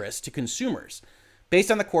injurious to consumers,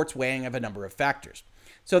 based on the court's weighing of a number of factors.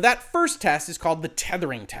 So that first test is called the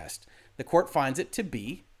tethering test. The court finds it to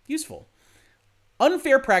be useful.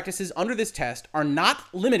 Unfair practices under this test are not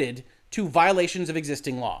limited to violations of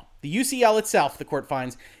existing law. The UCL itself, the court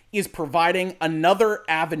finds, is providing another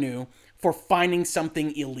avenue for finding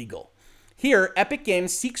something illegal. Here, Epic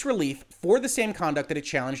Games seeks relief for the same conduct that it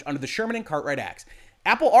challenged under the Sherman and Cartwright Acts.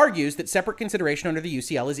 Apple argues that separate consideration under the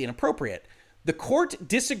UCL is inappropriate. The court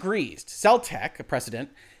disagrees. Celtec, a precedent,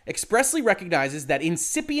 expressly recognizes that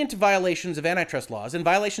incipient violations of antitrust laws and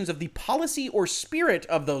violations of the policy or spirit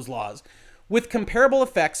of those laws with comparable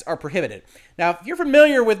effects are prohibited. Now, if you're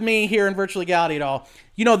familiar with me here in Virtual Legality at all,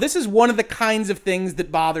 you know this is one of the kinds of things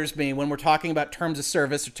that bothers me when we're talking about terms of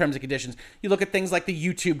service or terms of conditions. You look at things like the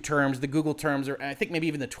YouTube terms, the Google terms, or I think maybe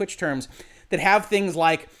even the Twitch terms that have things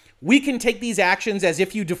like, we can take these actions as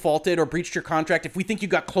if you defaulted or breached your contract if we think you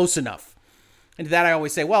got close enough. And to that I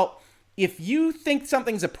always say, well, if you think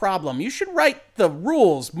something's a problem, you should write the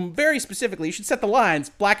rules very specifically. You should set the lines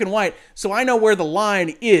black and white so I know where the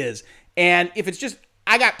line is. And if it's just,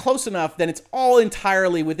 I got close enough, then it's all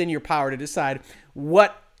entirely within your power to decide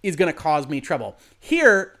what is going to cause me trouble.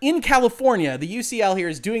 Here in California, the UCL here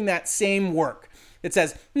is doing that same work. It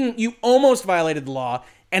says, you almost violated the law,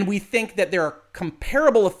 and we think that there are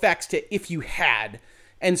comparable effects to if you had.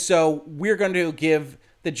 And so we're going to give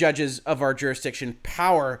the judges of our jurisdiction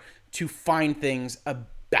power to find things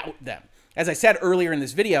about them. As I said earlier in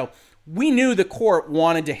this video, we knew the court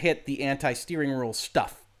wanted to hit the anti-steering rule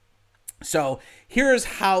stuff. So here's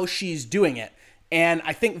how she's doing it. And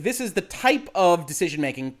I think this is the type of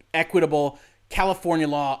decision-making, equitable, California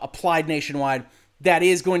law, applied nationwide, that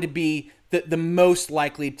is going to be the most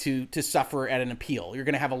likely to suffer at an appeal. You're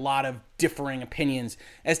going to have a lot of differing opinions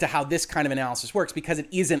as to how this kind of analysis works because it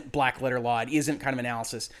isn't black letter law. It isn't kind of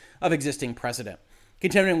analysis of existing precedent.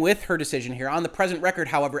 Continuing with her decision here, on the present record,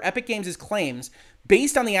 however, Epic Games' claims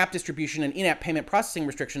based on the app distribution and in-app payment processing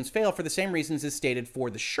restrictions fail for the same reasons as stated for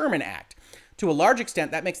the Sherman Act. To a large extent,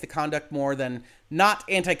 that makes the conduct more than not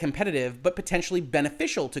anti-competitive, but potentially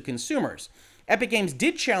beneficial to consumers. Epic Games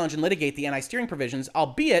did challenge and litigate the anti-steering provisions,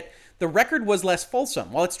 albeit the record was less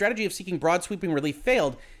fulsome. While its strategy of seeking broad sweeping relief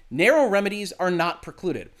failed, narrow remedies are not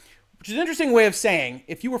precluded. Which is an interesting way of saying,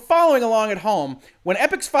 if you were following along at home, when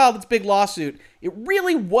Epic's filed its big lawsuit, it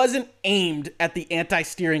really wasn't aimed at the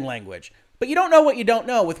anti-steering language. But you don't know what you don't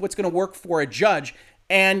know with what's going to work for a judge,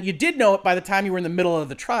 and you did know it by the time you were in the middle of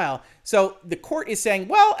the trial. So the court is saying,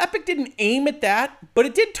 well, Epic didn't aim at that, but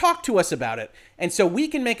it did talk to us about it. And so we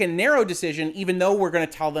can make a narrow decision, even though we're going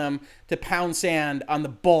to tell them to pound sand on the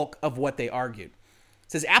bulk of what they argued.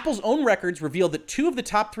 It says Apple's own records reveal that 2 of the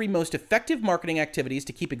top 3 most effective marketing activities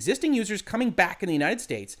to keep existing users coming back in the United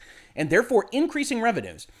States and therefore increasing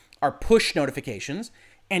revenues are push notifications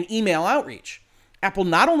and email outreach. Apple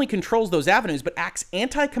not only controls those avenues, but acts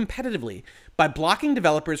anti-competitively by blocking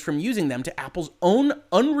developers from using them to Apple's own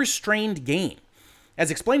unrestrained gain.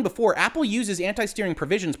 As explained before, Apple uses anti-steering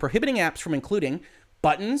provisions prohibiting apps from including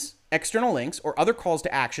buttons, external links, or other calls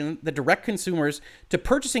to action that direct consumers to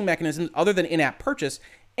purchasing mechanisms other than in-app purchase,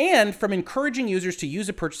 and from encouraging users to use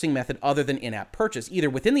a purchasing method other than in-app purchase, either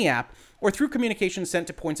within the app or through communications sent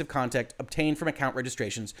to points of contact obtained from account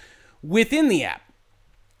registrations within the app.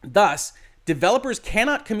 Thus, developers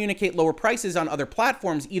cannot communicate lower prices on other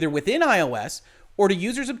platforms either within iOS or to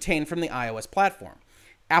users obtained from the iOS platform.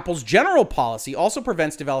 Apple's general policy also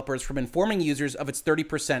prevents developers from informing users of its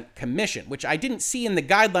 30% commission, which I didn't see in the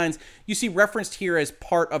guidelines. You see referenced here as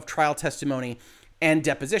part of trial testimony and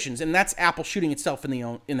depositions, and that's Apple shooting itself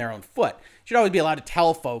in their own foot. You should always be allowed to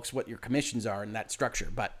tell folks what your commissions are in that structure,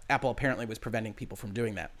 but Apple apparently was preventing people from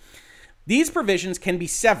doing that. These provisions can be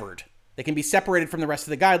severed. They can be separated from the rest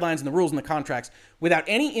of the guidelines and the rules and the contracts without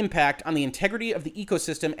any impact on the integrity of the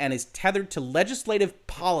ecosystem and is tethered to legislative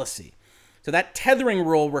policy. So that tethering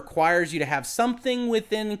rule requires you to have something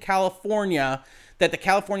within California that the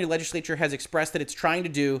California legislature has expressed that it's trying to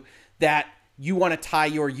do that you want to tie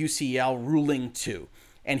your UCL ruling to.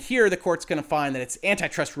 And here the court's going to find that it's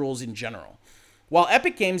antitrust rules in general. While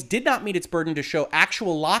Epic Games did not meet its burden to show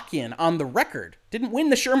actual lock-in on the record, didn't win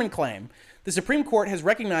the Sherman claim, the Supreme Court has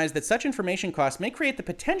recognized that such information costs may create the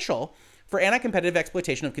potential for anti-competitive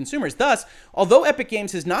exploitation of consumers. Thus, although Epic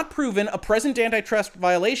Games has not proven a present antitrust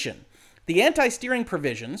violation, the anti-steering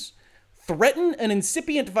provisions threaten an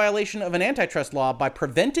incipient violation of an antitrust law by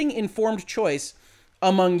preventing informed choice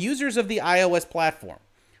among users of the iOS platform.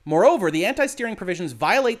 Moreover, the anti-steering provisions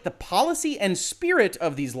violate the policy and spirit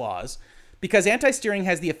of these laws because anti-steering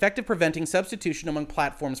has the effect of preventing substitution among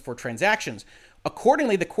platforms for transactions.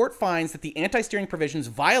 Accordingly, the court finds that the anti-steering provisions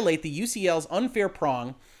violate the UCL's unfair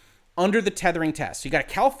prong under the tethering test. So you got a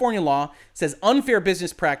California law says unfair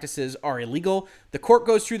business practices are illegal. The court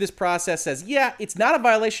goes through this process, says, yeah, it's not a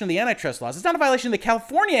violation of the antitrust laws. It's not a violation of the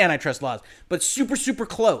California antitrust laws, but super, super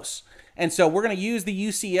close. And so we're going to use the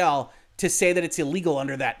UCL to say that it's illegal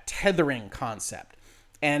under that tethering concept.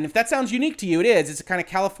 And if that sounds unique to you, it is. It's a kind of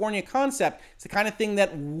California concept. It's the kind of thing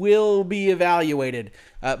that will be evaluated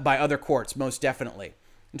by other courts, most definitely.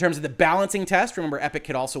 In terms of the balancing test, remember Epic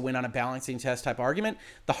could also win on a balancing test type argument.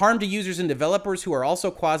 The harm to users and developers who are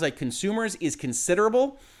also quasi-consumers is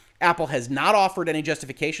considerable. Apple has not offered any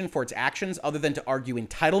justification for its actions other than to argue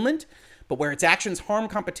entitlement. But where its actions harm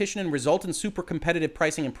competition and result in super competitive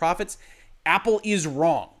pricing and profits, Apple is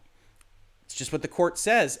wrong. It's just what the court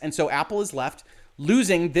says. And so Apple is left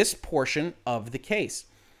losing this portion of the case.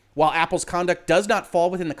 While Apple's conduct does not fall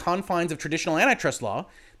within the confines of traditional antitrust law,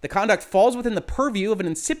 the conduct falls within the purview of an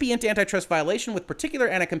incipient antitrust violation with particular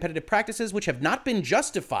anti-competitive practices which have not been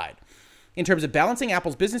justified. In terms of balancing,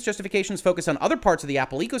 Apple's business justifications focus on other parts of the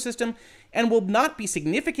Apple ecosystem and will not be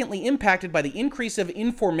significantly impacted by the increase of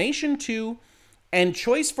information to and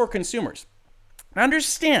choice for consumers. Now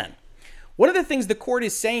understand, one of the things the court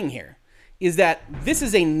is saying here is that this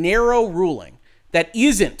is a narrow ruling that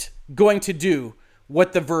isn't going to do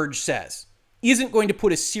what The Verge says, isn't going to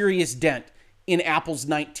put a serious dent in Apple's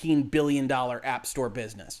 $19 billion App Store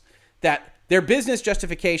business, that their business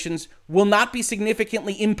justifications will not be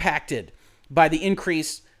significantly impacted by the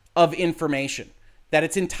increase of information, that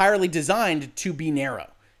it's entirely designed to be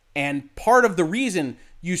narrow. And part of the reason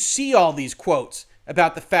you see all these quotes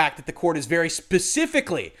about the fact that the court is very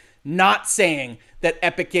specifically not saying that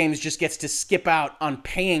Epic Games just gets to skip out on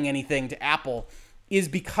paying anything to Apple is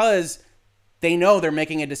because they know they're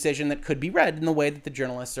making a decision that could be read in the way that the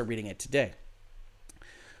journalists are reading it today.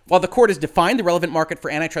 While the court has defined the relevant market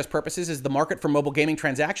for antitrust purposes as the market for mobile gaming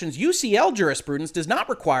transactions, UCL jurisprudence does not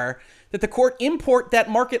require that the court import that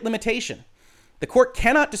market limitation. The court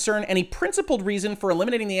cannot discern any principled reason for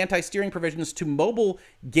eliminating the anti-steering provisions to mobile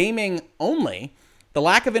gaming only. The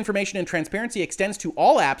lack of information and transparency extends to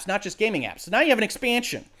all apps, not just gaming apps. So now you have an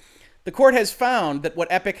expansion. The court has found that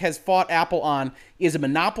what Epic has fought Apple on is a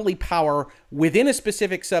monopoly power within a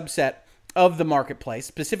specific subset of the marketplace,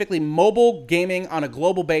 specifically mobile gaming on a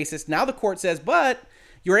global basis. Now the court says, but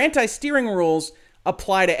your anti-steering rules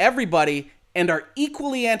apply to everybody and are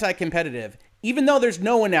equally anti-competitive, even though there's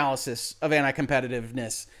no analysis of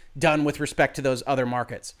anti-competitiveness done with respect to those other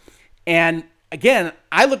markets. And again,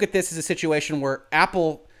 I look at this as a situation where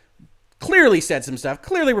Apple clearly said some stuff,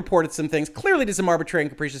 clearly reported some things, clearly did some arbitrary and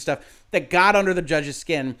capricious stuff that got under the judge's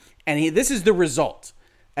skin. And this is the result.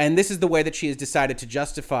 And this is the way that she has decided to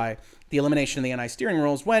justify the elimination of the anti-steering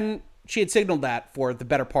rules when she had signaled that for the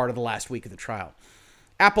better part of the last week of the trial.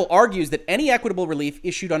 Apple argues that any equitable relief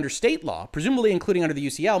issued under state law, presumably including under the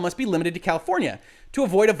UCL, must be limited to California to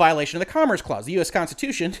avoid a violation of the Commerce Clause. The U.S.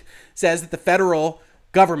 Constitution says that the federal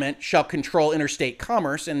government shall control interstate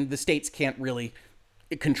commerce, and the states can't really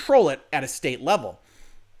control it at a state level.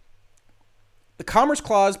 The Commerce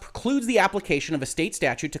Clause precludes the application of a state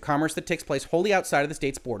statute to commerce that takes place wholly outside of the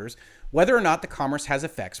state's borders, whether or not the commerce has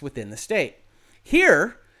effects within the state.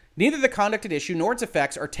 Here, neither the conduct at issue nor its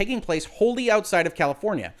effects are taking place wholly outside of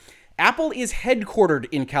California. Apple is headquartered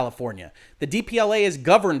in California. The DPLA is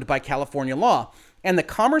governed by California law, and the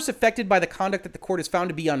commerce affected by the conduct that the court has found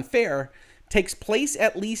to be unfair takes place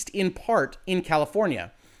at least in part in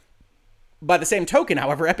California. By the same token,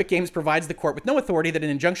 however, Epic Games provides the court with no authority that an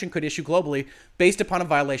injunction could issue globally based upon a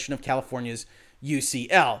violation of California's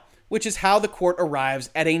UCL, which is how the court arrives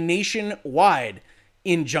at a nationwide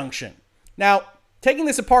injunction. Now, taking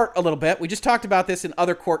this apart a little bit, we just talked about this in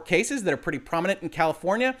other court cases that are pretty prominent in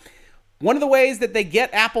California. One of the ways that they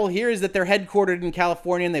get Apple here is that they're headquartered in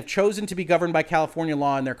California and they've chosen to be governed by California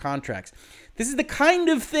law in their contracts. This is the kind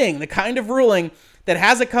of thing, the kind of ruling that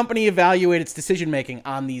has a company evaluate its decision-making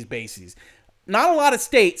on these bases. Not a lot of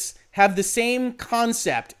states have the same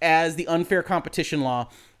concept as the unfair competition law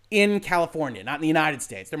in California, not in the United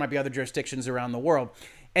States. There might be other jurisdictions around the world.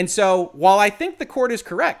 And so while I think the court is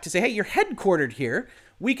correct to say, hey, you're headquartered here,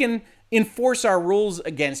 we can enforce our rules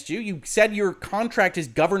against you. You said your contract is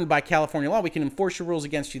governed by California law. We can enforce your rules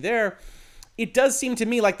against you there. It does seem to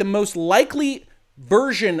me like the most likely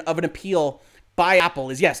version of an appeal by Apple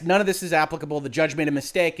is, yes, none of this is applicable. The judge made a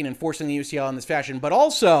mistake in enforcing the UCL in this fashion, but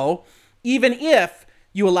also even if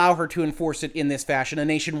you allow her to enforce it in this fashion. A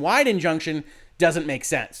nationwide injunction doesn't make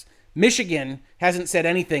sense. Michigan hasn't said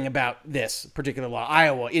anything about this particular law.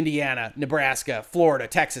 Iowa, Indiana, Nebraska, Florida,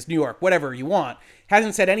 Texas, New York, whatever you want,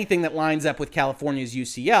 hasn't said anything that lines up with California's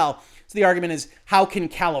UCL. So the argument is, how can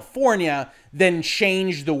California then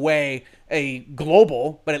change the way a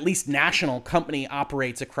global, but at least national company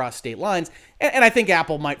operates across state lines? And I think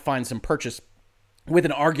Apple might find some purchase with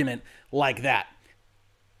an argument like that.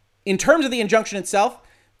 In terms of the injunction itself,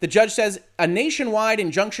 the judge says a nationwide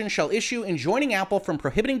injunction shall issue enjoining Apple from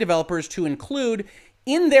prohibiting developers to include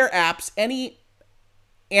in their apps any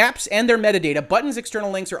apps and their metadata, buttons, external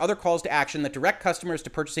links, or other calls to action that direct customers to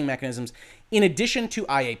purchasing mechanisms in addition to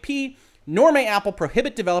IAP, nor may Apple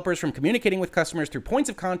prohibit developers from communicating with customers through points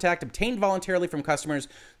of contact obtained voluntarily from customers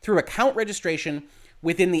through account registration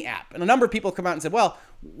within the app. And a number of people come out and said, well,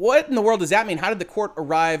 what in the world does that mean? How did the court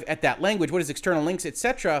arrive at that language? What is external links,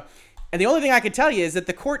 etc.? And the only thing I could tell you is that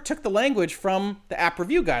the court took the language from the app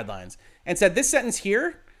review guidelines and said this sentence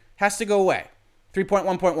here has to go away.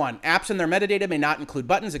 3.1.1, apps and their metadata may not include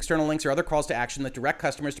buttons, external links, or other calls to action that direct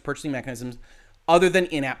customers to purchasing mechanisms other than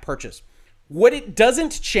in-app purchase. What it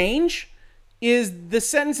doesn't change is the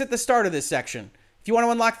sentence at the start of this section. If you want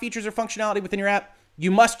to unlock features or functionality within your app,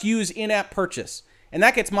 you must use in-app purchase. And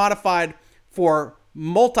that gets modified for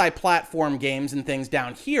multi-platform games and things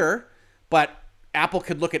down here, but Apple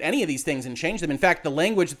could look at any of these things and change them. In fact, the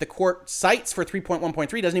language that the court cites for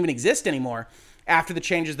 3.1.3 doesn't even exist anymore after the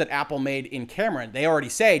changes that Apple made in Cameron. They already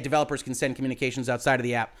say developers can send communications outside of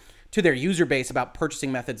the app to their user base about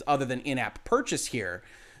purchasing methods other than in-app purchase here.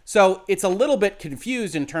 So it's a little bit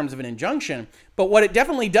confused in terms of an injunction, but what it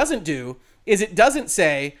definitely doesn't do is it doesn't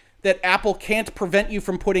say that Apple can't prevent you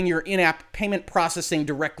from putting your in-app payment processing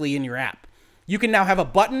directly in your app. You can now have a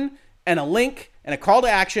button and a link and a call to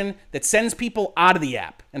action that sends people out of the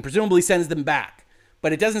app and presumably sends them back.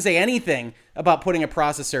 But it doesn't say anything about putting a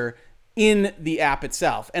processor in the app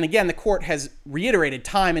itself. And again, the court has reiterated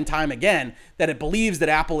time and time again that it believes that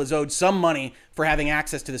Apple is owed some money for having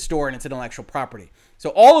access to the store and its intellectual property. So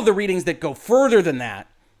all of the readings that go further than that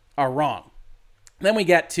are wrong. Then we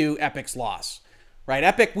get to Epic's loss, right?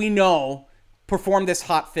 Epic, we know, performed this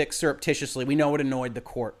hot fix surreptitiously. We know it annoyed the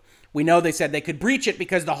court. We know they said they could breach it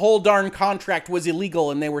because the whole darn contract was illegal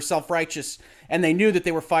and they were self-righteous and they knew that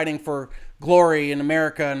they were fighting for glory in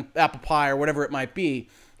America and apple pie or whatever it might be.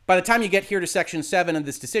 By the time you get here to Section 7 of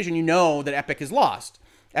this decision, you know that Epic is lost.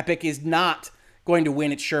 Epic is not going to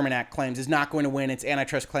win its Sherman Act claims, is not going to win its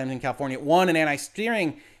antitrust claims in California. It won an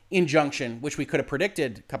anti-steering injunction, which we could have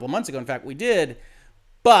predicted a couple of months ago. In fact, we did.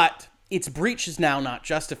 But its breach is now not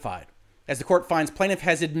justified. As the court finds, plaintiff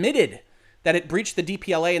has admitted that it breached the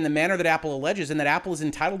DPLA in the manner that Apple alleges and that Apple is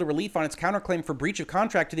entitled to relief on its counterclaim for breach of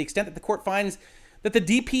contract to the extent that the court finds that the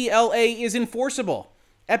DPLA is enforceable.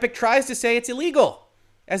 Epic tries to say it's illegal.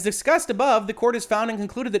 As discussed above, the court has found and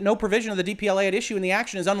concluded that no provision of the DPLA at issue in the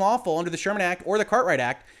action is unlawful under the Sherman Act or the Cartwright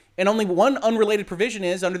Act, and only one unrelated provision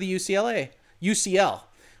is under the UCL.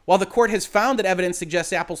 While the court has found that evidence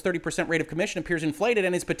suggests Apple's 30% rate of commission appears inflated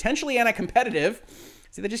and is potentially anti-competitive,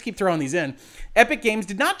 see, they just keep throwing these in, Epic Games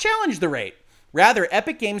did not challenge the rate. Rather,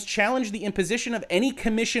 Epic Games challenged the imposition of any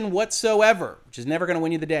commission whatsoever, which is never going to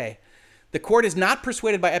win you the day. The court is not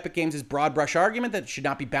persuaded by Epic Games' broad brush argument that it should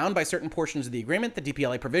not be bound by certain portions of the agreement. The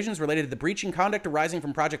DPLA provisions related to the breaching conduct arising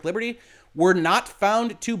from Project Liberty were not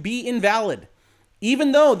found to be invalid.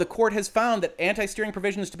 Even though the court has found that anti-steering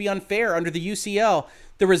provisions to be unfair under the UCL,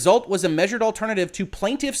 the result was a measured alternative to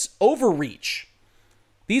plaintiff's overreach.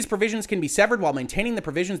 These provisions can be severed while maintaining the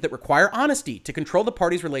provisions that require honesty to control the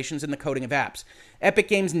parties' relations in the coding of apps. Epic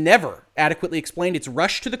Games never adequately explained its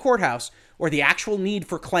rush to the courthouse or the actual need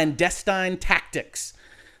for clandestine tactics.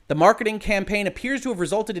 The marketing campaign appears to have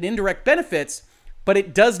resulted in indirect benefits, but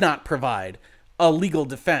it does not provide a legal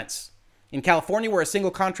defense. In California, where a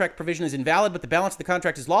single contract provision is invalid, but the balance of the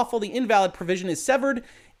contract is lawful, the invalid provision is severed,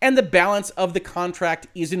 and the balance of the contract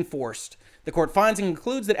is enforced. The court finds and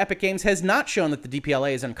concludes that Epic Games has not shown that the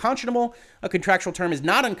DPLA is unconscionable. A contractual term is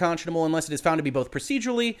not unconscionable unless it is found to be both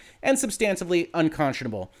procedurally and substantively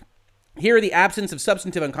unconscionable. Here, the absence of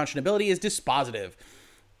substantive unconscionability is dispositive.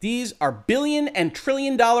 These are billion and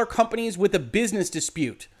trillion dollar companies with a business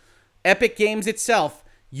dispute. Epic Games itself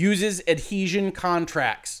uses adhesion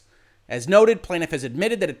contracts. As noted, plaintiff has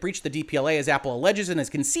admitted that it breached the DPLA as Apple alleges and has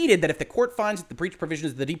conceded that if the court finds that the breach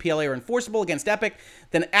provisions of the DPLA are enforceable against Epic,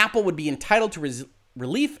 then Apple would be entitled to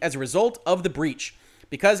relief as a result of the breach.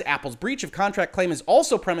 Because Apple's breach of contract claim is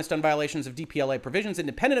also premised on violations of DPLA provisions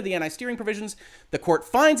independent of the anti-steering provisions, the court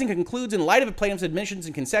finds and concludes in light of the plaintiff's admissions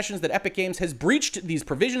and concessions that Epic Games has breached these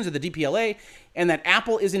provisions of the DPLA and that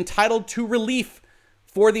Apple is entitled to relief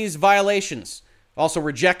for these violations. Also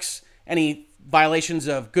rejects any violations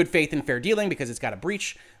of good faith and fair dealing because it's got a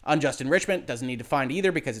breach. Unjust enrichment doesn't need to find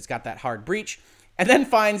either because it's got that hard breach. And then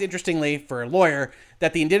finds, interestingly, for a lawyer,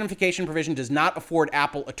 that the indemnification provision does not afford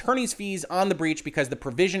Apple attorney's fees on the breach because the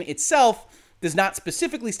provision itself does not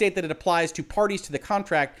specifically state that it applies to parties to the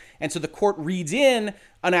contract, and so the court reads in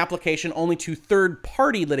an application only to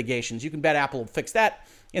third-party litigations. You can bet Apple will fix that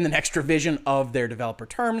in the next revision of their developer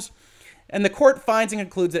terms. And the court finds and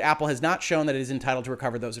concludes that Apple has not shown that it is entitled to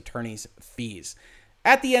recover those attorneys' fees.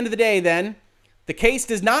 At the end of the day, then, the case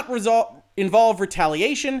does not involve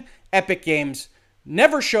retaliation. Epic Games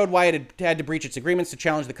never showed why it had to breach its agreements to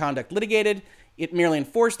challenge the conduct litigated. It merely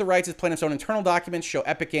enforced the rights as plaintiff's own internal documents show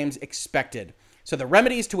Epic Games expected. So the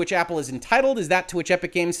remedies to which Apple is entitled is that to which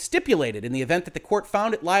Epic Games stipulated in the event that the court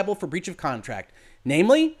found it liable for breach of contract.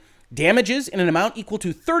 Namely, damages in an amount equal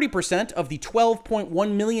to 30% of the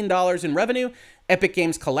 $12.1 million in revenue Epic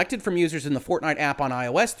Games collected from users in the Fortnite app on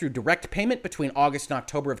iOS through direct payment between August and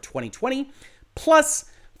October of 2020, plus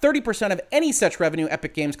 30% of any such revenue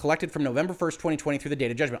Epic Games collected from November 1st, 2020 through the date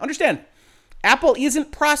of judgment. Understand, Apple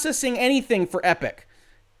isn't processing anything for Epic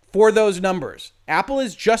for those numbers. Apple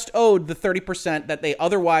is just owed the 30% that they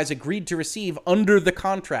otherwise agreed to receive under the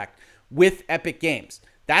contract with Epic Games.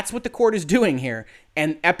 That's what the court is doing here,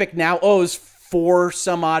 and Epic now owes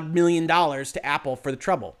 $4-some-odd million to Apple for the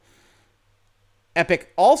trouble.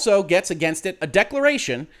 Epic also gets against it a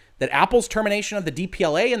declaration that Apple's termination of the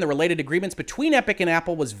DPLA and the related agreements between Epic and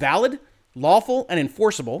Apple was valid, lawful, and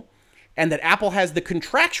enforceable, and that Apple has the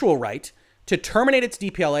contractual right to terminate its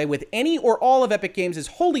DPLA with any or all of Epic Games'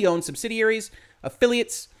 wholly owned subsidiaries,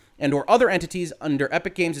 affiliates, and or other entities under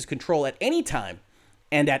Epic Games' control at any time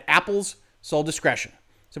and at Apple's sole discretion.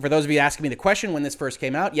 So for those of you asking me the question when this first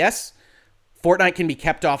came out, yes, Fortnite can be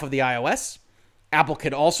kept off of the iOS. Apple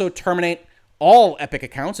could also terminate all Epic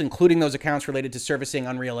accounts, including those accounts related to servicing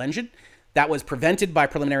Unreal Engine. That was prevented by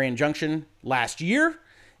preliminary injunction last year.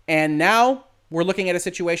 And now we're looking at a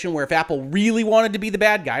situation where if Apple really wanted to be the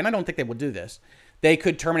bad guy, and I don't think they would do this, they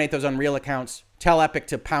could terminate those Unreal accounts, tell Epic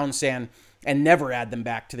to pound sand, and never add them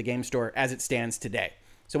back to the game store as it stands today.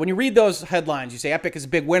 So when you read those headlines, you say Epic is a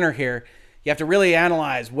big winner here. You have to really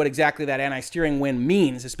analyze what exactly that anti-steering win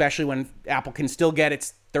means, especially when Apple can still get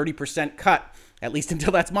its 30% cut, at least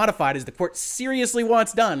until that's modified, as the court seriously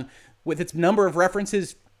wants done, with its number of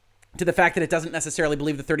references to the fact that it doesn't necessarily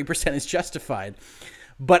believe the 30% is justified.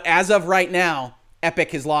 But as of right now,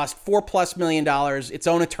 Epic has lost $4+ million, its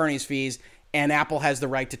own attorney's fees, and Apple has the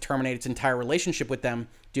right to terminate its entire relationship with them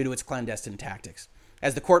due to its clandestine tactics.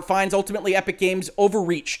 As the court finds, ultimately Epic Games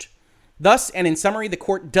overreached. Thus, and in summary, the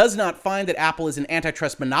court does not find that Apple is an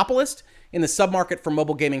antitrust monopolist in the submarket for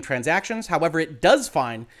mobile gaming transactions. However, it does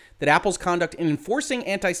find that Apple's conduct in enforcing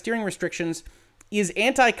anti-steering restrictions is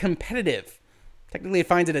anti-competitive. Technically, it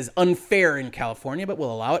finds it as unfair in California, but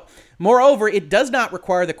will allow it. Moreover, it does not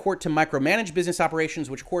require the court to micromanage business operations,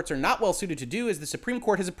 which courts are not well suited to do, as the Supreme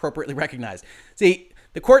Court has appropriately recognized. See,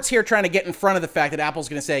 the court's here trying to get in front of the fact that Apple's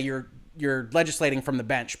going to say you're legislating from the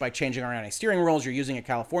bench by changing our anti-steering rules. You're using a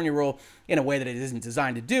California rule in a way that it isn't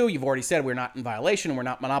designed to do. You've already said we're not in violation, we're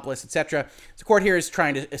not monopolists, etc. So the court here is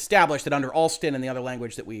trying to establish that under Alston and the other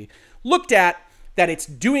language that we looked at, that it's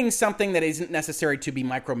doing something that isn't necessary to be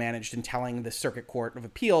micromanaged, and telling the Circuit Court of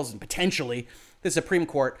Appeals and potentially the Supreme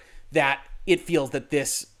Court that it feels that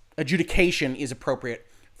this adjudication is appropriate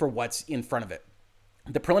for what's in front of it.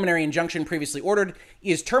 The preliminary injunction previously ordered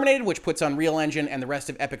is terminated, which puts Unreal Engine and the rest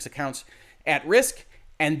of Epic's accounts at risk,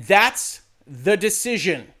 and that's the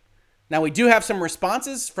decision. Now, we do have some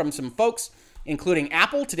responses from some folks, including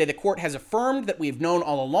Apple. Today, the court has affirmed that we've known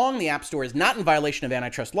all along the App Store is not in violation of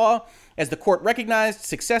antitrust law. As the court recognized,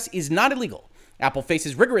 success is not illegal. Apple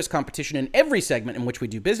faces rigorous competition in every segment in which we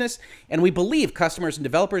do business, and we believe customers and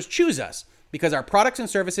developers choose us because our products and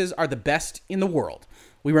services are the best in the world.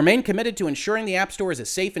 We remain committed to ensuring the App Store is a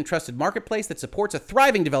safe and trusted marketplace that supports a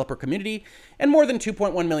thriving developer community and more than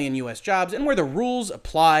 2.1 million U.S. jobs, and where the rules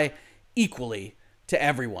apply equally to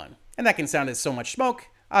everyone. And that can sound as so much smoke.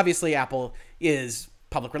 Obviously, Apple is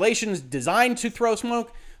public relations designed to throw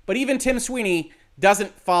smoke, but even Tim Sweeney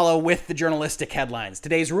doesn't follow with the journalistic headlines.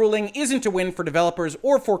 Today's ruling isn't a win for developers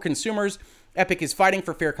or for consumers. Epic is fighting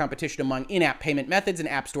for fair competition among in-app payment methods and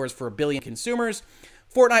app stores for 1 billion consumers.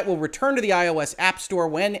 Fortnite will return to the iOS App Store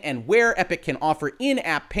when and where Epic can offer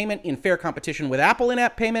in-app payment in fair competition with Apple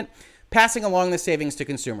in-app payment. passing along the savings to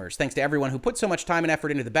consumers. Thanks to everyone who put so much time and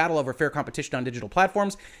effort into the battle over fair competition on digital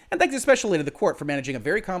platforms, and thanks especially to the court for managing a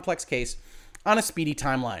very complex case on a speedy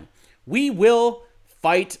timeline. We will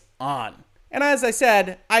fight on. And as I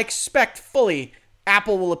said, I expect fully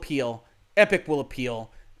Apple will appeal, Epic will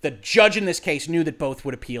appeal. The judge in this case knew that both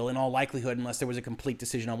would appeal in all likelihood, unless there was a complete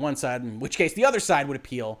decision on one side, in which case the other side would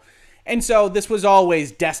appeal. And so this was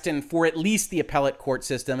always destined for at least the appellate court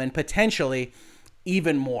system and potentially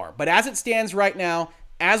even more. But as it stands right now,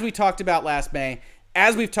 as we talked about last May,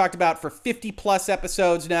 as we've talked about for 50 plus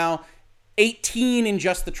episodes now, 18 in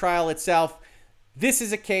just the trial itself, this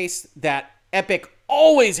is a case that Epic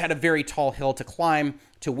always had a very tall hill to climb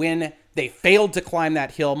to win. They failed to climb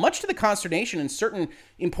that hill, much to the consternation in certain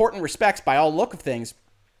important respects, by all look of things,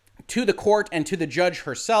 to the court and to the judge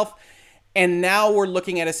herself. And now we're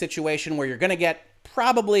looking at a situation where you're going to get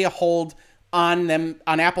probably a hold on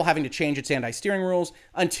Apple having to change its anti-steering rules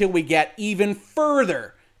until we get even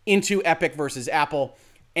further into Epic versus Apple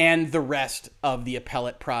and the rest of the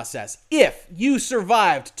appellate process. If you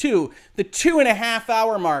survived to the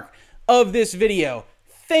 2.5-hour mark of this video,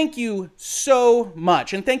 thank you so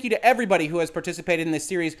much. And thank you to everybody who has participated in this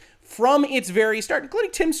series from its very start,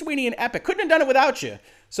 including Tim Sweeney and Epic. Couldn't have done it without you.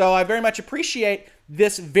 So I very much appreciate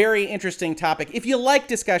this very interesting topic. If you like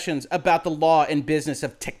discussions about the law and business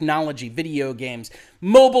of technology, video games,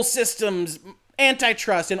 mobile systems,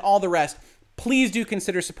 antitrust, and all the rest, please do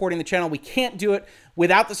consider supporting the channel. We can't do it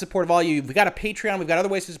without the support of all you. We've got a Patreon. We've got other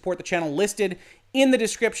ways to support the channel listed in the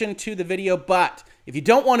description to the video. But if you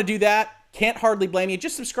don't want to do that, can't hardly blame you.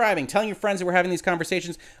 Just subscribing, telling your friends that we're having these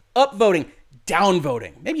conversations, upvoting,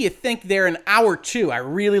 downvoting. Maybe you think they're an hour too. I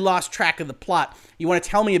really lost track of the plot. You want to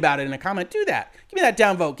tell me about it in a comment? Do that. Give me that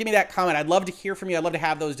downvote. Give me that comment. I'd love to hear from you. I'd love to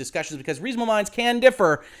have those discussions because reasonable minds can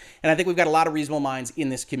differ. And I think we've got a lot of reasonable minds in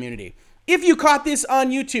this community. If you caught this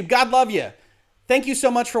on YouTube, God love you. Thank you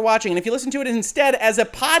so much for watching. And if you listen to it instead as a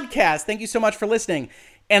podcast, thank you so much for listening.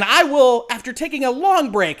 And I will, after taking a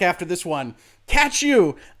long break after this one, catch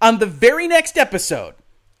you on the very next episode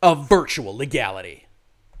of Virtual Legality.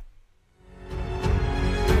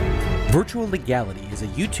 Virtual Legality is a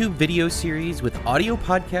YouTube video series with audio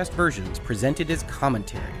podcast versions presented as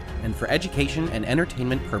commentary and for education and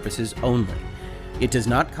entertainment purposes only. It does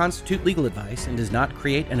not constitute legal advice and does not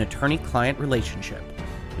create an attorney-client relationship.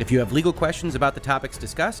 If you have legal questions about the topics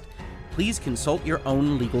discussed, please consult your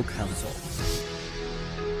own legal counsel.